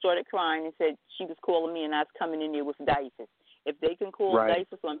 She started crying and said she was calling me, and I was coming in there with dices. If they can call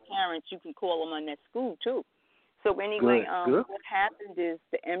dices on parents, you can call them on that school too. So anyway, Good. what happened is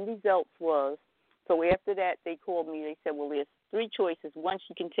the end results was, so after that they called me. They said, well, there's 3 choices. One,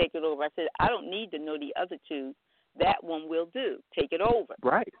 she can take it over. I said, I don't need to know the other 2. That one will do. Take it over.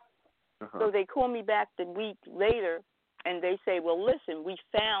 Right. So they called me back the week later, and they say, well, listen, we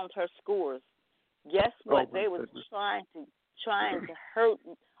found her scores. Guess what? Oh, they was goodness. trying to hurt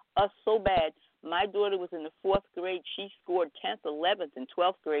us so bad. My daughter was in the 4th grade. She scored 10th, 11th, and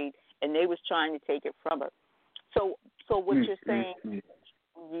 12th grade, and they was trying to take it from her. So what you're saying,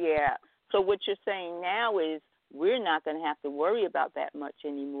 yeah. So what you're saying now is we're not going to have to worry about that much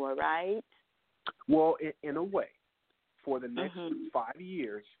anymore, right? Well, in a way, for the next 5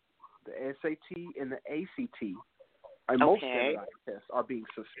 years, the SAT and the ACT, and most standardized tests, are being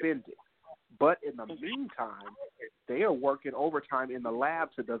suspended. But in the meantime, they are working overtime in the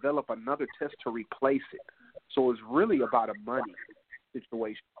lab to develop another test to replace it. So it's really about a money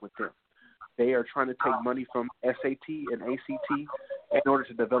situation with them. They are trying to take money from SAT and ACT in order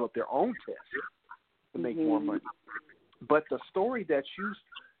to develop their own test to make more money. But the story that you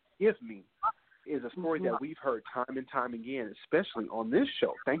give me is a story that we've heard time and time again, especially on this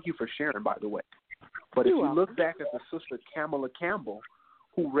show. Thank you for sharing, by the way. But if you look back at the sister Kamala Campbell,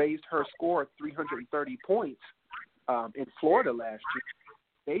 who raised her score 330 points in Florida last year,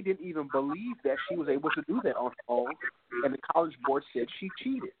 they didn't even believe that she was able to do that on her own, and the College Board said she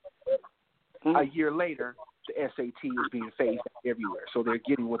cheated. A year later, the SAT is being phased out everywhere, so they're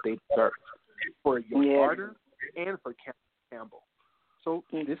getting what they deserve for your Carter and for Campbell. So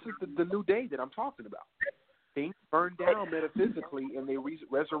this is the new day that I'm talking about. Things burn down metaphysically and they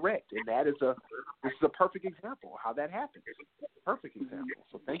resurrect, and this is a perfect example of how that happens. Perfect example.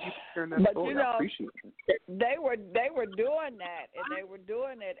 So thank you for sharing that story. I appreciate it. They were doing that, and they were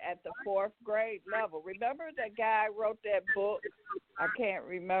doing it at the 4th grade level. Remember that guy wrote that book? I can't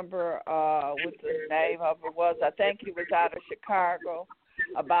remember what the name of it was. I think he was out of Chicago,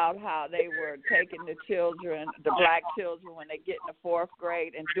 about how they were taking the children, the black children, when they get in the 4th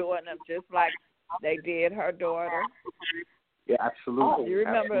grade and doing them just like they did her daughter. Yeah, absolutely. Oh, you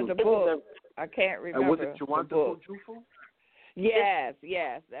remember the book? I can't remember. Was it Juwanta Jufu? Yes,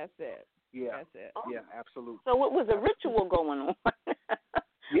 that's it. Yeah, that's it. Yeah, absolutely. So it was a ritual going on.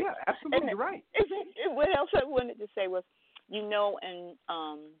 Yeah, absolutely right. What else I wanted to say was, in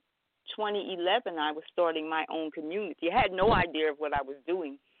 2011, I was starting my own community. I had no idea of what I was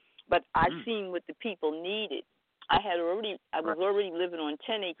doing, but I seen what the people needed. I was already living on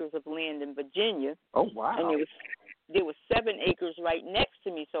 10 acres of land in Virginia. Oh, wow. And there was 7 acres right next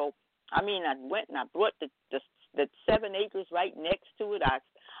to me. So, I went and I brought the 7 acres right next to it.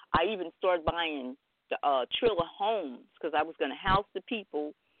 I even started buying the Triller homes because I was going to house the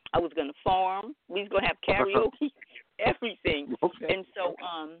people. I was going to farm. We was going to have karaoke, everything. Okay. And so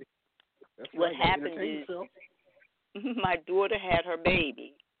what happened is my daughter had her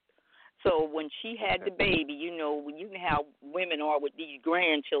baby. So when she had the baby, you know how women are with these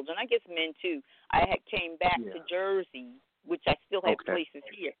grandchildren. I guess men too. I came back to Jersey, which I still have places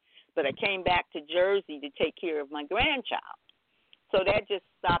here, but I came back to Jersey to take care of my grandchild. So that just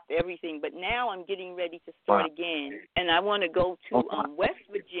stopped everything. But now I'm getting ready to start again, and I want to go to West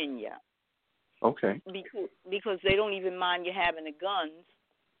Virginia. Okay. Because they don't even mind you having the guns.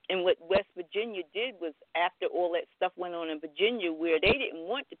 And what West Virginia did was, after all that stuff went on in Virginia, where they didn't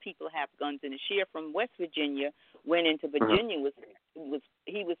want the people to have guns, and the sheriff from West Virginia went into Virginia,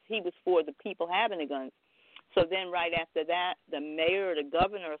 he was for the people having the guns. So then, right after that, the mayor, or the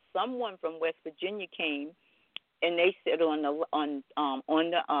governor, or someone from West Virginia came, and they said on the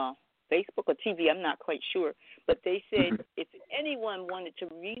Facebook or TV, I'm not quite sure, but they said if anyone wanted to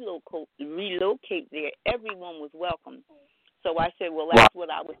relocate there, everyone was welcome. So I said, well, that's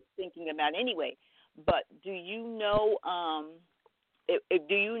what I was thinking about anyway. But do you know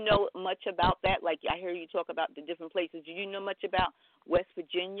much about that? Like, I hear you talk about the different places. Do you know much about West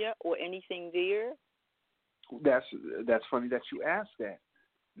Virginia or anything there? That's funny that you asked that.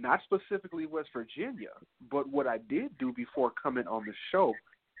 Not specifically West Virginia, but what I did do before coming on the show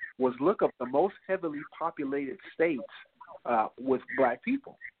was look up the most heavily populated states with black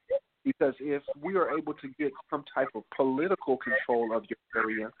people. Because if we are able to get some type of political control of your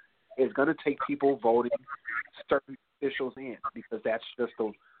area, it's going to take people voting certain officials in, because that's just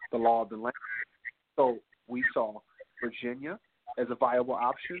the law of the land. So we saw Virginia as a viable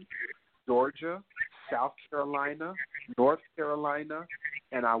option, Georgia, South Carolina, North Carolina,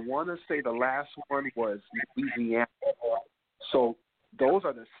 and I want to say the last one was Louisiana. So those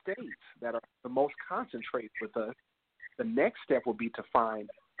are the states that are the most concentrated with us. The next step will be to find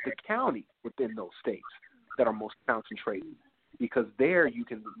the county within those states that are most concentrated, because there you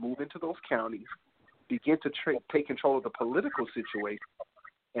can move into those counties, begin to take control of the political situation,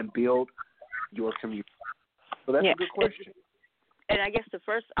 and build your community. So that's a good question. And I guess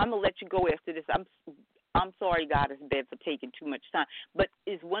I'm gonna let you go after this. I'm sorry, God is bad for taking too much time, but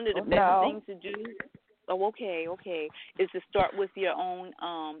is one of the best things to do. Oh, okay. Is to start with your own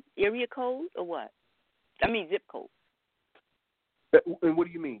area code or what? I mean zip code. And what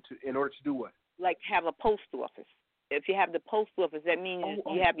do you mean? In order to do what? Like have a post office. If you have the post office, that means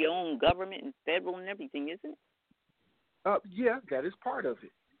you have your own government and federal and everything, isn't it? Yeah, that is part of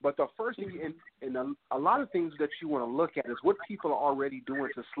it. But the first thing, and a lot of things that you want to look at is what people are already doing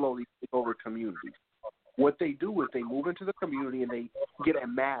to slowly take over communities. What they do is they move into the community and they get a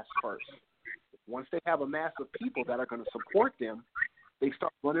mass first. Once they have a mass of people that are going to support them, they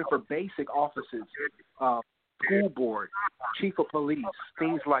start running for basic offices, school board, chief of police,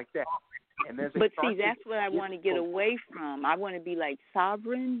 things like that. And that's what I want to get away from. I want to be like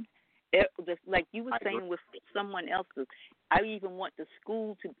sovereign, like you were saying with someone else's. I even want the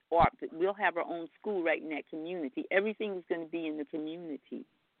school we'll have our own school right in that community. Everything is going to be in the community.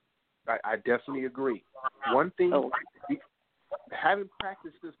 I definitely agree. One thing, having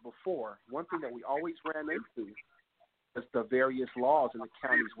practiced this before, one thing that we always ran into is the various laws in the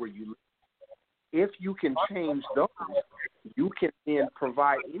counties where you live. If you can change those, you can then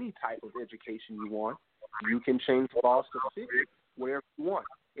provide any type of education you want. You can change laws to fit wherever you want.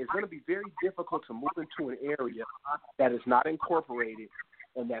 It's going to be very difficult to move into an area that is not incorporated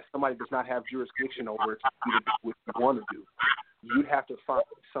and that somebody does not have jurisdiction over to do what you want to do. You'd have to find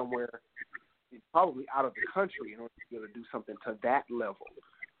somewhere probably out of the country in order to be able to do something to that level.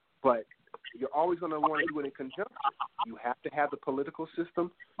 But you're always going to want to do it in conjunction. You have to have the political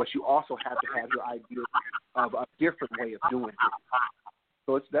system, but you also have to have your idea of a different way of doing it.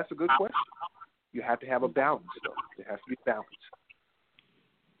 So that's a good question. You have to have a balance, though. There has to be balance.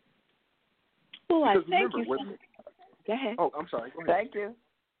 Well, I thank you. Go ahead. Oh, I'm sorry. Go ahead. Thank you.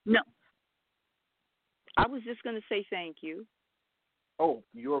 No. I was just going to say thank you. Oh,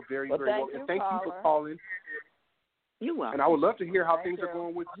 you're very welcome. And thank you for calling. You're welcome. And I would love to hear how things are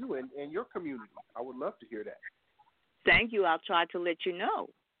going with you and your community. I would love to hear that. Thank you. I'll try to let you know.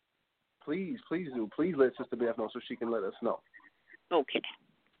 Please do. Please let Sister Beth know so she can let us know. Okay.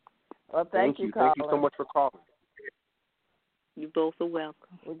 Well, thank you, Thank you so much for calling. You both are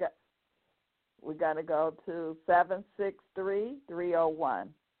welcome. We got to go to 763-301.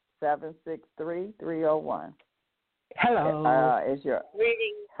 763-301. Hello. Is your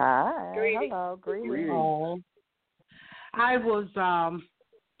greetings? Hi. Greetings. Hello. Greetings. Oh. I was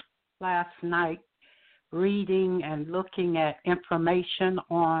last night reading and looking at information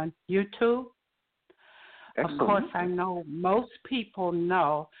on YouTube. Excellent. Of course, I know most people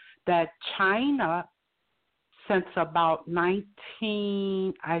know that China, since about I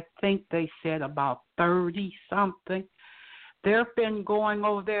think they said about 30-something, they've been going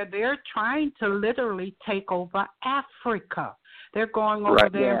over there. They're trying to literally take over Africa. They're going over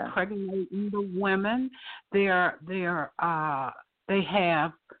there impregnating the women. They have,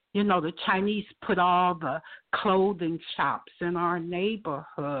 the Chinese put all the clothing shops in our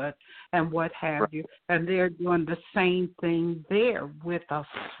neighborhood and what have you, and they're doing the same thing there with a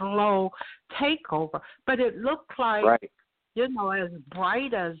slow takeover. But it looked like, as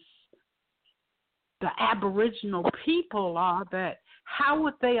bright as the Aboriginal people are, that how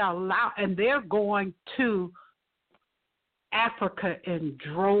would they allow, and they're going to Africa in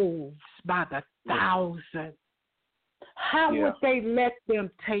droves by the thousand. How would they let them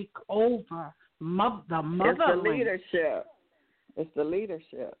take over the motherland? It's the leadership. It's the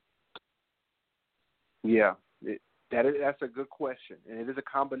leadership. Yeah, that's a good question, and it is a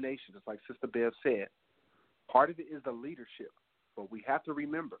combination, just like Sister Bev said. Part of it is the leadership, but we have to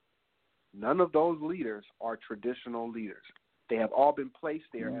remember, none of those leaders are traditional leaders. They have all been placed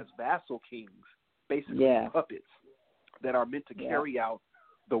there as vassal kings, basically puppets, that are meant to carry out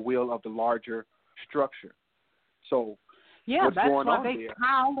the will of the larger structure. So what's that's going why on they're there?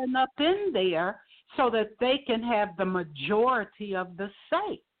 piling up in there so that they can have the majority of the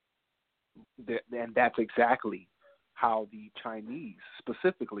say. And that's exactly how the Chinese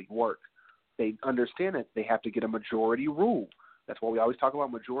specifically work. They understand that they have to get a majority rule. That's why we always talk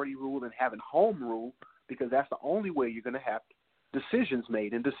about majority rule and having home rule, because that's the only way you're going to have decisions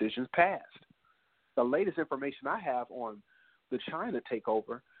made and decisions passed. The latest information I have on the China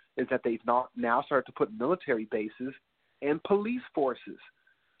takeover is that they've now started to put military bases and police forces.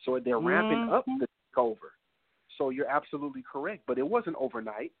 So they're ramping up the takeover. So you're absolutely correct. But it wasn't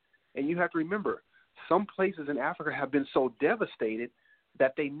overnight. And you have to remember, some places in Africa have been so devastated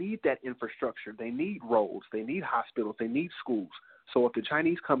that they need that infrastructure. They need roads. They need hospitals. They need schools. So if the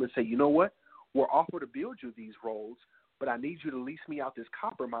Chinese come and say, you know what, we're offered to build you these roads, but I need you to lease me out this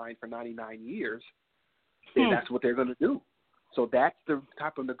copper mine for 99 years, then that's what they're going to do. So that's the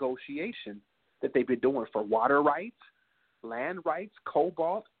type of negotiation that they've been doing for water rights, land rights,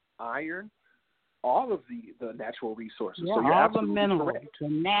 cobalt, iron, all of the natural resources. Yeah, so you're all the absolutely minerals, correct. the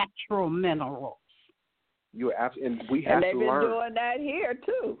natural minerals. And we have and they've to been learn. doing that here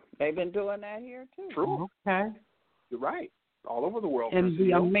too. They've been doing that here too. True. Okay. You're right. All over the world. In the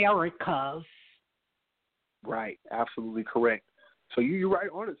Brazil. Americas. Right. Absolutely correct. So you're right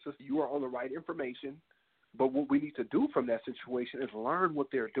on it, sister. You are on the right information. But what we need to do from that situation is learn what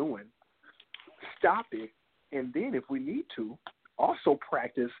they're doing, stop it, and then if we need to, also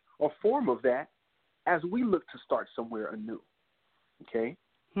practice a form of that as we look to start somewhere anew. Okay?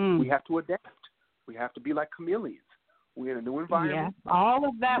 We have to adapt. We have to be like chameleons. We're in a new environment. Yeah, all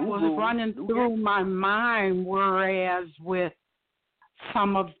of that was rules, running through my mind, whereas with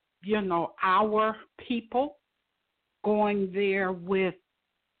some of, our people going there with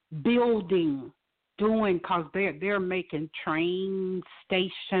building, because they're making train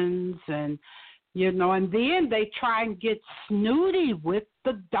stations and, and then they try and get snooty with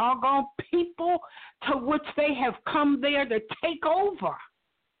the doggone people to which they have come there to take over.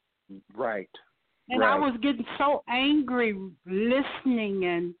 Right. And I was getting so angry listening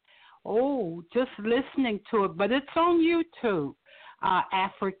and, just listening to it. But it's on YouTube,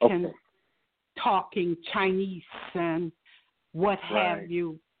 African talking Chinese and what have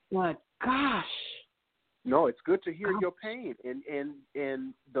you. But, gosh. No, it's good to hear your pain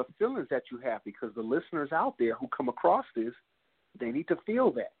and the feelings that you have, because the listeners out there who come across this, they need to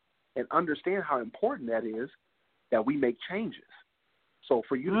feel that and understand how important that is, that we make changes. So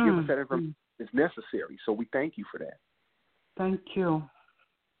for you to give us that information is necessary. So we thank you for that. Thank you.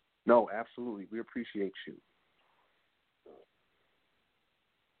 No, absolutely. We appreciate you.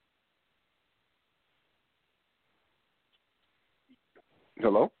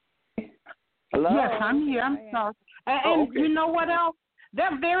 Hello? Hello? Yes, I'm here. I'm sorry. And you know what else?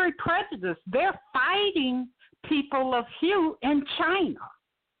 They're very prejudiced. They're fighting people of hue in China.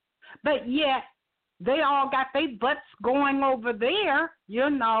 But yet they all got their butts going over there,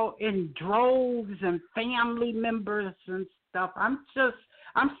 in droves and family members and stuff. I'm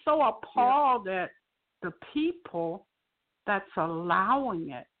so appalled at the people that's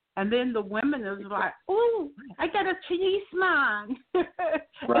allowing it. And then the women is like, "Ooh, I got a Chinese man,"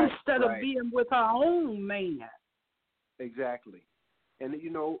 instead of being with her own man. Exactly. And,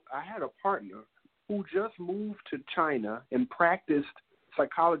 I had a partner who just moved to China and practiced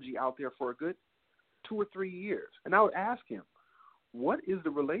psychology out there for a good 2 or 3 years. And I would ask him, what is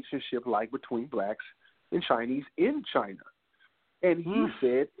the relationship like between blacks and Chinese in China? And he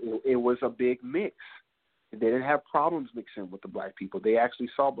said it was a big mix. They didn't have problems mixing with the black people. They actually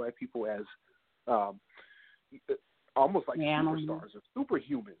saw black people as almost like superstars or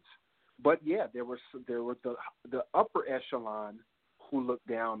superhumans. But yeah, there was the upper echelon who looked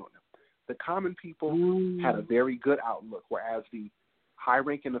down on them. The common people had a very good outlook, whereas the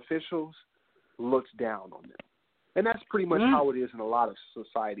high-ranking officials looked down on them. And that's pretty much how it is in a lot of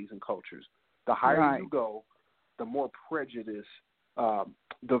societies and cultures. The higher you go, the more prejudiced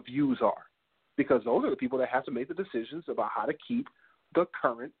the views are, because those are the people that have to make the decisions about how to keep the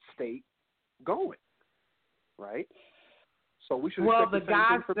current state going, right? So we should expect the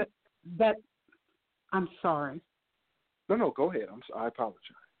guys that I'm sorry. No, go ahead. I apologize.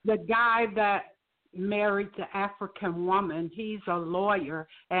 The guy that married the African woman, he's a lawyer,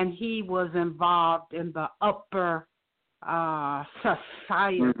 and he was involved in the upper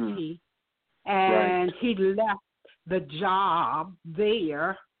society, and he left the job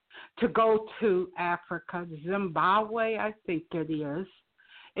there to go to Africa, Zimbabwe, I think it is,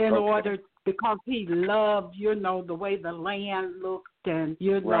 in order, because he loved, the way the land looked, and,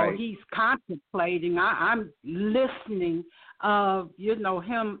 he's contemplating. I'm listening of,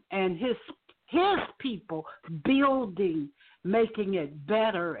 him and his people building, making it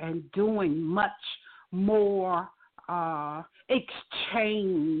better and doing much more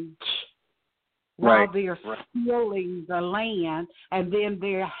exchange while they're stealing the land, and then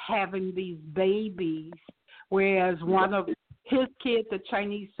they're having these babies, whereas one of his kids, the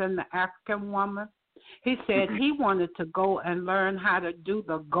Chinese and the African woman, he said he wanted to go and learn how to do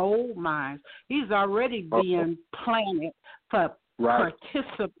the gold mines. He's already being planted for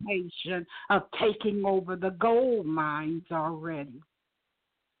participation of taking over the gold mines already.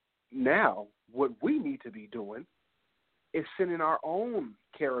 Now, what we need to be doing is sending our own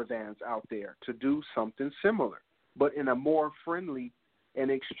caravans out there to do something similar, but in a more friendly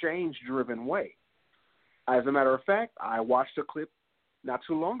and exchange-driven way. As a matter of fact, I watched a clip not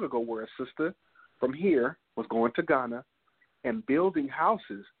too long ago where a sister from here was going to Ghana and building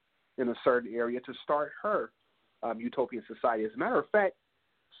houses in a certain area to start her Utopian society. As a matter of fact,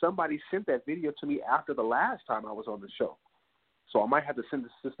 somebody sent that video to me after the last time I was on the show. So I might have to send it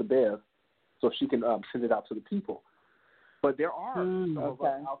to Sister Bev so she can send it out to the people. But there are some of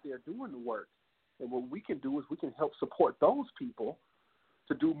us out there doing the work, and what we can do is we can help support those people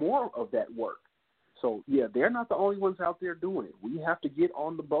to do more of that work. So, yeah, they're not the only ones out there doing it. We have to get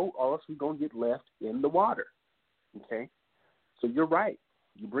on the boat or else we're going to get left in the water, okay? So you're right.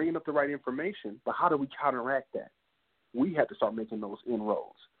 You're bringing up the right information, but how do we counteract that? We have to start making those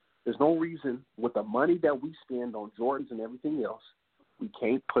inroads. There's no reason with the money that we spend on Jordans and everything else, we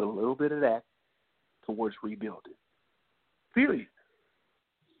can't put a little bit of that towards rebuilding. Period.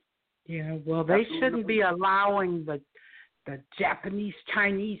 Yeah, well, they shouldn't be allowing the Japanese,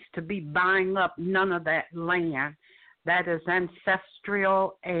 Chinese to be buying up none of that land. That is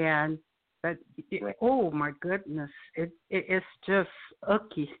ancestral, and that, oh, my goodness, it's just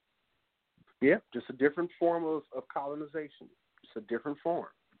icky. Yeah, just a different form of colonization. It's a different form.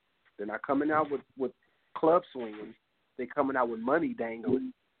 They're not coming out with club swinging. They're coming out with money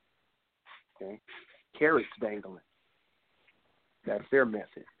dangling. Okay? Carrots dangling. That's their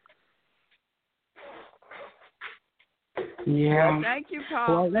method. Yeah. Well, thank you,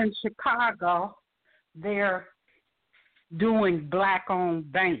 Paul. Well, in Chicago, they're doing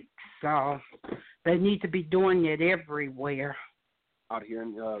black-owned banks, so they need to be doing it everywhere. Out here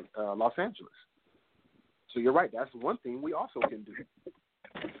in Los Angeles. So you're right. That's one thing we also can do.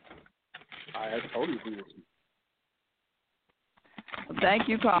 I totally agree with you. Well, thank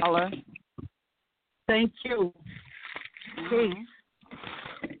you, caller. Thank you. Peace.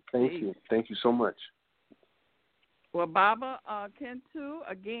 Thank you. Thank you so much. Well, Baba, Kentu,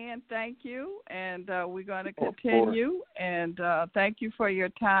 again, thank you, and we're going to continue. And thank you for your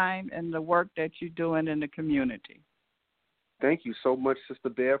time and the work that you're doing in the community. Thank you so much, Sister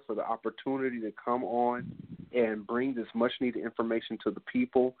Bev, for the opportunity to come on and bring this much-needed information to the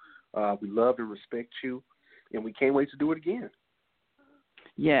people. We love and respect you, and we can't wait to do it again.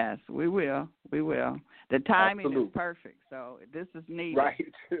 Yes, we will. We will. The timing Absolutely. is perfect, so this is needed.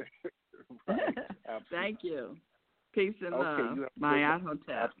 Right. Right. Thank you. Peace and love. You have Mayat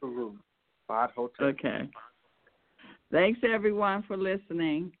Hotel. Absolutely. Mayat Hotel. Okay. Thanks, everyone, for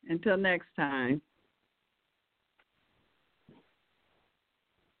listening. Until next time.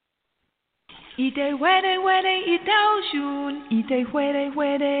 Ite were itaushun, ite were.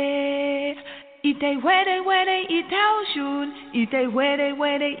 Ite were itaushun, ite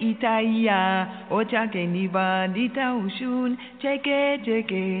were itaya. Ocha ke niba itaushun, cheke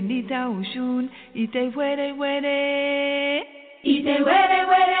nitaushun, ite were. Ite were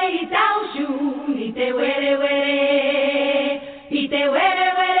itaushun, ite were. Ite were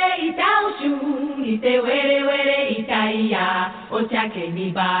itaushun, ite were itaya. Ocha ke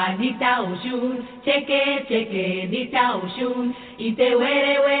niba itaushun, cheke nitaushun, ite were.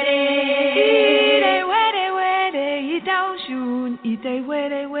 Ite were itaushun, ite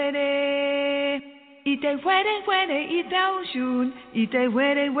were. Ite were itaushun, ite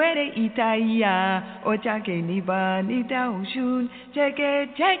were itaya. Ocha ke niba itaushun, cheke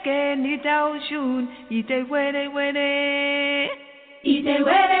nitaushun, ite were. Ite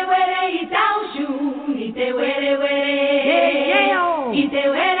were itaushun, ite were. Ite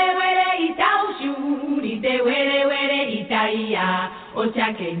were itaushun, ite were itaya. Ocha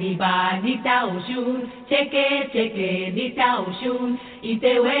ke niba itaushun, cheke nitaushun,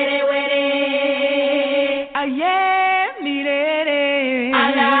 ite were. Aye, mirere.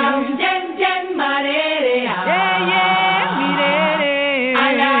 Alam jen marere. Aye, mirere.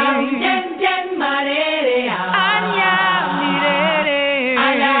 Alam jen marere. Anya, mirere.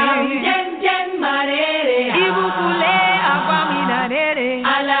 Alam jen marere. Ibukule abaminarere.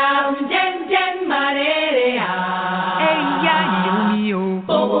 Alam jen marere. Eya yumio.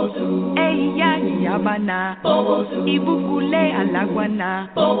 Bobosu. Eya yabana. Bobosu. Ibukule alagwana.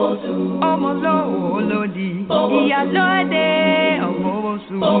 Bobosu. Omolo olodi. Iyalode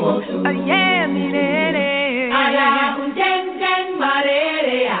obobosu. Bobosu. Aye, mirere. Alam jen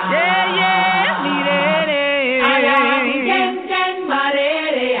marere. Eye, mirere. Alam jen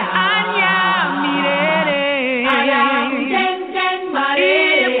marere. Anya, mirere. Alam jen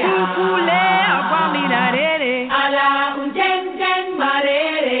marere. Ibukule abaminarere. Alam jen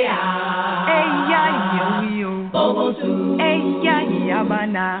marere. Eya yomio. Bobosu. Eya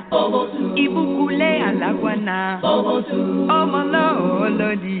yabana. Bobosu. Ibukule alagwana. Bobosu. Omolo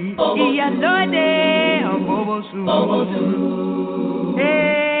olodi. Iyalode obobosu. Bobosu.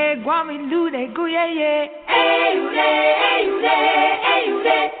 Gwami lude guyeye. Eyude, eyude,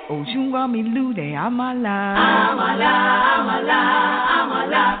 eyude. Oshungwami lude amala. Amala, amala,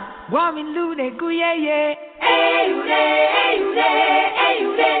 amala. Gwami lude guyeye. Eyude, eyude,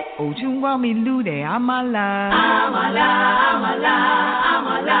 eyude. Oshungwami lude amala. Amala, amala,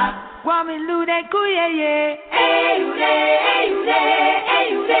 amala. Guamilude Guye. Eyule, eyule,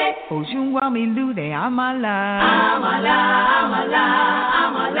 eyule. Oshun Guamilude Amala. Amala, amala,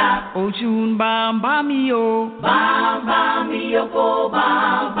 amala. Oshun Bambamio. Bam, bam, yoko,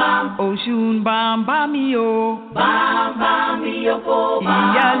 bam, bam. Oshun Bambamio. Bam, bam, yoko, bam,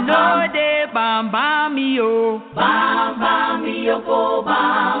 bam. Iyalode Bambamio. Bam, bam, yoko,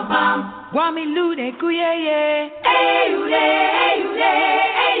 bam, bam. Guamilude Guye. Eyule, eyule,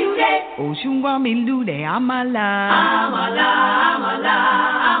 eyule. Oshun Guamilude Amala. Amala, amala,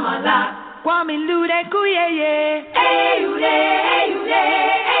 amala. Guamilude Guye. Eyule, eyule,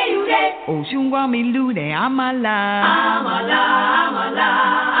 eyule. Oshun Guamilude Amala. Amala, amala,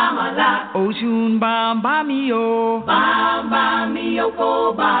 amala. Oshun Bambamio. Bam, bam,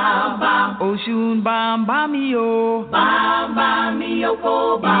 yoko, bam, bam. Oshun Bambamio. Bam, bam,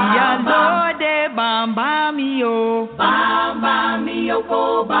 yoko, bam, bam. Iyalode Bambamio. Bam, bam,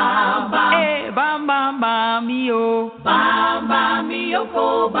 yoko, bam, bam. Eh, Bambamio. Bam, bam,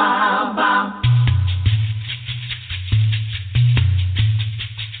 yoko, bam, bam.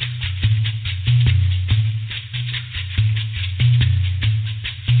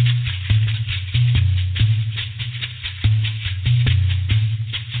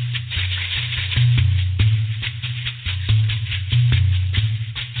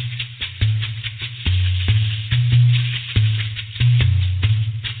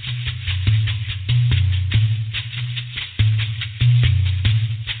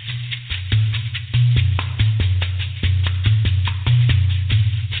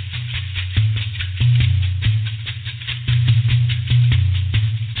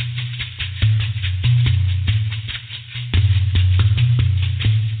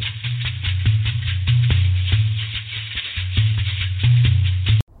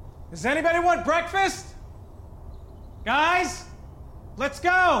 Does anybody want breakfast? Guys, let's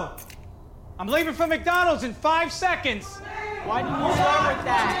go. I'm leaving for McDonald's in 5 seconds. Why didn't you start with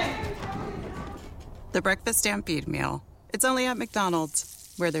that? The Breakfast Stampede Meal. It's only at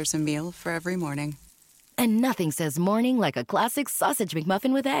McDonald's, where there's a meal for every morning. And nothing says morning like a classic sausage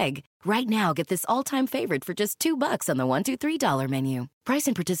McMuffin with egg. Right now, get this all-time favorite for just $2 on the $1, $2, $3 menu. Price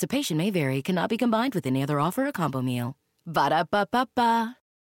and participation may vary. Cannot be combined with any other offer or combo meal. Ba-da-ba-ba-ba.